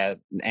 So yeah,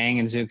 Aang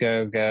and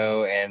Zuko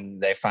go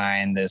and they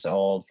find this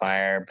old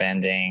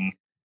fire-bending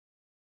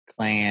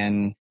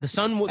clan. The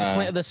Sun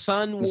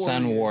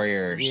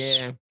Warriors.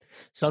 Yeah,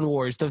 Sun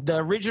Warriors. The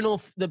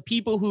original, the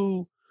people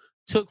who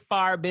took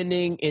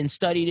firebending and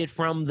studied it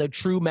from the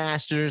true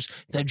masters,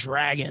 the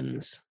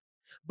dragons.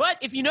 But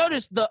if you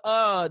notice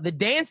the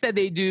dance that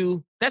they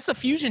do, that's the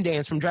fusion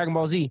dance from Dragon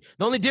Ball Z.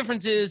 The only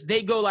difference is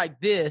they go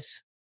like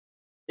this.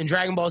 In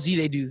Dragon Ball Z,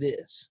 they do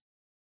this.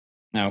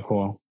 Oh,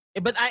 cool.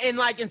 But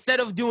instead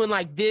of doing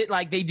like this,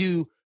 like they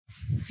do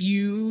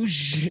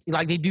fusion,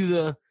 like they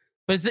do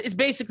but it's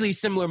basically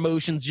similar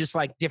motions, just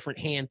like different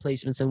hand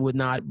placements and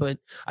whatnot. But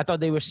I thought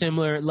they were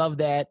similar. Love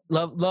that.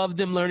 Love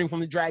them learning from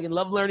the dragon.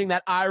 Love learning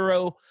that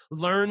Iroh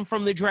learned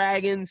from the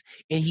dragons,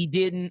 and he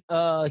didn't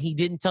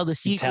tell the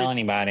secret. Tell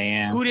anybody.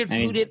 Yeah. Who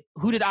did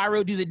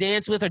Iroh do the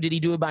dance with, or did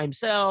he do it by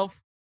himself?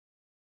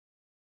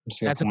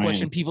 That's a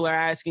question people are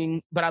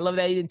asking, but I love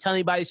that he didn't tell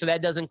anybody, so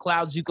that doesn't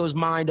cloud Zuko's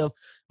mind of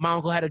my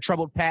uncle had a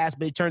troubled past,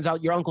 but it turns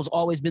out your uncle's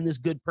always been this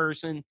good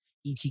person.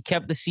 He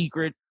kept the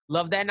secret.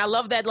 Love that. And I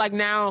love that, like,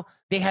 now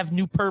they have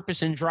new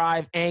purpose and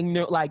drive.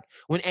 Aang, like,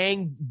 when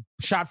Aang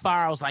shot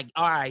fire, I was like,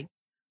 all right,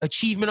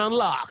 achievement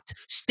unlocked,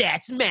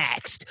 stats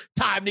maxed,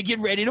 time to get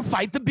ready to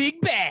fight the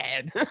big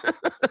bad.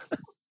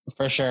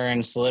 For sure,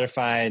 and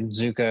solidified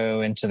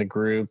Zuko into the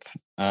group.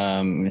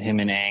 Him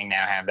and Aang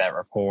now have that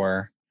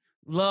rapport.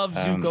 Love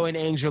Zuko and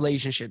Aang's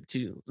relationship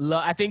too.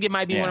 I think it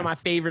might be one of my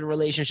favorite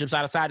relationships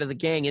outside of the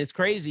gang. And it's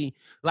crazy.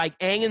 Like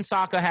Aang and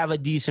Sokka have a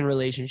decent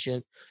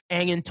relationship.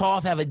 Aang and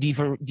Toph have a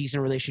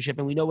decent relationship.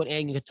 And we know what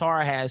Aang and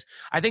Katara has.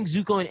 I think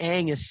Zuko and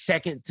Aang is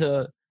second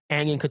to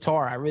Aang and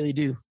Katara. I really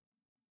do.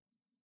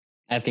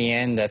 At the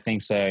end, I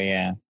think so,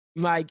 yeah.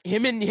 Like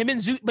him and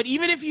Zuko, but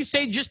even if you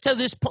say just to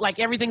this, like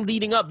everything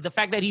leading up, the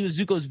fact that he was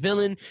Zuko's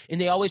villain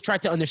and they always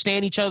tried to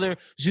understand each other.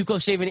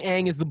 Zuko saving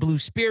Aang is the blue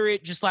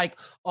spirit, just like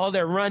all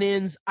their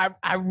run-ins.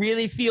 I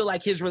really feel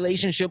like his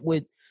relationship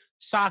with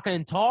Sokka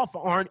and Toph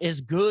aren't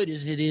as good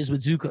as it is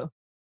with Zuko.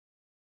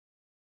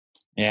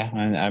 Yeah,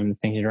 I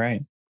think you're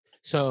right.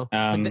 So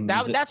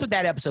that's what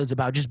that episode's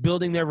about, just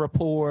building their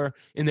rapport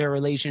in their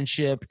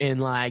relationship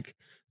and like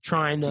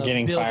trying to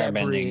getting build fire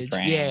that bridge.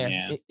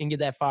 And get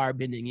that fire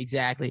bending.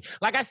 Exactly.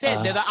 Like I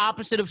said, they're the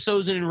opposite of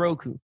Sozin and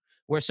Roku,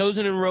 where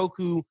Sozin and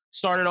Roku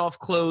started off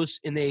close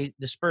and they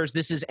dispersed.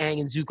 This is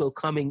Aang and Zuko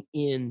coming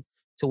in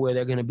to where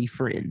they're going to be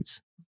friends.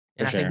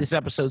 And I think this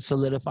episode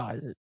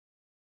solidifies it.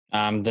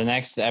 The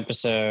next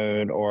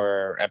episode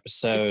or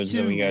episodes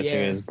that we go to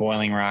is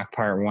Boiling Rock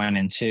Part 1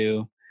 and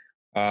 2.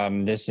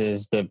 This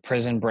is the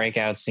prison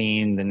breakout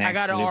scene, the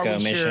next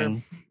Zuko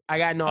mission. I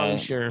got gnarly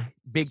sure.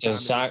 Big time.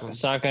 So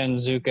Sokka and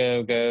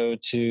Zuko go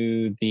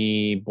to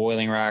the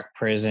Boiling Rock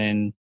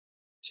prison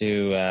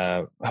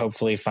to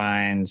hopefully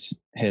find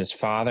his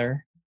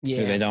father, who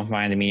they don't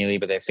find immediately,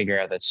 but they figure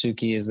out that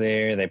Suki is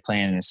there. They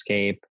plan an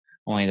escape,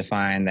 only to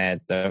find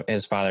that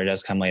his father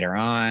does come later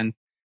on.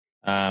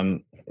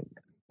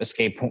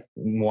 escape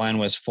one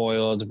was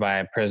foiled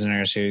by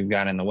prisoners who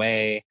got in the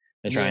way.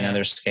 They try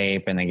another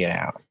escape and they get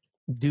out.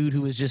 Dude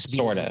who was just being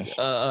sort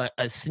of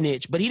a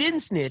snitch, but he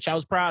didn't snitch. I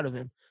was proud of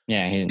him.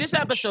 Yeah, he didn't this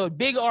snitch. episode,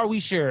 big are we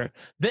sure?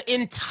 The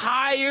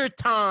entire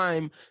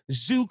time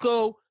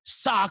Zuko,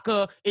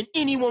 Sokka, and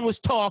anyone was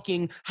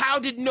talking, how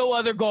did no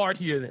other guard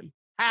hear them?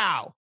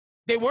 How?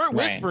 They weren't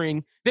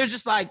whispering. They're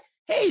just like,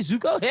 hey,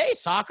 Zuko, hey,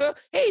 Sokka,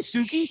 hey,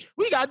 Suki,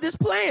 we got this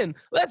plan.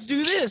 Let's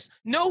do this.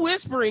 No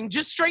whispering,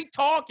 just straight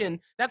talking.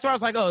 That's why I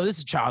was like, oh, this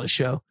is a childish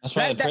show. That's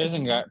why the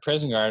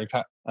prison guard,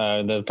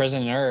 the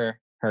prisoner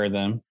heard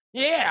them.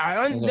 Yeah,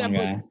 I understand.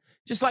 But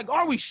just like,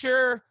 are we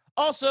sure?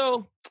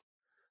 Also,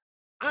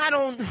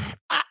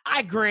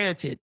 I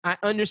granted, I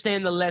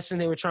understand the lesson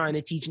they were trying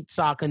to teach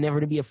Sokka,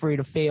 never to be afraid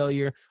of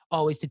failure,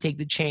 always to take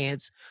the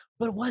chance.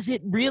 But was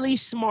it really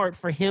smart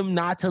for him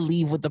not to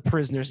leave with the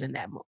prisoners in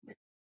that moment?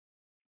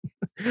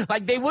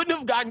 Like, they wouldn't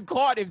have gotten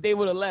caught if they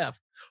would have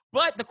left.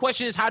 But the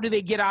question is, how do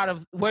they get out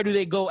of, where do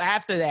they go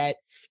after that?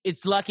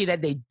 It's lucky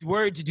that they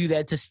were to do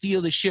that, to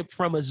steal the ship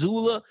from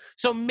Azula.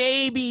 So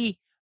maybe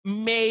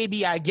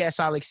I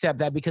guess I'll accept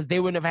that, because they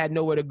wouldn't have had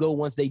nowhere to go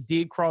once they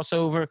did cross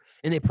over,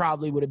 and they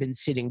probably would have been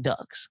sitting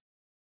ducks.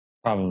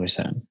 Probably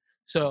so.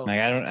 So like,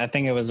 I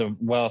think it was a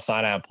well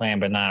thought out plan,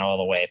 but not all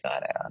the way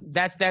thought out.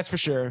 That's for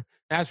sure.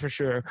 That's for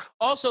sure.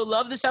 Also,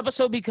 love this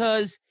episode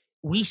because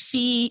we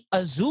see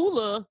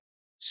Azula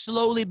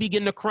slowly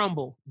begin to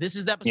crumble. This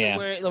is the episode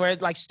where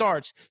it like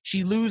starts.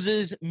 She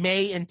loses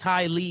May and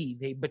Ty Lee.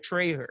 They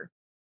betray her.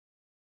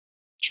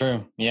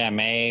 True. Yeah,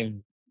 May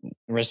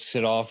risks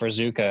it all for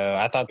Zuko.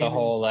 I thought the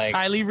whole like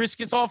Ty Lee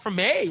risks it all for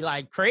May,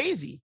 like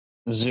crazy.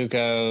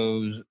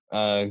 Zuko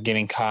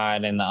getting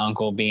caught and the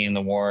uncle being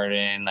the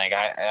warden, like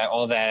I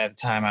all that at the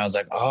time, I was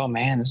like, oh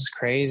man, this is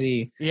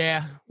crazy.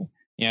 Yeah.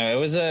 You know, it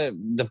was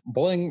the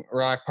Boiling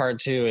Rock Part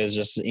 2 is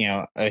just, you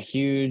know, a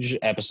huge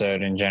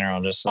episode in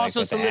general. Just like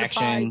also with the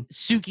action.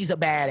 Suki's a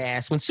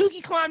badass. When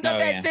Suki climbed up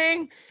that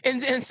thing,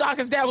 and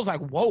Sokka's dad was like,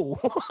 "Whoa!"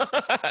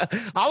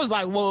 I was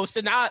like, "Whoa!" So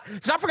now,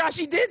 because I forgot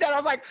she did that, I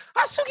was like,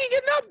 "How's Suki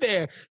getting up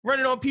there,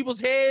 running on people's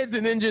heads,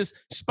 and then just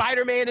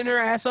Spider-Man in her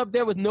ass up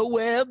there with no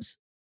webs?"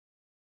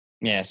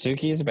 Yeah,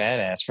 Suki is a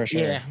badass for sure.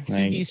 Yeah,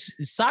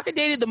 Sokka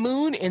dated the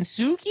moon, and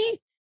Suki,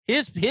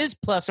 his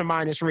plus or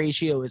minus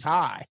ratio is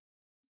high.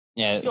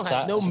 Yeah, you don't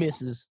have no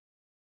misses.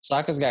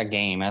 Sokka's got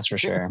game, that's for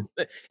sure.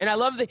 And I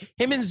love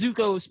him and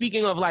Zuko.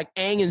 Speaking of like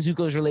Aang and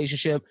Zuko's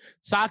relationship,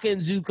 Sokka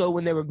and Zuko,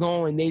 when they were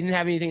going, they didn't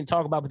have anything to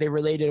talk about, but they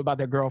related about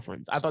their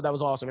girlfriends. I thought that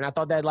was awesome, and I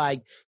thought that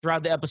like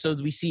throughout the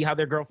episodes, we see how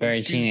their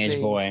girlfriends. Very teenage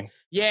things. Boy.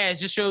 Yeah, it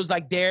just shows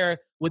like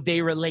what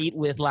they relate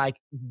with, like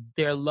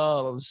their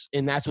loves,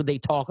 and that's what they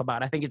talk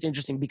about. I think it's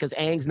interesting because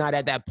Aang's not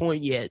at that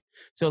point yet,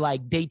 so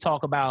like they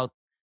talk about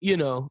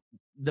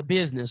the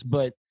business,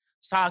 but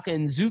Sokka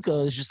and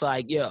Zuko is just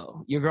like,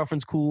 yo, your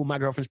girlfriend's cool, my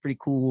girlfriend's pretty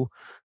cool.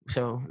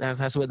 So that's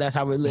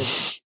how we're living.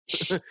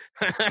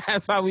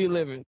 That's how we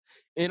living.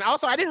 And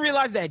also, I didn't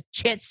realize that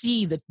Chet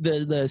C,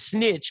 the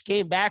snitch,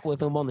 came back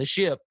with him on the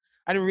ship.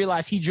 I didn't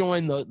realize he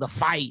joined the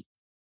fight.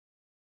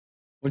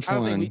 Which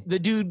one? The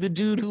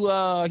dude who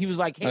he was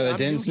like, hey, that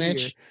didn't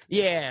snitch?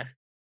 Here. Yeah.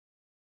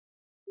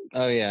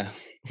 Oh yeah.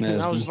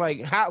 And I was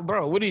like, how,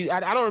 bro? What do you? I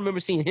don't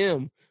remember seeing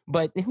him,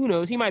 but who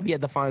knows? He might be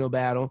at the final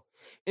battle.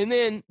 And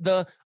then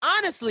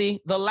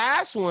honestly, the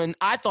last one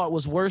I thought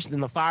was worse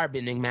than the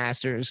Firebending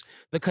Masters,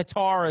 the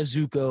Katara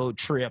Zuko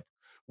trip,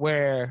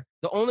 where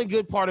the only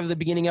good part of the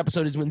beginning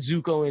episode is when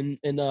Zuko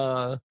and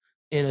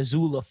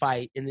Azula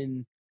fight, and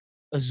then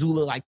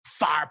Azula like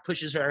fire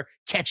pushes her,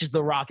 catches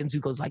the rock, and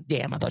Zuko's like,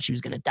 "Damn, I thought she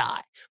was gonna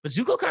die." But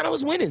Zuko kind of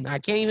was winning. I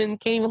can't even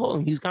hold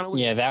him. He was kind of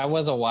winning. Yeah, that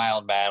was a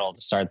wild battle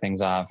to start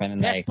things off,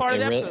 and that's like part of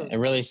the episode. It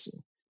really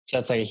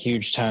sets like a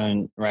huge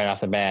tone right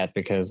off the bat,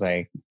 because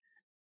like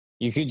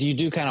you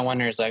do kind of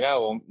wonder. It's like,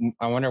 oh, well,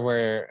 I wonder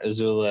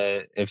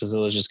if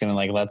Azula's just gonna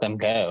like let them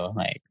go.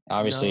 Like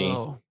obviously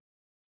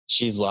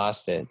she's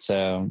lost it,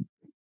 so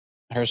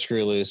her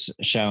screw loose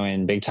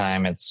showing big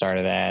time at the start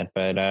of that.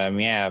 But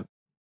yeah,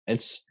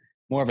 it's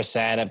more of a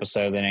sad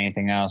episode than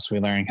anything else. We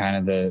learn kind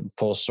of the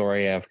full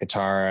story of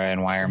Katara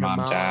and why her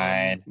mom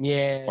died.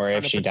 Yeah. Or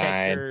if she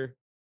died. Her.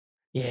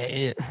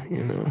 Yeah,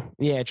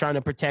 trying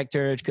to protect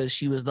her because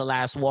she was the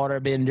last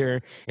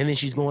waterbender, and then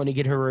she's going to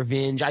get her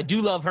revenge. I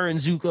do love her and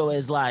Zuko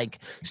as like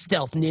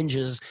stealth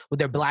ninjas with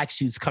their black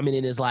suits coming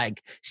in as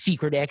like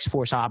secret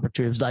X-Force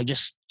operatives, like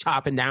just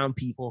chopping down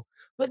people.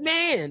 But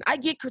man, I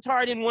get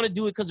Katara didn't want to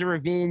do it because of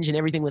revenge and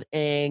everything with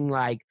Aang,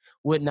 like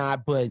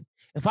whatnot. But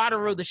if I'd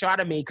have wrote the show, I'd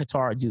have made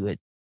Katara do it.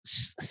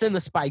 Send the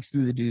spikes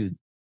through the dude.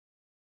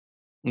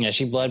 Yeah,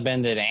 she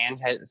bloodbended and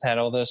had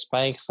all those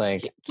spikes.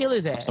 Like, kill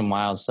his ass. Some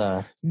wild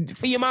stuff.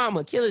 For your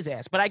mama, kill his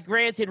ass. But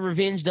granted,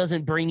 revenge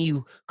doesn't bring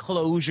you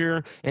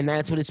closure, and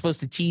that's what it's supposed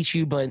to teach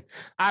you. But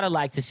I'd have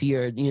liked to see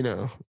her,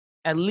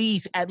 at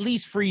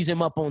least freeze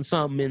him up on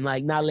something and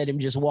like not let him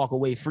just walk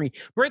away free.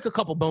 Break a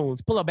couple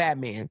bones, pull a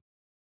Batman.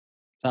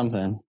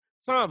 Something.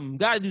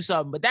 Got to do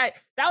something. But that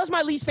was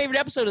my least favorite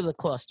episode of the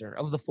cluster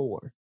of the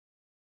 4.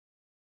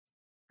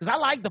 Because I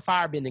like the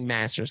Firebending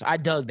Masters. I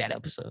dug that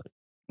episode.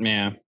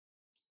 Yeah.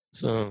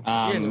 So,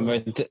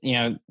 but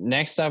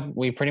next up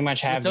we pretty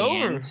much have it's the over.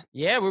 end.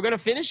 Yeah, we're gonna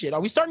finish it.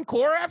 Are we starting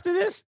Korra after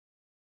this?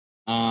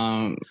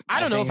 I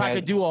don't know if I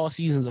could do all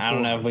seasons of Korra. I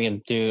don't know if we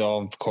can do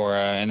all of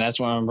Korra, and that's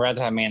when we're about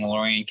to have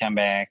Mandalorian come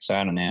back, so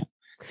I don't know.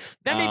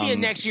 That may be a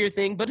next year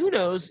thing, but who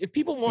knows? If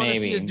people want to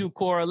see us do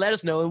Korra, let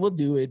us know and we'll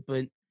do it.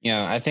 But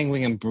I think we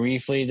can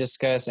briefly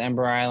discuss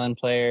Ember Island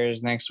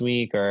players next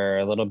week or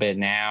a little bit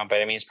now,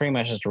 but I mean it's pretty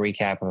much just a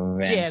recap of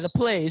events. Yeah, the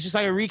play. It's just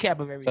like a recap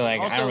of everything. So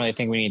also, I don't really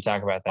think we need to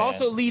talk about that.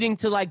 Also leading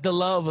to like the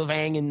love of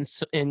Aang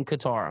and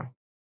Katara.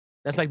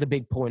 That's like the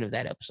big point of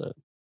that episode.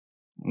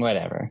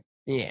 Whatever.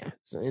 Yeah,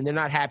 and they're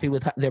not happy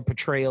with their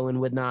portrayal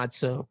and whatnot.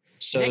 So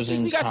Sozin's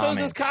we got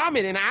Sozin's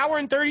Comet, an hour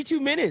and 32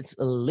 minutes.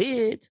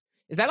 Lit.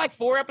 Is that like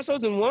 4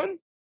 episodes in one?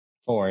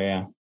 4,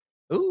 yeah.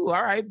 Ooh,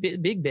 all right,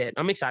 big bet.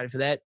 I'm excited for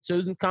that.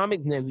 Sozin's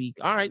Comics next week.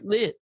 All right,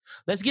 lit.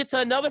 Let's get to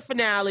another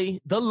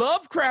finale, the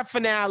Lovecraft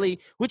finale,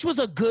 which was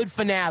a good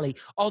finale.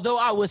 Although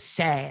I was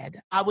sad.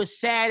 I was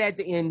sad at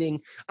the ending.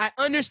 I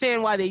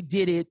understand why they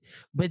did it,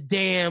 but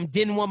damn,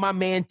 didn't want my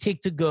man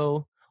Tick to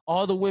go.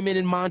 All the women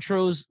in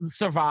Montrose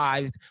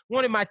survived.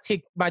 Wanted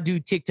my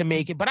dude Tick to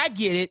make it, but I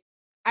get it.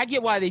 I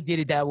get why they did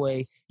it that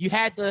way. You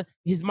had to,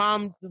 his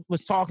mom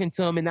was talking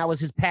to him and that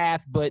was his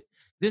path. But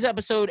this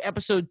episode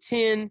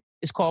 10,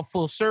 is called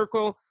Full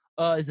Circle.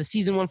 Is the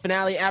season 1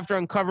 finale. After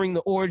uncovering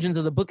the origins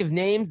of the Book of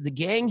Names, the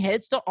gang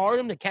heads to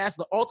Artem to cast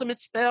the ultimate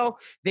spell.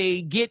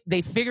 They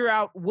figure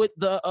out what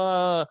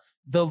the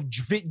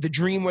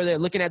dream where they're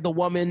looking at the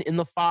woman in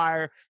the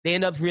fire. They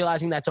end up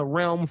realizing that's a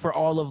realm for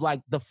all of like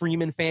the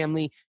Freeman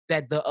family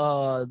that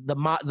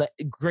the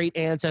great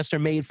ancestor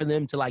made for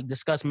them to like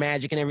discuss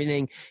magic and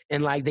everything.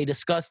 And like they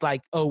discussed like,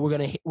 oh, we're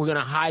gonna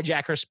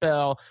hijack her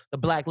spell. The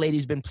Black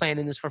Lady's been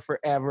planning this for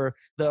forever.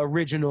 The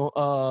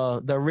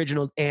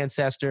original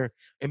ancestor.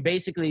 And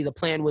basically the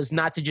plan was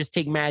not to just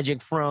take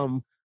magic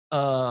from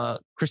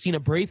Christina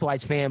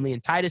Braithwaite's family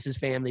and Titus's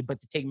family, but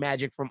to take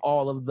magic from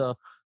all of the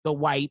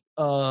white,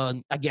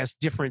 I guess,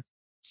 different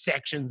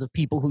sections of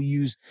people who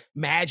use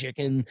magic.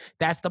 And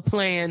that's the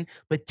plan,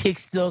 but Tick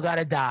still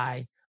gotta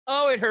die.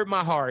 Oh, it hurt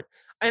my heart.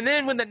 And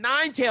then when the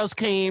Nine Tails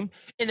came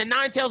and the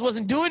Nine Tails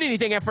wasn't doing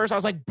anything at first, I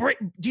was like,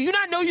 do you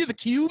not know you're the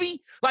QB?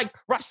 Like,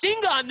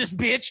 Rasengan on this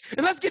bitch,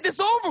 and let's get this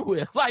over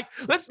with. Like,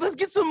 let's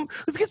get some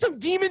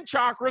demon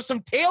chakra,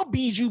 some tail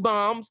Bijou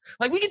bombs.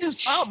 Like, we can do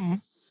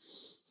something.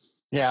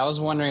 Yeah, I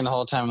was wondering the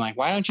whole time, like,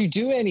 why don't you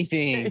do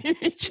anything?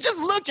 You're just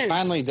looking. She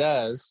finally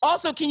does.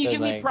 Also, can you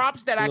give me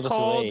props that I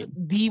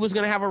called D was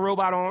going to have a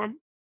robot arm?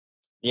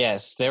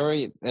 Yes, there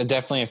were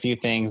definitely a few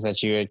things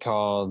that you had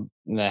called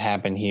that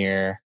happened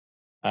here.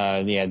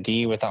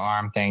 D with the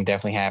arm thing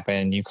definitely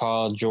happened. You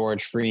called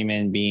George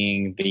Freeman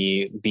being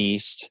the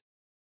Beast.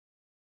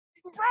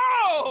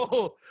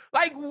 Bro,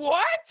 like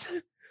what?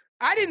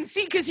 I didn't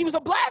see because he was a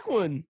black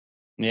one.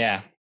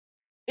 Yeah.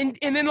 And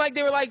then like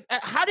they were like,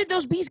 how did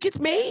those beasts get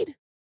made?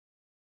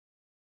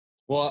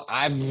 Well,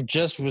 I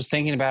just was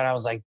thinking about it. I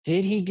was like,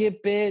 did he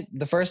get bit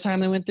the first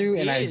time they went through?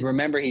 And I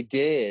remember he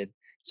did.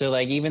 So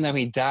like, even though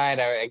he died,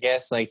 I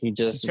guess like he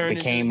just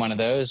became one of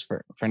those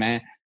for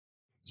now.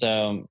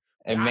 So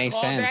it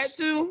makes sense.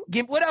 That too.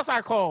 What else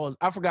I called?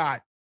 I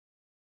forgot.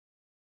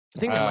 I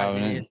think that might have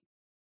been it.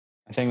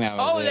 I think that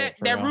was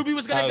that Ruby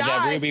was gonna die.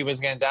 That Ruby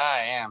was gonna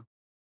die.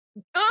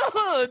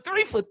 Yeah.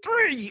 3 for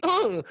 3.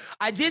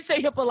 I did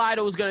say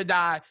Hippolyta was gonna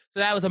die, so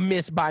that was a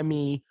miss by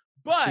me.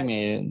 But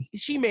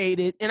she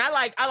made it, and I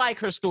like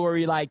her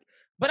story. Like,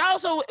 but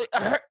also,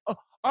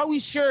 are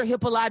we sure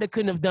Hippolyta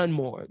couldn't have done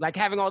more? Like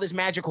having all this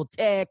magical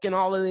tech and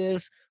all of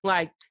this,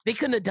 like they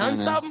couldn't have done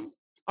something,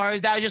 or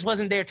that just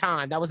wasn't their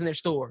time. That wasn't their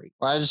story.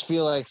 Well, I just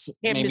feel like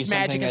maybe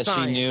something that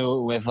she knew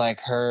with like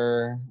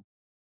her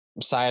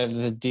side of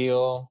the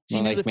deal.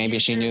 Like maybe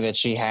she knew that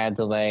she had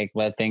to like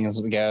let things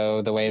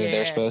go the way that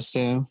they're supposed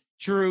to.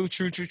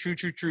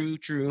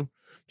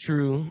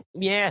 True.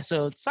 Yeah,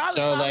 so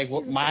solid.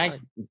 My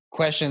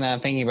question that I'm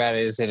thinking about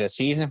is it a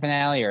season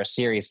finale or a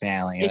series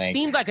finale? It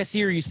seemed like a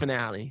series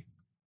finale.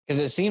 Because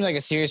it seemed like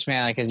a series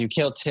finale because you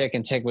killed Tick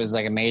and Tick was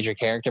like a major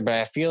character, but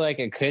I feel like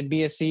it could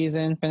be a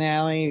season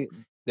finale.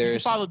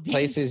 There's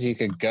places you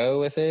could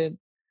go with it,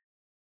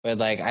 but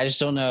like I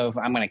just don't know if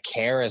I'm going to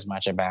care as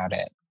much about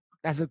it.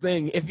 That's the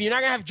thing. If you're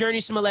not going to have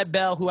Journey Smollett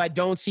Bell, who I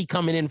don't see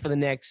coming in for the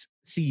next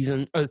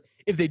season,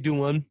 if they do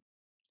one,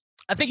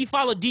 I think you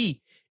follow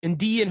D. And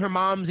D and her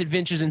mom's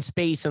adventures in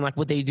space and like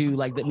what they do,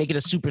 like make it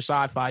a super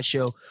sci-fi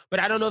show.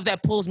 But I don't know if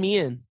that pulls me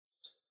in.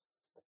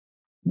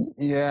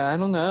 Yeah, I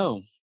don't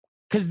know.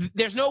 Because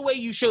there's no way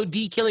you show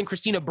D killing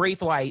Christina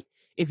Braithwaite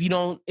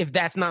if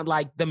that's not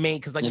like the main.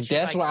 Because like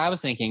that's what I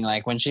was thinking.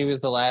 Like when she was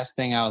the last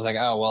thing, I was like,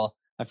 oh well,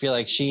 I feel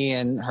like she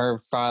and her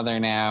father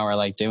now are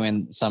like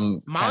doing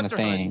some kind of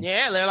thing. Hunting.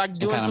 Yeah, they're like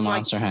doing some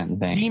monster hunting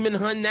thing, demon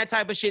hunting, that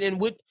type of shit.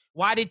 And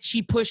why did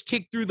she push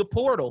Tick through the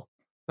portal?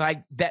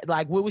 Like that,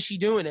 like what was she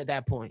doing at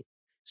that point?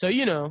 So,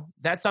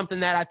 that's something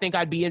that I think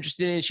I'd be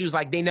interested in. She was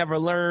like, they never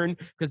learned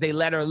because they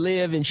let her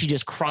live and she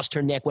just crossed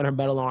her neck with her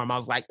metal arm. I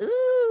was like,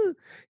 ooh,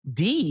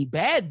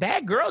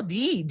 Bad girl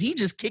D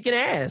just kicking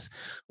ass.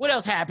 What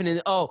else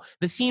happened?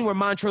 The scene where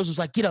Montrose was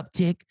like, "Get up,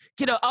 Tick,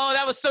 get up." Oh,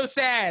 that was so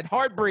sad,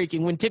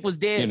 heartbreaking when Tick was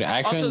dead. Dude,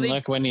 I couldn't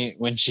look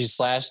when she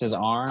slashed his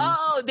arms.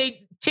 Oh,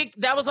 Tick.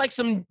 That was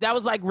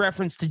like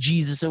reference to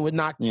Jesus and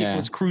whatnot. Tick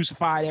was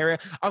crucified area.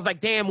 I was like,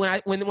 damn. When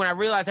I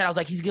realized that, I was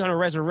like, he's gonna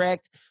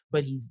resurrect,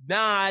 but he's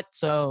not.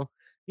 So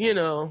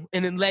and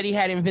then Letty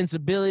had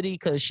invincibility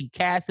because she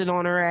cast it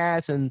on her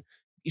ass, and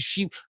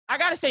I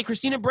gotta say,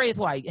 Christina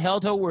Braithwaite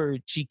held her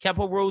word. She kept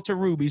her word to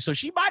Ruby, so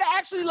she might have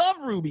actually loved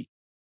Ruby,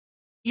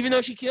 even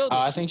though she killed her.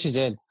 I think she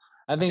did.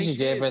 I think she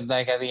did, but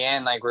like at the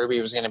end, like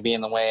Ruby was going to be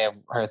in the way of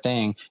her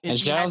thing, and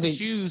she had to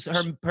choose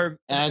her.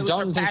 And I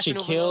don't think she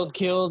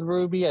killed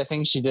Ruby. I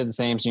think she did the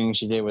same thing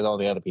she did with all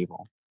the other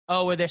people.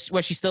 Oh,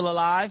 was she still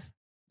alive?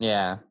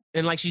 Yeah,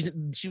 and like she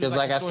was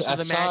like I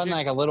saw in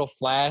like a little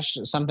flash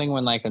something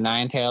when like the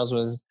Nine Tails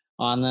was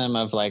on them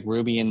of like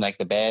Ruby in like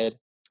the bed.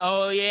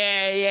 Oh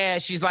yeah.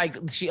 She's like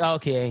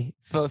okay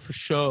for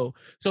sure.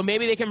 So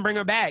maybe they can bring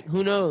her back.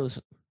 Who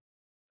knows?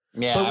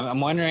 Yeah, but I'm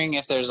wondering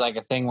if there's like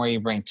a thing where you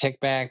bring Tick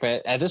back,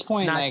 but at this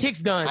point, like,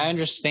 Tick's done. I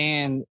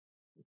understand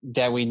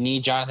that we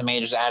need Jonathan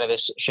Majors out of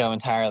this show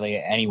entirely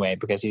anyway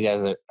because he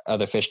has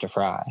other fish to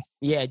fry.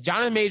 Yeah,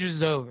 Jonathan Majors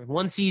is over.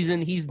 One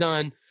season, he's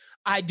done.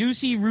 I do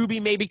see Ruby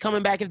maybe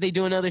coming back if they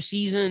do another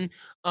season.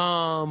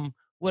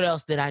 What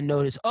else did I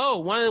notice? Oh,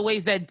 one of the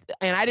ways that,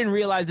 and I didn't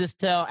realize this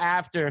till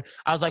after,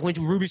 I was like, when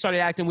Ruby started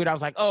acting weird, I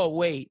was like, oh,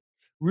 wait.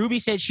 Ruby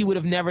said she would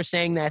have never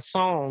sang that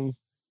song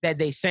that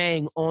they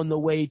sang on the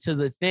way to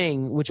the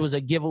thing, which was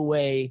a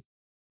giveaway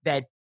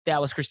that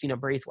was Christina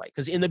Braithwaite.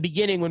 Because in the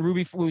beginning, when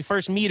we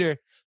first meet her,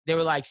 they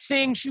were like,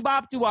 sing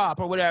Shubop Duop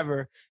or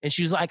whatever. And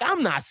she was like,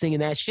 I'm not singing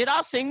that shit.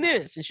 I'll sing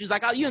this. And she was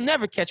like, you'll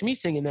never catch me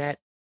singing that.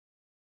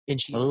 And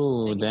she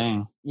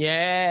dang.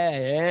 Yeah.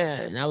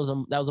 And that was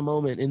a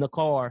moment in the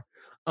car.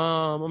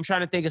 I'm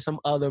trying to think of some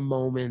other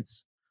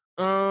moments.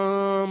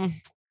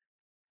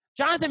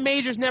 Jonathan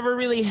Majors never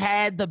really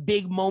had the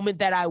big moment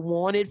that I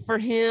wanted for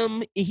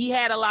him. He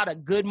had a lot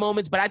of good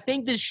moments, but I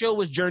think this show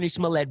was Journey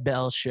Smollett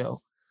Bell's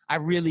show. I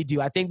really do.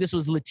 I think this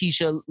was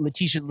Letitia.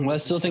 Well, I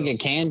still think it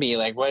can be.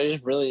 Like, what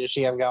does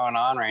she have going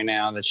on right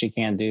now that she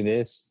can't do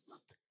this?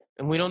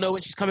 And we don't know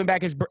when she's coming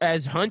back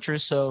as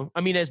Huntress. So, I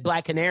mean, as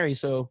Black Canary.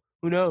 So,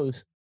 who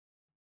knows?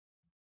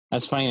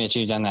 That's funny that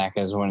you've done that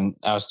because when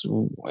I was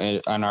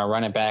on our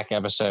Run It Back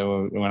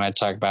episode, when I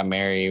talked about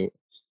Mary,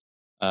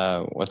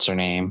 what's her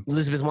name?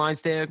 Elizabeth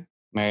Weinstead.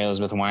 Mary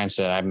Elizabeth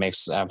Weinstead. I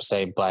would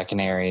say Black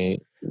Canary.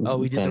 Oh,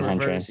 we did the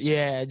reverse.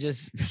 Yeah,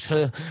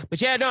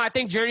 but yeah, no, I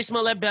think Journey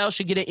Smollett Bell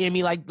should get an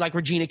Emmy like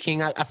Regina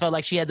King. I felt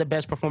like she had the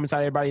best performance out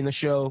of everybody in the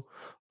show.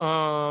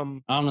 I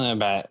don't know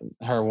about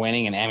her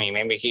winning an Emmy.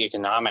 Maybe you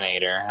can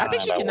nominate her. I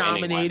think she can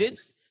nominate it.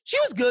 She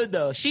was good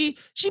though. She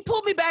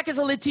pulled me back as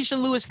a Letitia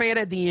Lewis fan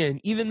at the end,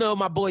 even though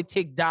my boy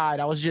Tick died.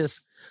 I was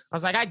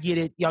like, I get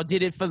it. Y'all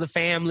did it for the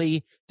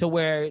family to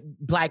where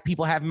Black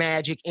people have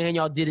magic, and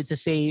y'all did it to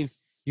save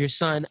your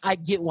son. I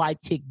get why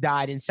Tick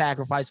died in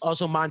sacrifice.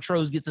 Also,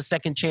 Montrose gets a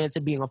second chance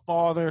at being a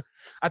father.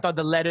 I thought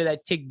the letter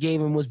that Tick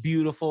gave him was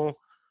beautiful.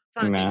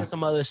 I'm trying to think of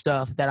some other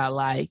stuff that I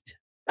liked.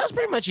 That was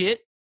pretty much it.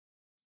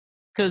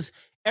 Because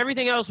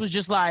everything else was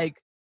just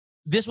like,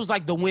 this was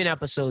like the win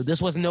episode.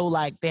 This was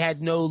they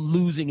had no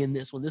losing in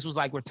this one. This was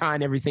like we're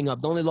tying everything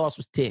up. The only loss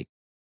was Tick,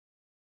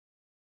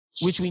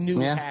 which we knew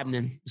was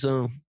happening.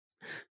 So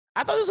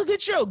I thought it was a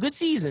good show. Good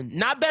season.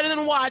 Not better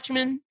than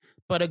Watchmen,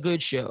 but a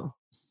good show.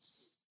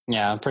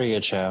 Yeah, pretty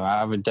good show.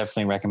 I would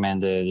definitely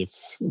recommend it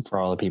for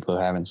all the people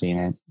who haven't seen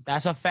it.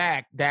 That's a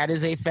fact. That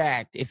is a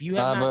fact. If you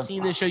have not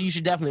seen this show, you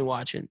should definitely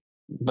watch it.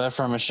 But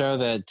from a show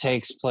that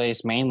takes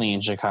place mainly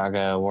in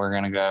Chicago, we're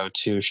going to go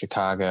to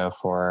Chicago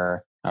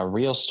for a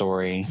real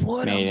story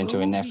made into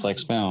a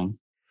Netflix film.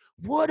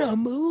 What a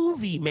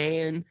movie,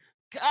 man.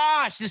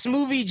 Gosh, this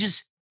movie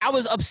I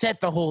was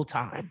upset the whole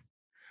time.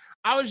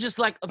 I was just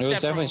like upset. It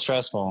was definitely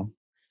stressful.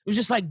 It was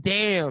just like,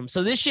 damn.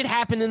 So this shit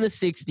happened in the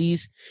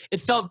 60s.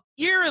 It felt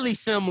eerily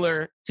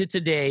similar to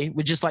today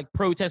with just like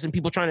protests and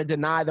people trying to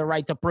deny the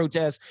right to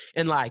protest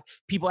and like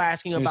people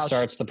asking about who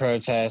starts the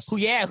protests.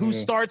 Who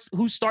starts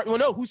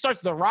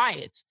the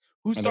riots?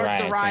 Who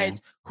starts the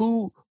riots?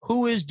 Yeah.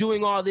 Who is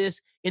doing all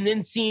this? And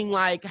then seeing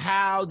like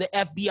how the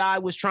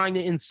FBI was trying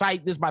to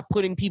incite this by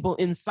putting people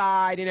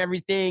inside and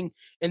everything.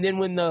 And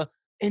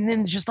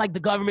then just like the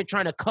government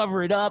trying to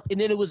cover it up.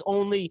 And then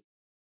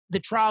the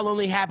trial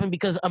only happened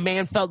because a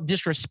man felt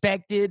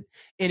disrespected,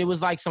 and it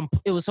was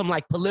some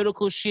like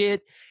political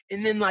shit.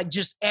 And then like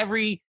just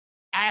every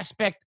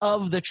aspect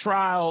of the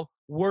trial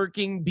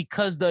working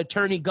because the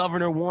attorney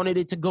governor wanted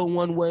it to go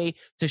one way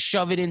to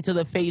shove it into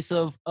the face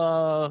of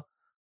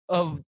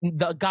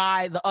the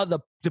guy,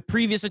 the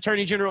previous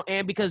attorney general,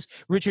 and because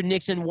Richard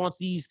Nixon wants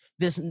the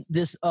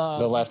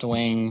left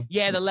wing.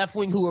 Yeah, the left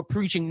wing who are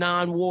preaching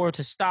non-war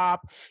to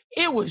stop.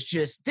 It was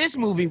just, this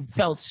movie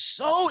felt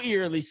so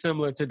eerily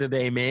similar to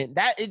today, man.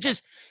 That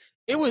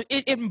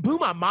it blew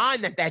my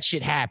mind that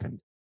shit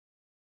happened.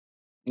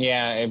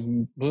 Yeah,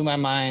 it blew my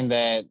mind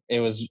that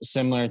it was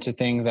similar to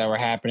things that were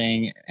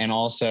happening, and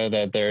also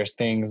that there's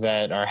things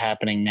that are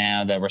happening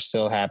now that were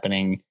still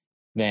happening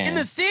then. In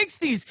the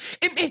 60s.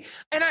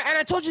 And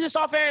I told you this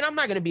off air, and I'm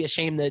not going to be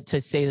ashamed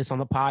to say this on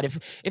the pod. If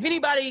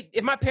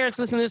my parents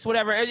listen to this,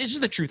 whatever, it's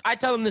just the truth. I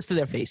tell them this to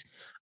their face.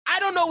 I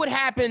don't know what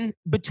happened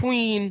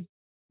between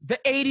the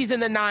 80s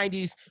and the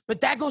 90s, but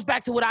that goes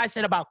back to what I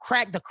said about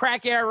the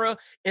crack era,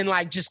 and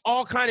like just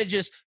all kind of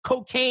just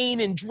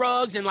cocaine and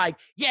drugs, and like,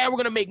 yeah, we're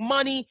going to make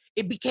money.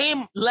 It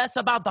became less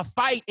about the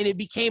fight, and it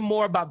became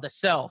more about the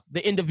self,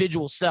 the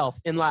individual self.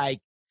 And like,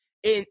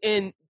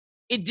 and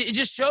it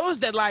just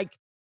shows that, like,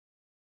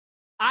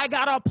 I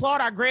got to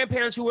applaud our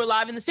grandparents who were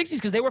alive in the 60s,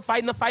 because they were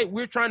fighting the fight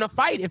we're trying to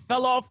fight. It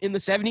fell off in the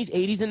 70s,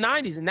 80s, and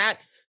 90s. And that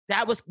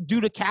was due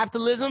to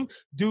capitalism,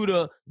 due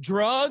to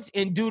drugs,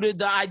 and due to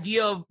the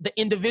idea of the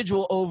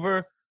individual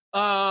over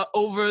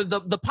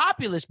the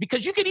populace.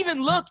 Because you can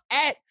even look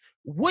at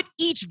what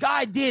each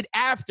guy did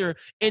after,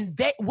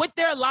 and what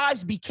their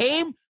lives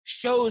became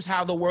shows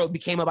how the world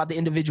became about the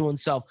individual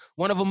himself.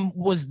 One of them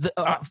was the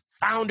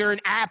founder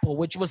in Apple,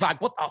 which was like,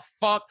 what the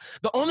fuck?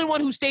 The only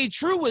one who stayed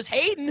true was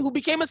Hayden, who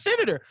became a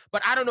senator.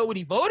 But I don't know what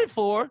he voted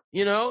for,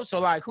 you know? So,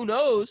 like, who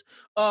knows?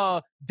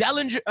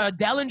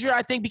 Dellinger,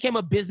 I think, became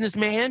a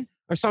businessman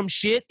or some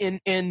shit. And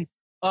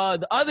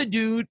the other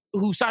dude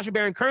who Sacha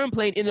Baron Cohen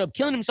played ended up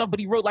killing himself, but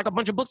he wrote like a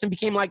bunch of books and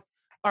became like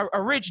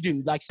a rich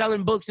dude, like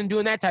selling books and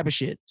doing that type of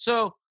shit.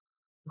 So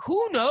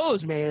who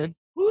knows, man?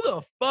 Who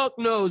the fuck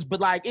knows? But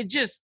like,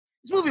 this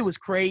movie was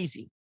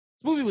crazy.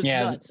 This movie was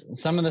nuts.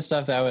 Some of the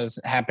stuff that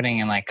was happening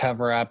in like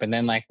Cover Up, and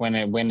then like when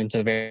it went into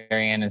the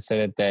very end and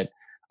said that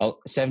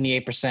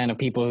 78% of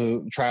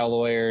trial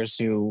lawyers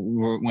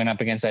who went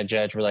up against that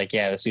judge were like,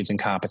 yeah, this dude's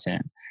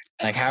incompetent.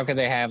 Like, how could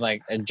they have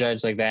like a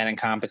judge like that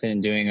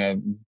incompetent doing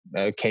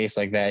a case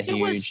like that huge?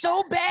 It was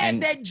so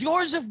bad that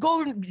Joseph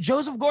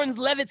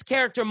Gordon-Levitt's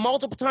character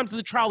multiple times through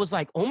the trial was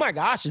like, oh my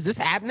gosh, is this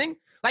happening?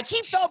 Like,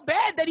 he felt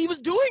bad that he was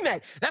doing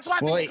that. That's why I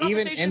think the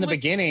even in the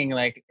beginning,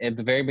 like at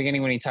the very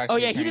beginning when he talks. Oh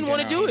yeah, he didn't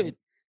want to do it.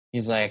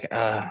 He's like,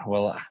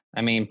 well,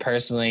 I mean,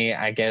 personally,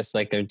 I guess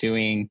like they're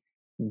doing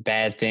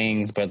bad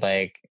things, but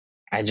like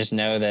I just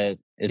know that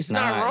it's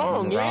not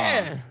wrong.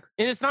 Yeah,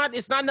 and it's not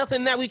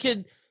nothing that we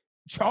could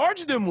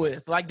charge them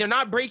with. Like, they're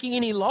not breaking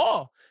any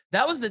law.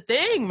 That was the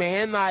thing,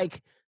 man.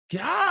 Like,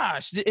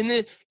 gosh,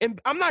 and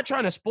I'm not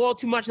trying to spoil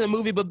too much of the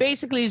movie, but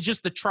basically it's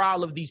just the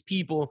trial of these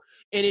people,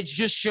 and it's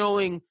just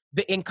showing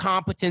the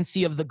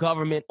incompetency of the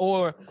government,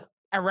 or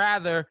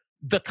rather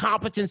the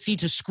competency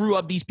to screw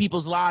up these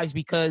people's lives,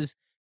 because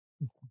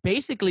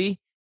basically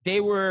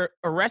they were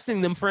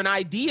arresting them for an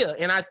idea.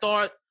 And I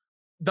thought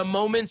the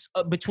moments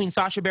between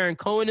Sacha Baron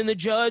Cohen and the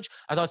judge,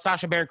 I thought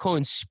Sacha Baron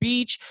Cohen's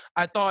speech,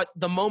 I thought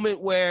the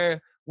moment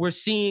where we're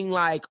seeing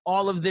like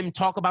all of them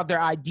talk about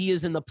their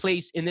ideas in the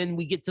place, and then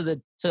we get to the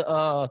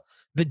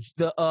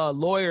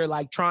lawyer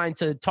like trying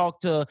to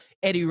talk to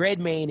Eddie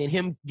Redmayne and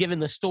him giving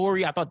the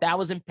story. I thought that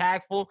was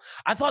impactful.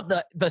 I thought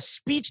the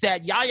speech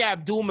that Yahya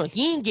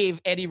Abdul-Mateen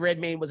gave Eddie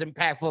Redmayne was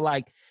impactful.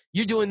 Like,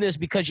 you're doing this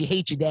because you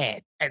hate your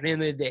dad at the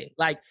end of the day.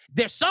 Like,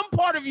 there's some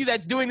part of you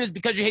that's doing this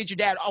because you hate your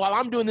dad. Oh, well,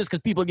 I'm doing this because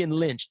people are getting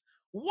lynched.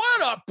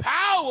 What a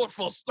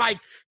powerful, like,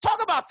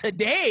 talk about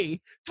today.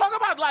 Talk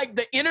about like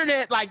the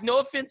internet, like,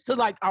 no offense to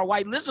like our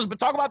white listeners, but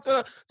talk about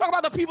the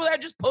people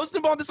that just post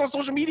about this on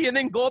social media and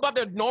then go about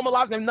their normal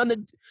lives and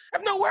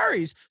have no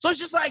worries. So it's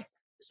just like,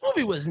 this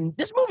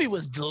movie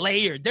was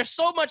layered. There's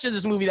so much of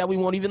this movie that we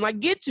won't even like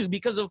get to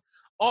because of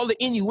all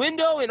the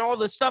innuendo and all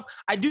the stuff.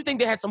 I do think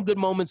they had some good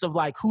moments of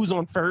like, who's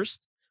on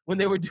first, when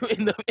they were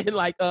doing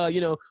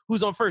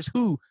who's on first,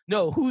 who's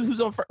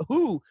on first,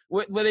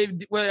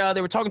 where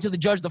they were talking to the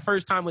judge the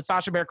first time with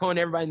Sacha Baron Cohen and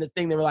everybody in the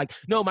thing. They were like,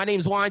 no, my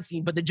name's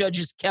Weinstein, but the judge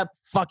just kept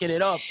fucking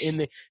it up,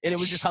 and it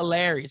was just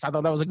hilarious. I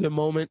thought that was a good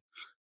moment.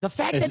 The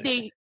fact that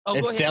they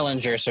it's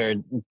Dellinger, sir.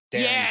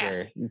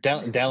 Derringer. Yeah.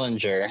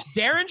 Dellinger.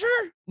 Derringer?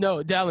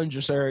 No,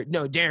 Dellinger, sir.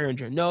 No,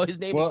 Derringer. No, his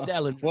name is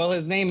Dellinger. Well,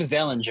 his name is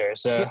Dellinger,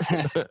 so.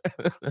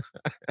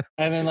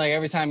 And then, like,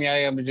 every time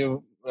Yahya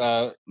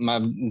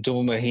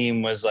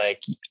Abdul-Mateen was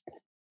like,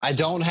 I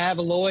don't have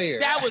a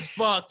lawyer. That was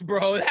fucked,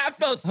 bro. That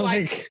felt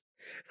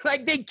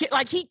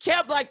he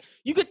kept, like,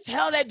 you could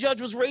tell that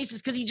judge was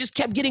racist because he just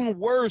kept getting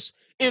worse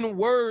and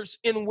worse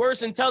and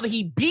worse until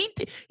he had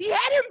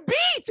him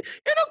beat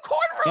in a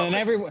courtroom.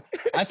 And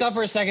I thought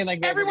for a second,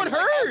 like, everyone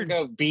heard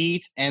go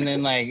beat, and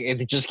then like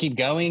it just keep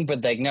going,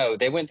 but like no,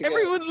 they went to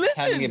everyone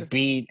listened. Have to get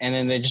beat, and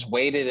then they just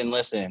waited and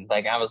listened.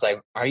 Like, I was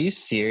like, are you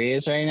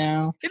serious right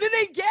now? And then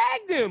they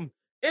gagged him.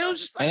 And it was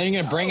just like, and then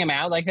you're gonna bring him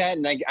out like that,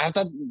 and like I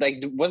thought,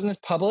 like, wasn't this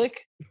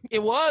public?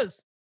 It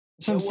was.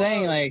 That's what I'm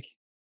saying. Like,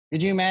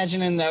 could you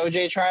imagine in the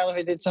OJ trial if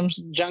it did some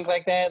junk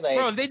like that? Like,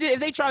 bro, if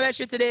they try that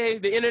shit today,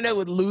 the internet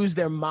would lose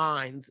their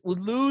minds.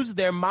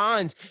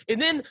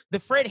 And then the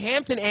Fred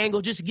Hampton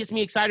angle just gets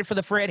me excited for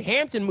the Fred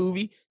Hampton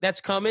movie that's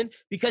coming,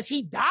 because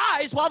he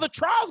dies while the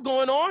trial's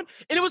going on,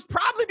 and it was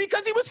probably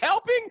because he was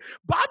helping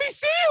Bobby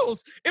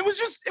Seals. It was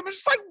just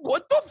like,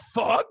 what the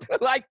fuck?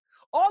 Like,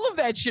 all of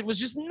that shit was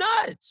just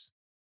nuts.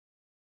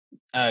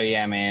 Oh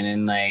yeah, man,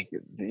 and like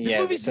they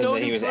movie's said no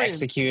that he new was friends.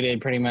 executed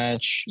pretty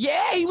much.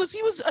 Yeah, he was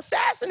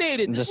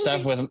assassinated. The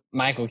stuff with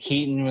Michael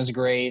Keaton was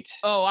great.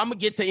 Oh, I'm gonna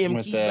get to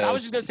M. Keaton, but I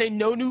was just gonna say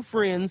no new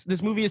friends.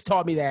 This movie has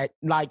taught me that.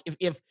 Like,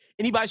 if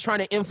anybody's trying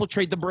to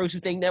infiltrate the Bros Who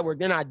Think Network,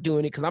 they're not doing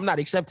it because I'm not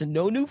accepting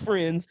no new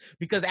friends.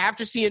 Because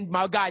after seeing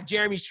my guy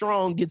Jeremy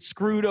Strong get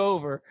screwed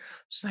over,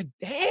 it's like,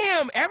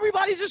 damn,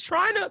 everybody's just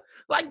trying to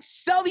like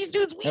sell these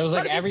dudes. It was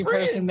like every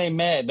person they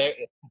met.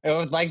 It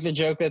was like the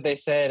joke that they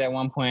said at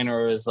one point,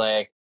 where it was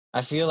like,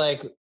 I feel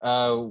like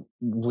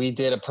we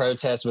did a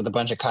protest with a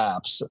bunch of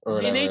cops or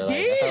whatever. And they like,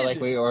 did. I felt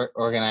like we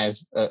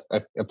organized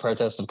a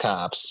protest of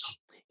cops.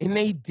 And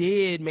they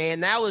did, man.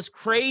 That was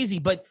crazy.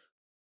 But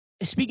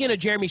speaking of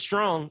Jeremy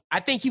Strong, I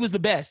think he was the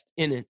best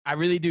in it. I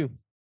really do.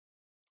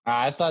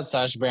 I thought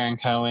Sacha Baron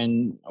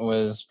Cohen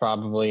was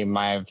probably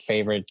my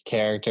favorite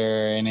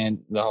character in it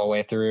the whole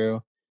way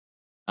through.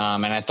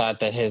 And I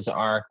thought that his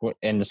arc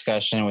in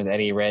discussion with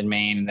Eddie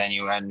Redmayne, and then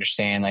you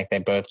understand like they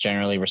both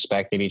generally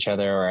respected each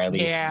other, or at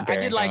least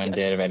Baron Cohen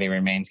did of Eddie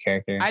Redmayne's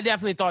character. I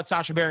definitely thought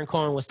Sacha Baron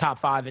Cohen was top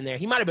 5 in there.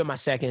 He might have been my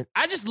second.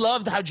 I just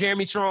loved how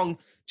Jeremy Strong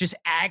just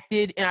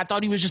acted, and I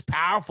thought he was just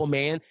powerful,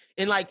 man.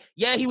 And like,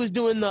 yeah, he was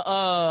doing the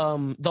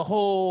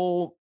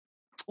whole,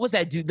 what's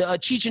that dude? The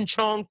Cheech and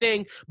Chong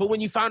thing. But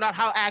when you found out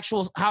how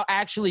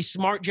actually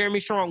smart Jeremy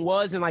Strong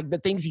was and like the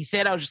things he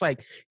said, I was just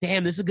like,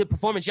 damn, this is a good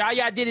performance.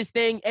 Yahya did his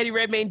thing. Eddie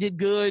Redmayne did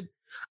good.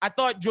 I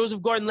thought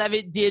Joseph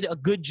Gordon-Levitt did a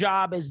good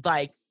job as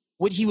like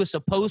what he was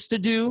supposed to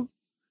do.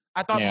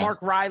 I thought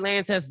Mark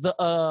Rylance as the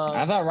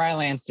I thought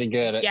Rylance did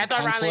good. Yeah, I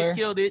thought Rylance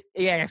killed it.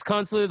 Yeah, as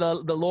Kunstler,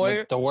 the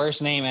lawyer. The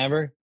worst name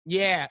ever.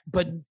 Yeah,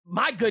 but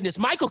my goodness,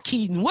 Michael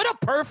Keaton, what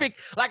a perfect,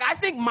 like, I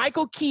think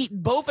Michael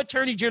Keaton, both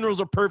attorney generals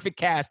are perfect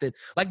casted.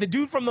 Like, the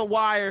dude from The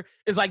Wire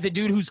is like the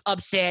dude who's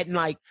upset and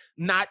like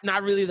not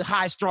really the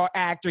high straw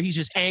actor. He's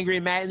just angry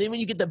and mad. And then when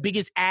you get the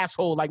biggest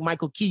asshole like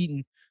Michael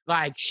Keaton,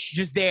 like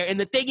just there. And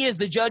the thing is,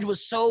 the judge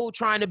was so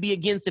trying to be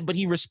against it, but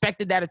he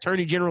respected that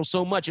attorney general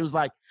so much. It was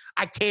like,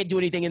 I can't do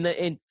anything.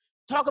 And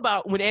talk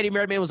about when Eddie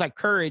Redmayne was like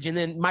courage, and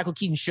then Michael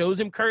Keaton shows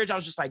him courage. I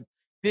was just like,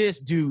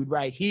 this dude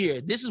right here,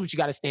 this is what you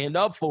got to stand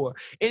up for.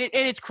 And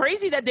it's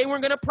crazy that they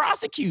weren't going to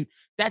prosecute.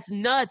 That's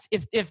nuts.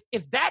 If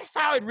that's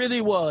how it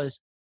really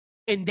was,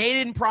 and they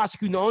didn't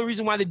prosecute, the only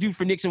reason why the dude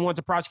for Nixon wanted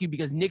to prosecute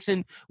because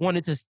Nixon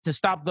wanted to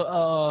stop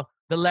the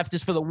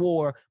leftists for the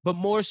war, but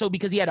more so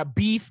because he had a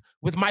beef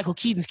with Michael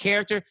Keaton's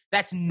character.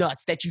 That's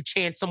nuts. That you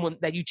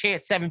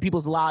chant 7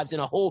 people's lives in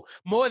a whole,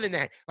 more than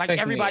that, like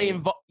everybody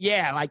involved.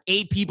 Yeah, like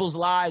 8 people's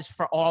lives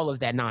for all of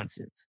that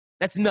nonsense.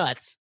 That's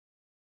nuts.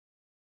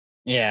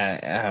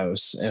 Yeah, it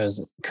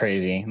was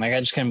crazy. Like I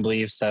just couldn't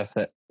believe stuff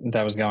that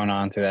was going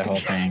on through that whole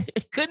thing.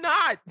 Could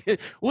not.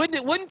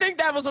 Wouldn't think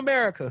that was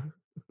America.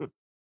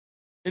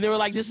 And they were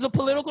like, "This is a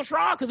political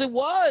trial," because it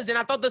was. And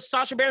I thought the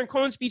Sacha Baron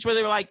Cohen speech where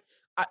they were like,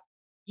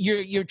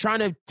 "You're trying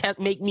to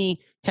make me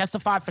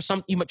testify for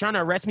something. You're trying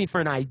to arrest me for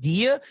an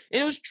idea,"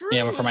 and it was true.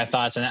 Yeah, but for my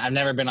thoughts, and I've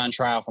never been on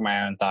trial for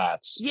my own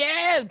thoughts.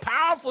 Yeah,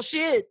 powerful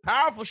shit.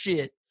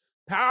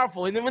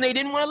 Powerful. And then when they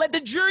didn't want to let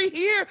the jury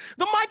hear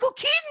the Michael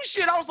Keaton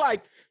shit, I was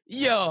like,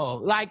 yo,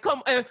 like,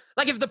 come,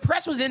 like if the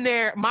press was in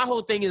there, my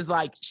whole thing is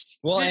like, this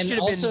should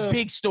have been a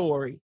big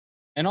story.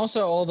 And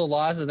also all the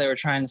laws that they were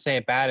trying to say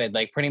about it,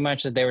 like pretty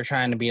much that they were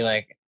trying to be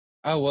like,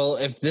 oh, well,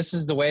 if this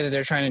is the way that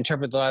they're trying to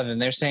interpret the law, then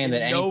they're saying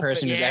that any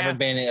person who's ever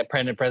been in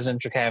a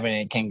presidential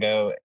cabinet can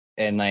go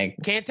and like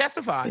can't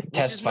testify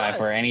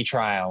for any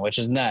trial, which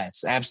is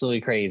nuts.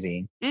 Absolutely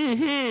crazy.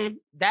 Mm-hmm.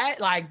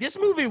 That like this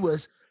movie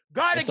was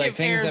gotta give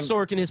Aaron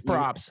Sorkin his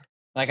props.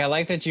 Like, I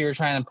like that you were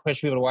trying to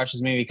push people to watch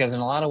this movie because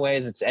in a lot of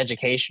ways it's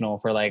educational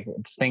for like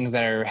things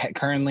that are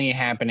currently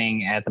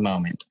happening at the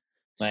moment.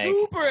 Like,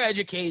 super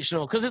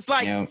educational because it's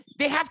like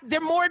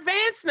they're more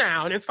advanced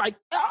now, and it's like,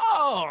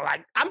 oh,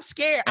 like I'm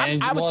scared.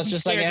 It's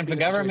just like if the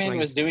government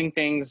was doing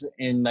things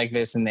in like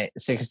this in the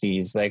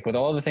 60s, like with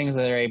all the things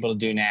that they're able to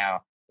do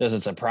now, does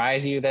it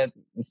surprise you that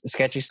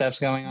sketchy stuff's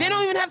going on? They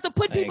don't even have to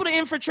put people to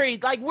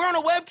infiltrate. Like we're on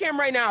a webcam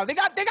right now. They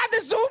got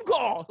this Zoom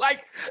call.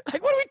 Like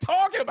what are we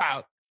talking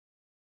about?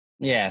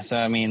 Yeah, so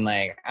I mean,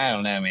 like, I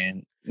don't know,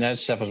 man. That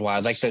stuff was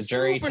wild. Like the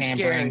jury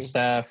tampering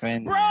stuff,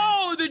 and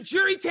bro, the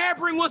jury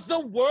tampering was the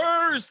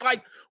worst.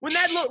 Like when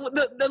that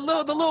the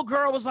little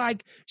girl was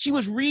like, she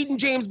was reading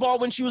James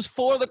Baldwin. She was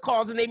for the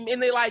cause, and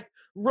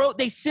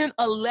they sent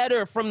a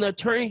letter from the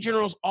Attorney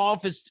General's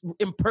office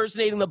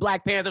impersonating the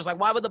Black Panthers. Like,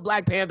 why would the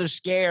Black Panthers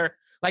scare?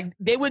 Like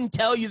they wouldn't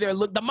tell you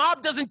the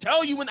mob doesn't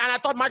tell you when. And I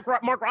thought Mark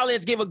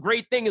Rylance gave a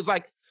great thing. It's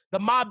like, the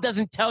mob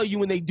doesn't tell you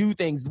when they do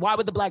things. Why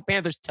would the Black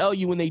Panthers tell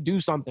you when they do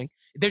something?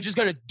 They're just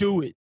going to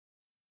do it.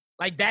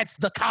 Like, that's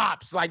the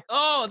cops. Like,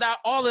 all of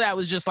that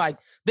was just like,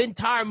 the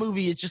entire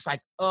movie is just like,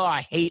 oh,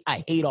 I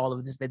hate all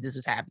of this, that this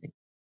is happening.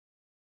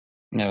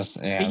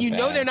 And you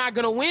know they're not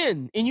going to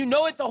win. And you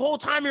know it the whole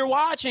time you're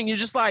watching. You're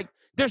just like,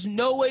 there's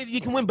no way that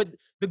you can win. But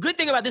the good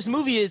thing about this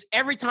movie is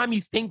every time you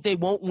think they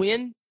won't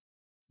win,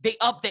 they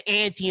up the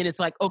ante and it's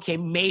like, okay,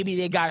 maybe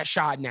they got a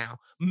shot now.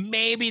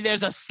 Maybe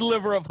there's a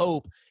sliver of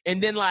hope.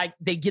 And then like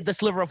they get the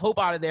sliver of hope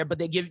out of there, but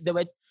they give them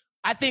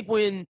I think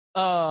when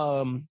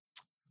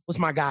what's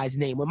my guy's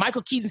name? When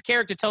Michael Keaton's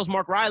character tells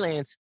Mark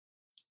Rylance,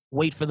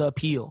 wait for the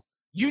appeal.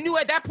 You knew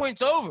at that point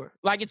it's over.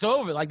 Like, it's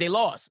over. Like, they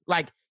lost.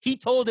 Like, he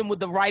told him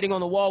what the writing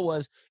on the wall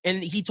was,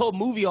 and he told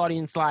movie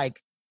audience,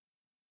 like,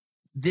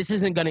 this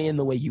isn't going to end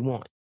the way you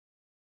want.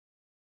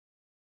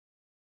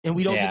 And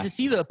we don't get to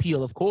see the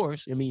appeal, of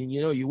course. I mean,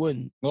 you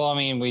wouldn't. Well, I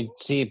mean, we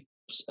see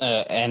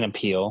an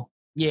appeal.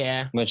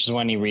 Yeah. Which is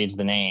when he reads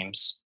the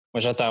names,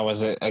 which I thought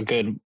was a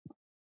good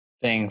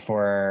thing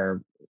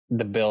for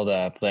the build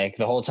up. Like,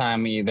 the whole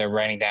time they're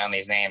writing down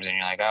these names and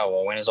you're like, oh,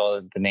 well, when is all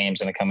the names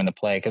going to come into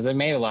play? Because it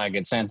made a lot of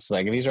good sense.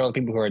 Like, these are all the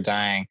people who are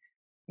dying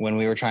when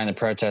we were trying to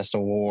protest a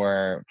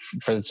war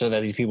so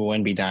that these people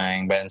wouldn't be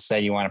dying, but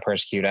instead you want to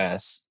persecute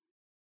us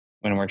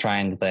when we're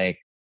trying to, like,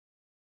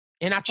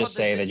 and I just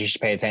say that you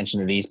should pay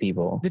attention to these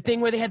people. The thing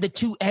where they had the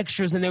two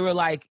extras and they were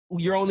like,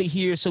 you're only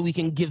here so we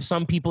can give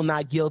some people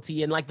not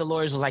guilty. And like the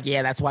lawyers was like,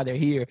 yeah, that's why they're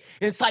here.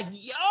 And it's like,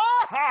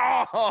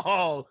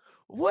 yo,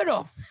 what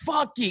a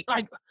fucking,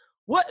 like,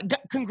 what?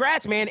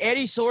 Congrats, man.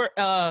 Aaron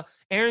Sorkin.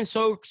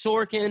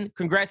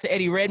 Congrats to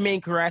Eddie Redmayne.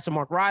 Congrats to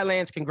Mark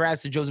Rylance.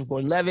 Congrats to Joseph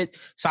Gordon-Levitt,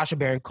 Sacha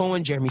Baron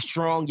Cohen, Jeremy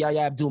Strong,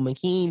 Yahya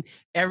Abdul-Mateen.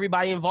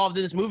 Everybody involved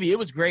in this movie. It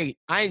was great.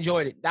 I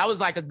enjoyed it. That was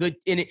like a good,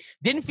 and it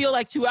didn't feel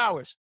like 2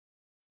 hours.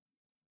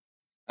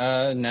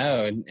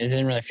 No, it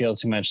didn't really feel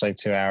too much like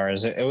 2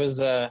 hours. It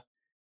was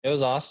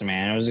awesome,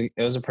 man.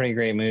 It was a pretty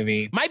great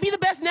movie. Might be the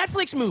best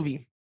Netflix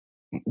movie.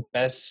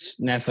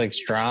 Best Netflix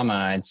drama,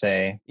 I'd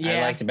say. Yeah.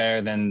 I liked it better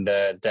than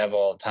The Devil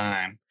All the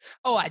Time.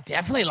 Oh, I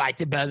definitely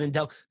liked it better than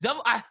Devil.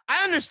 I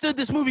understood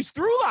this movie's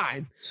through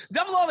line.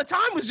 Devil All the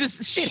Time was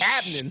just shit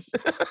happening.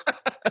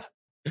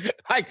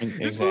 Like,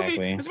 this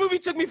movie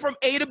took me from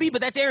A to B,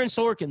 but that's Aaron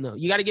Sorkin, though.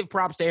 You got to give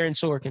props to Aaron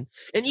Sorkin.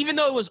 And even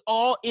though it was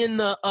all in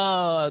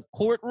the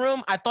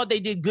courtroom, I thought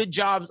they did good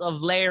jobs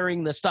of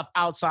layering the stuff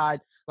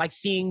outside, like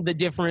seeing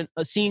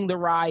the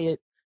riot,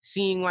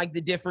 seeing like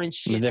the different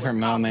shit, the different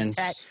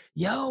moments.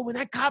 Yo, when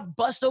that cop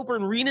bust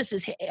open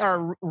Renus's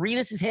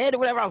head or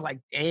whatever, I was like,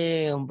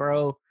 damn,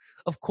 bro.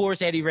 Of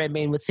course, Eddie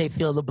Redmayne would say,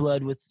 fill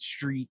the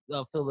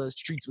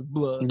streets with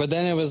blood. But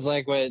then it was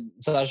like what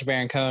Sacha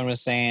Baron Cohen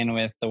was saying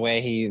with the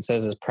way he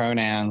says his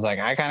pronouns. Like,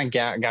 I kind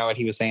of got what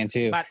he was saying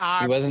too.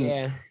 He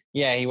wasn't,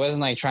 he wasn't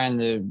like trying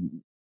to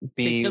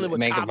make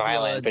it violent,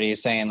 blood. But he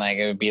was saying like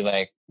it would be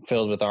like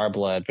filled with our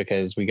blood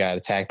because we got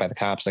attacked by the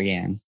cops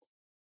again.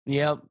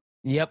 Yep.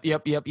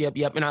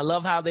 And I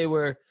love how they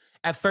were,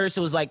 at first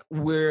it was like,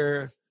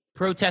 we're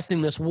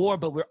protesting this war,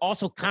 but we're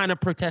also kind of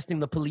protesting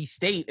the police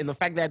state and the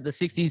fact that the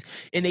 60s,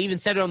 and they even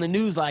said it on the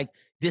news, like,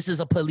 this is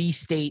a police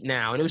state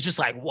now. And it was just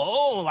like,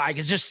 whoa, like,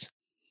 it's just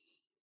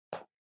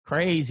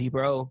crazy,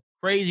 bro.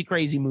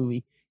 Crazy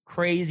movie.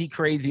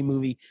 Crazy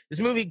movie.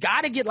 This movie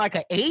got to get like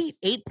a 8,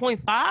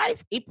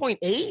 8.5,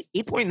 8.8,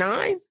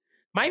 8.9.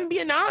 Might even be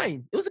a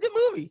 9. It was a good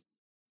movie.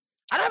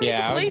 I don't have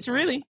any complaints,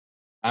 really.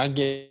 I'd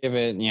give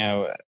it, an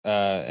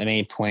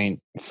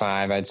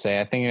 8.5, I'd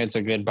say. I think it's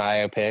a good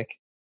biopic.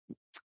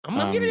 I'm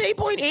going to give it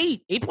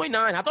 8.8, 8.9.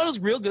 I thought it was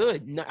real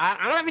good.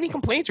 I don't have any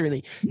complaints,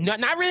 really.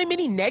 Not really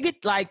many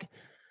negative. Like,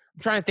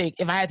 I'm trying to think.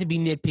 If I had to be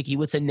nitpicky,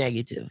 what's a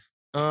negative?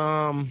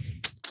 Would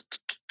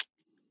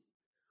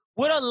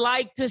have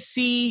liked to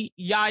see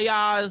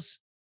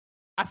Yahya's.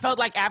 I felt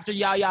like after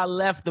Yahya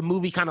left, the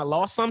movie kind of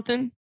lost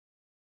something.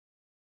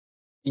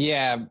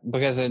 Yeah,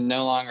 because it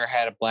no longer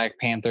had a Black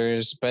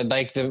Panthers. But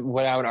like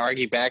what I would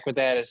argue back with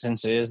that is,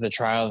 since it is the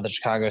trial of the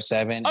Chicago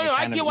 7. Oh no,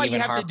 I get why you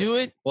have to do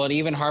it. Well, it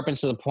even harpens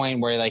to the point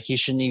where like he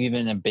shouldn't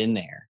even have been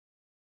there.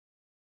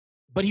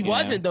 But he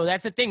wasn't though.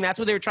 That's the thing. That's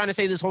what they were trying to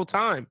say this whole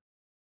time.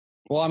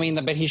 Well, I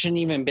mean, but he shouldn't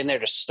even been there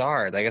to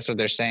start. Like, that's what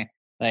they're saying.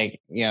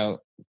 Like,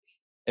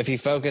 if you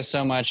focus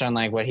so much on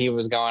like what he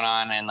was going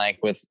on and like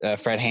with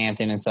Fred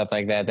Hampton and stuff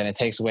like that, then it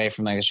takes away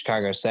from like the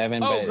Chicago 7.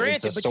 But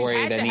it's a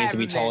story that needs to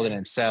be told in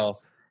itself.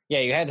 Yeah,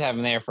 you had to have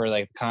him there for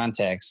like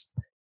context,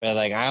 but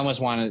like I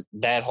almost wanted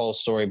that whole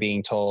story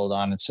being told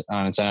on its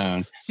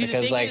own. See,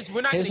 because like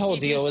his whole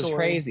deal was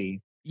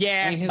crazy.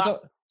 Yeah, I mean, his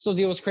whole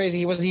deal was crazy.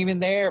 He wasn't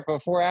even there for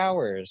 4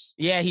 hours.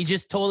 Yeah, he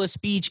just told a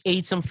speech,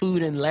 ate some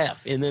food, and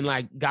left, and then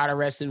like got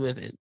arrested with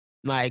it.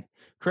 Like,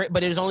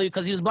 but it was only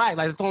because he was Black.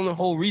 Like, that's the only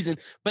whole reason.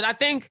 But I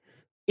think,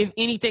 if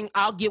anything,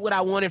 I'll get what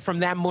I wanted from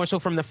that more so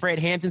from the Fred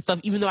Hampton stuff.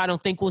 Even though I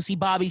don't think we'll see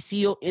Bobby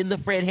Seale in the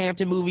Fred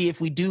Hampton movie.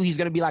 If we do, he's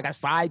going to be like a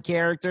side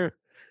character.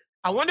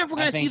 I wonder if we're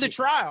going to see the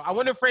trial. I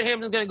wonder if Fred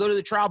Hampton's going to go to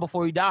the trial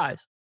before he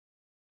dies.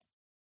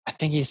 I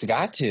think he's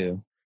got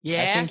to.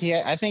 Yeah.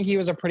 I think he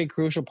was a pretty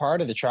crucial part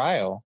of the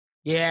trial.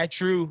 Yeah,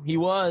 true. He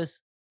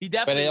was. He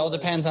definitely. But it all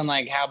depends on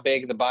like how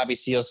big the Bobby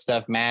Seale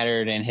stuff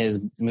mattered in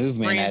his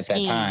movement at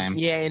that time.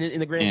 Yeah, in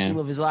the grand scheme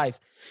of his life.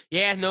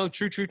 Yeah, no,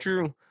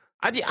 true.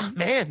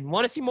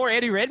 Want to see more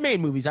Eddie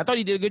Redmayne movies. I thought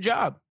he did a good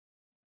job.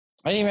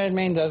 Eddie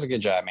Redmayne does a good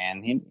job,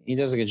 man. He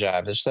does a good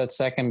job. Just that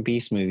second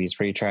Beast movie is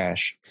pretty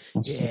trash.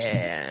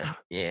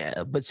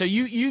 Yeah. But so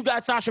you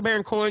got Sacha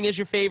Baron Cohen as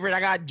your favorite. I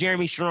got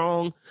Jeremy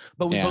Strong,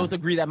 but we both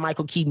agree that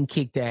Michael Keaton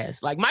kicked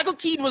ass. Like, Michael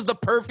Keaton was the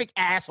perfect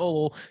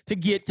asshole to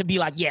get to be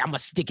like, yeah, I'm gonna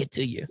stick it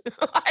to you.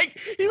 Like,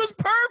 he was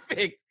perfect.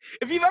 perfect.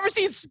 If you've ever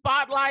seen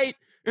Spotlight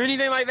or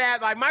anything like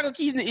that, like Michael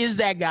Keaton is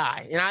that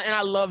guy, and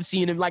I love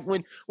seeing him. Like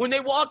when they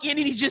walk in and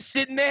he's just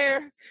sitting there,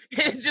 and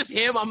it's just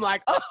him. I'm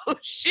like, oh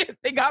shit,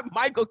 they got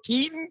Michael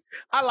Keaton.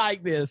 I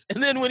like this.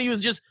 And then when he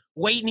was just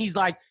waiting, he's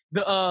like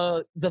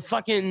the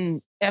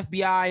fucking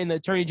FBI and the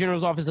Attorney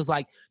General's office is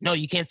like, no,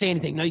 you can't say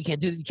anything. No, you can't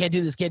do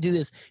this. And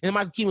then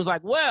Michael Keaton was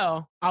like,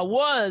 well, I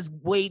was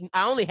waiting.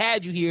 I only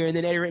had you here. And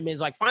then Eddie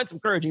Redmayne's like, find some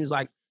courage. And he was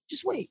like,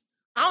 just wait.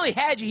 I only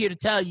had you here to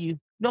tell you,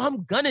 no,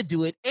 I'm gonna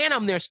do it, and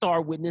I'm their star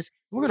witness.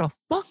 We're gonna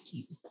fuck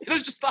you. It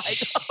was just like,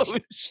 oh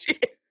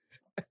shit.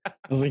 I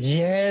was like,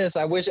 yes,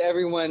 I wish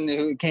everyone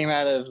who came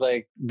out of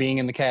like being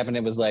in the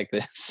cabinet was like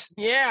this.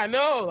 Yeah, I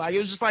know. Like it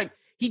was just like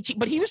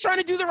but he was trying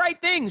to do the right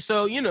thing.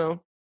 So, you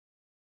know,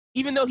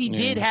 even though he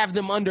did have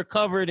them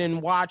undercovered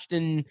and watched,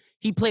 and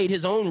he played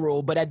his own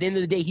role, but at the end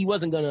of the day, he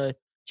wasn't gonna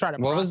try to.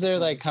 What was their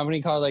like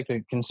company called? Like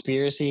the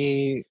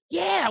Conspiracy?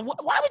 Yeah.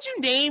 Why would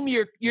you name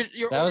your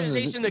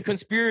organization the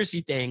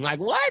Conspiracy thing? Like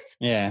what?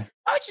 Yeah.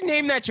 Why would you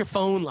name that your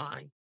phone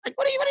line? Like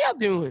what are y'all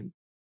doing?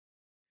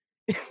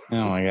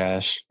 Oh my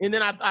gosh. And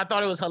then I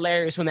thought it was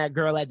hilarious when that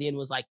girl at the end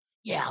was like,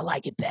 yeah, I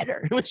like it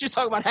better. When she was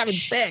talking about having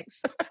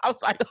sex. I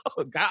was like,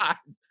 oh God.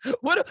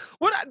 What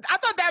I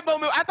thought that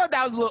moment, I thought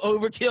that was a little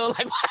overkill.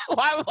 Like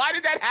why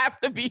did that have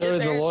to be? So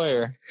did the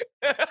lawyer.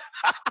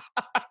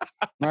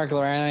 Mark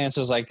Lawrence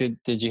was like,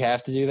 did you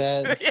have to do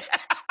that? Yeah.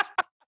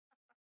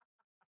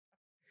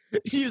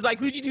 He was like,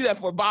 who'd you do that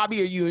for,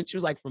 Bobby or you? And she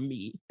was like, for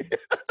me.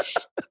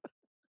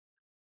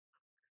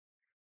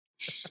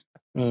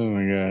 Oh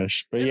my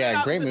gosh. But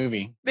yeah, great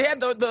movie. They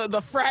had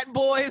the frat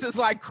boys, it's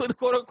like quote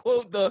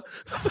unquote the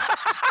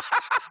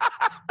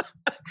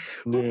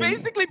who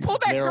basically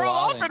pulled that girl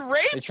off and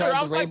raped her.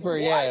 Tried to rape her,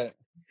 yeah.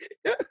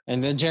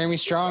 And then Jeremy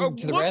Strong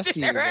to the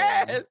rescue. Their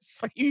ass.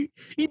 Like, he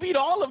beat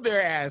all of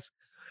their ass.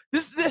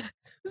 This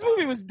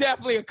movie was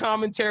definitely a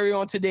commentary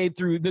on today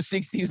through the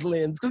 60s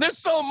lens, because there's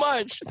so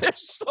much.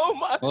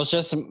 Well, it's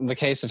just the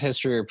case of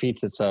history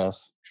repeats itself.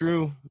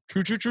 True.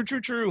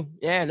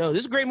 Yeah, no,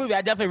 this is a great movie.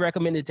 I definitely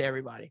recommend it to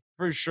everybody,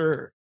 for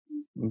sure.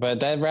 But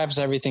that wraps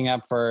everything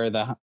up for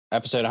the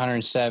episode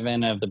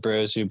 107 of the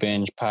Bros Who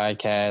Binge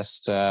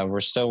podcast. We're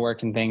still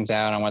working things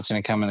out on what's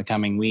going to come in the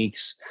coming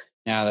weeks.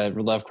 Now that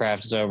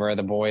Lovecraft is over,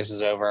 The Boys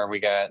is over. We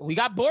got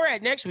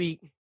Borat next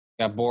week.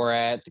 Got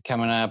Borat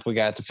coming up. We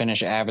got to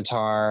finish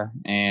Avatar,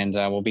 and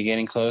we'll be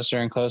getting closer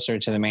and closer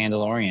to The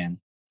Mandalorian.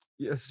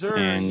 Yes, sir.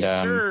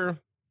 Sir.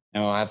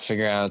 And we'll have to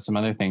figure out some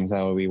other things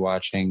that we'll be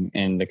watching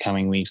in the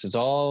coming weeks. It's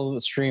all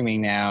streaming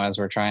now as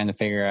we're trying to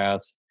figure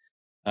out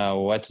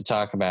what to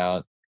talk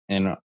about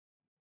in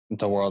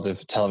the world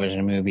of television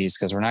and movies,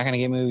 because we're not going to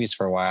get movies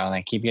for a while, and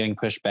they keep getting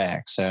pushed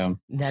back. So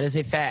that is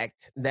a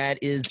fact.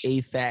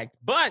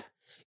 But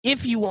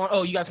if you want,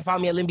 you guys can follow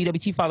me at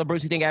LinBWT, follow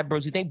Bros Who Think at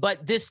Bros Who Think.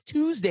 But this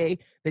Tuesday,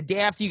 the day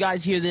after you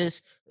guys hear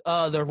this,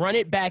 the Run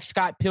It Back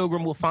Scott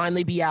Pilgrim will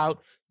finally be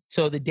out.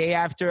 So the day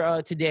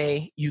after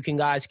today,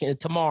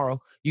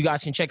 tomorrow, you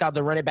guys can check out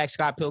the Run It Back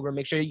Scott Pilgrim.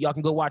 Make sure y'all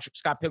can go watch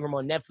Scott Pilgrim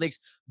on Netflix.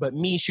 But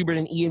me, Schubert,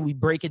 and Ian, we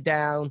break it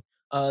down,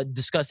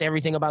 discuss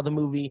everything about the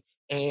movie.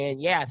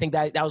 And yeah, I think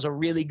that was a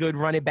really good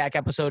Run It Back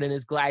episode, and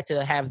is glad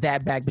to have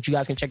that back. But you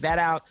guys can check that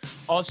out.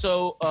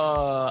 Also,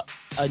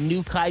 a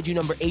new Kaiju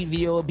number 8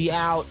 video will be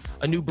out.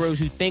 A new Bros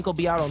Who Think will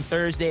be out on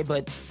Thursday.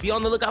 But be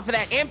on the lookout for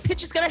that. And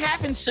pitch is gonna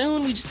happen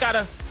soon. We just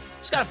gotta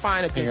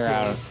find a good figure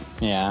out.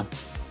 Yeah.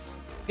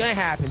 It's gonna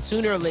happen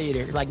sooner or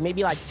later, like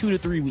maybe 2 to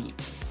 3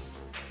 weeks.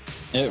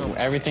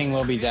 Everything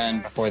will be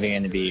done before the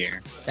end of the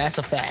year. That's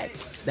a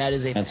fact.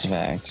 That's a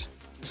fact.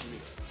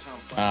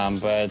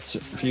 But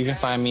you can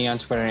find me on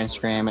Twitter and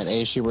Instagram at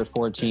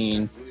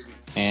aschubert14,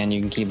 and you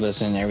can keep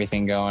listening to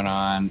everything going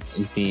on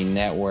the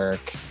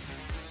network.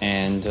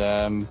 And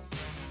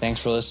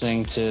thanks for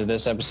listening to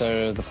this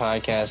episode of the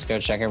podcast. Go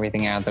check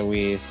everything out that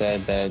we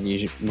said that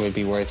you would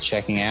be worth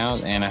checking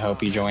out, and I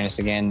hope you join us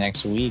again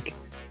next week.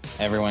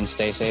 Everyone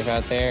stay safe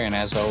out there, and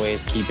as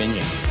always, keep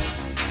binging.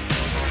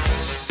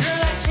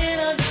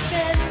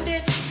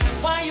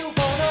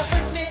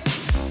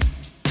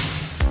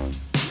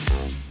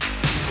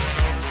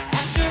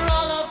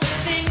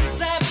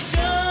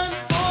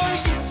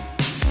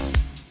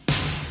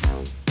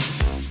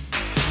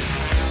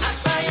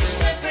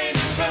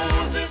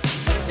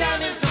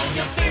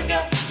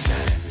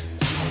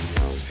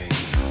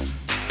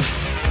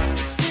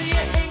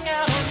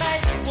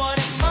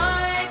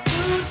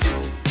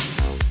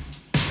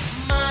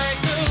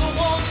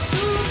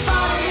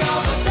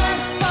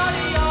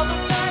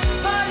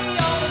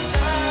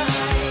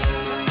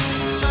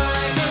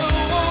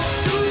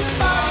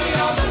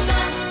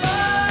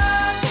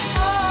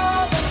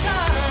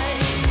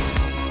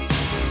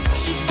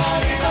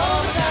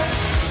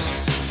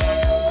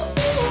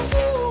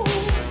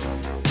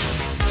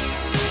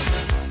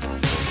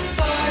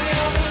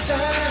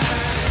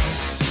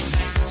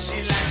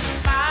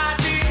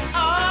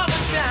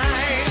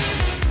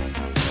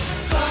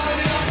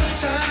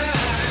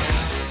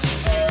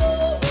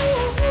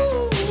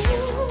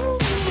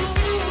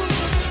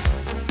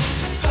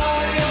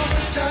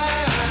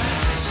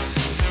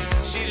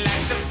 She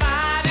likes to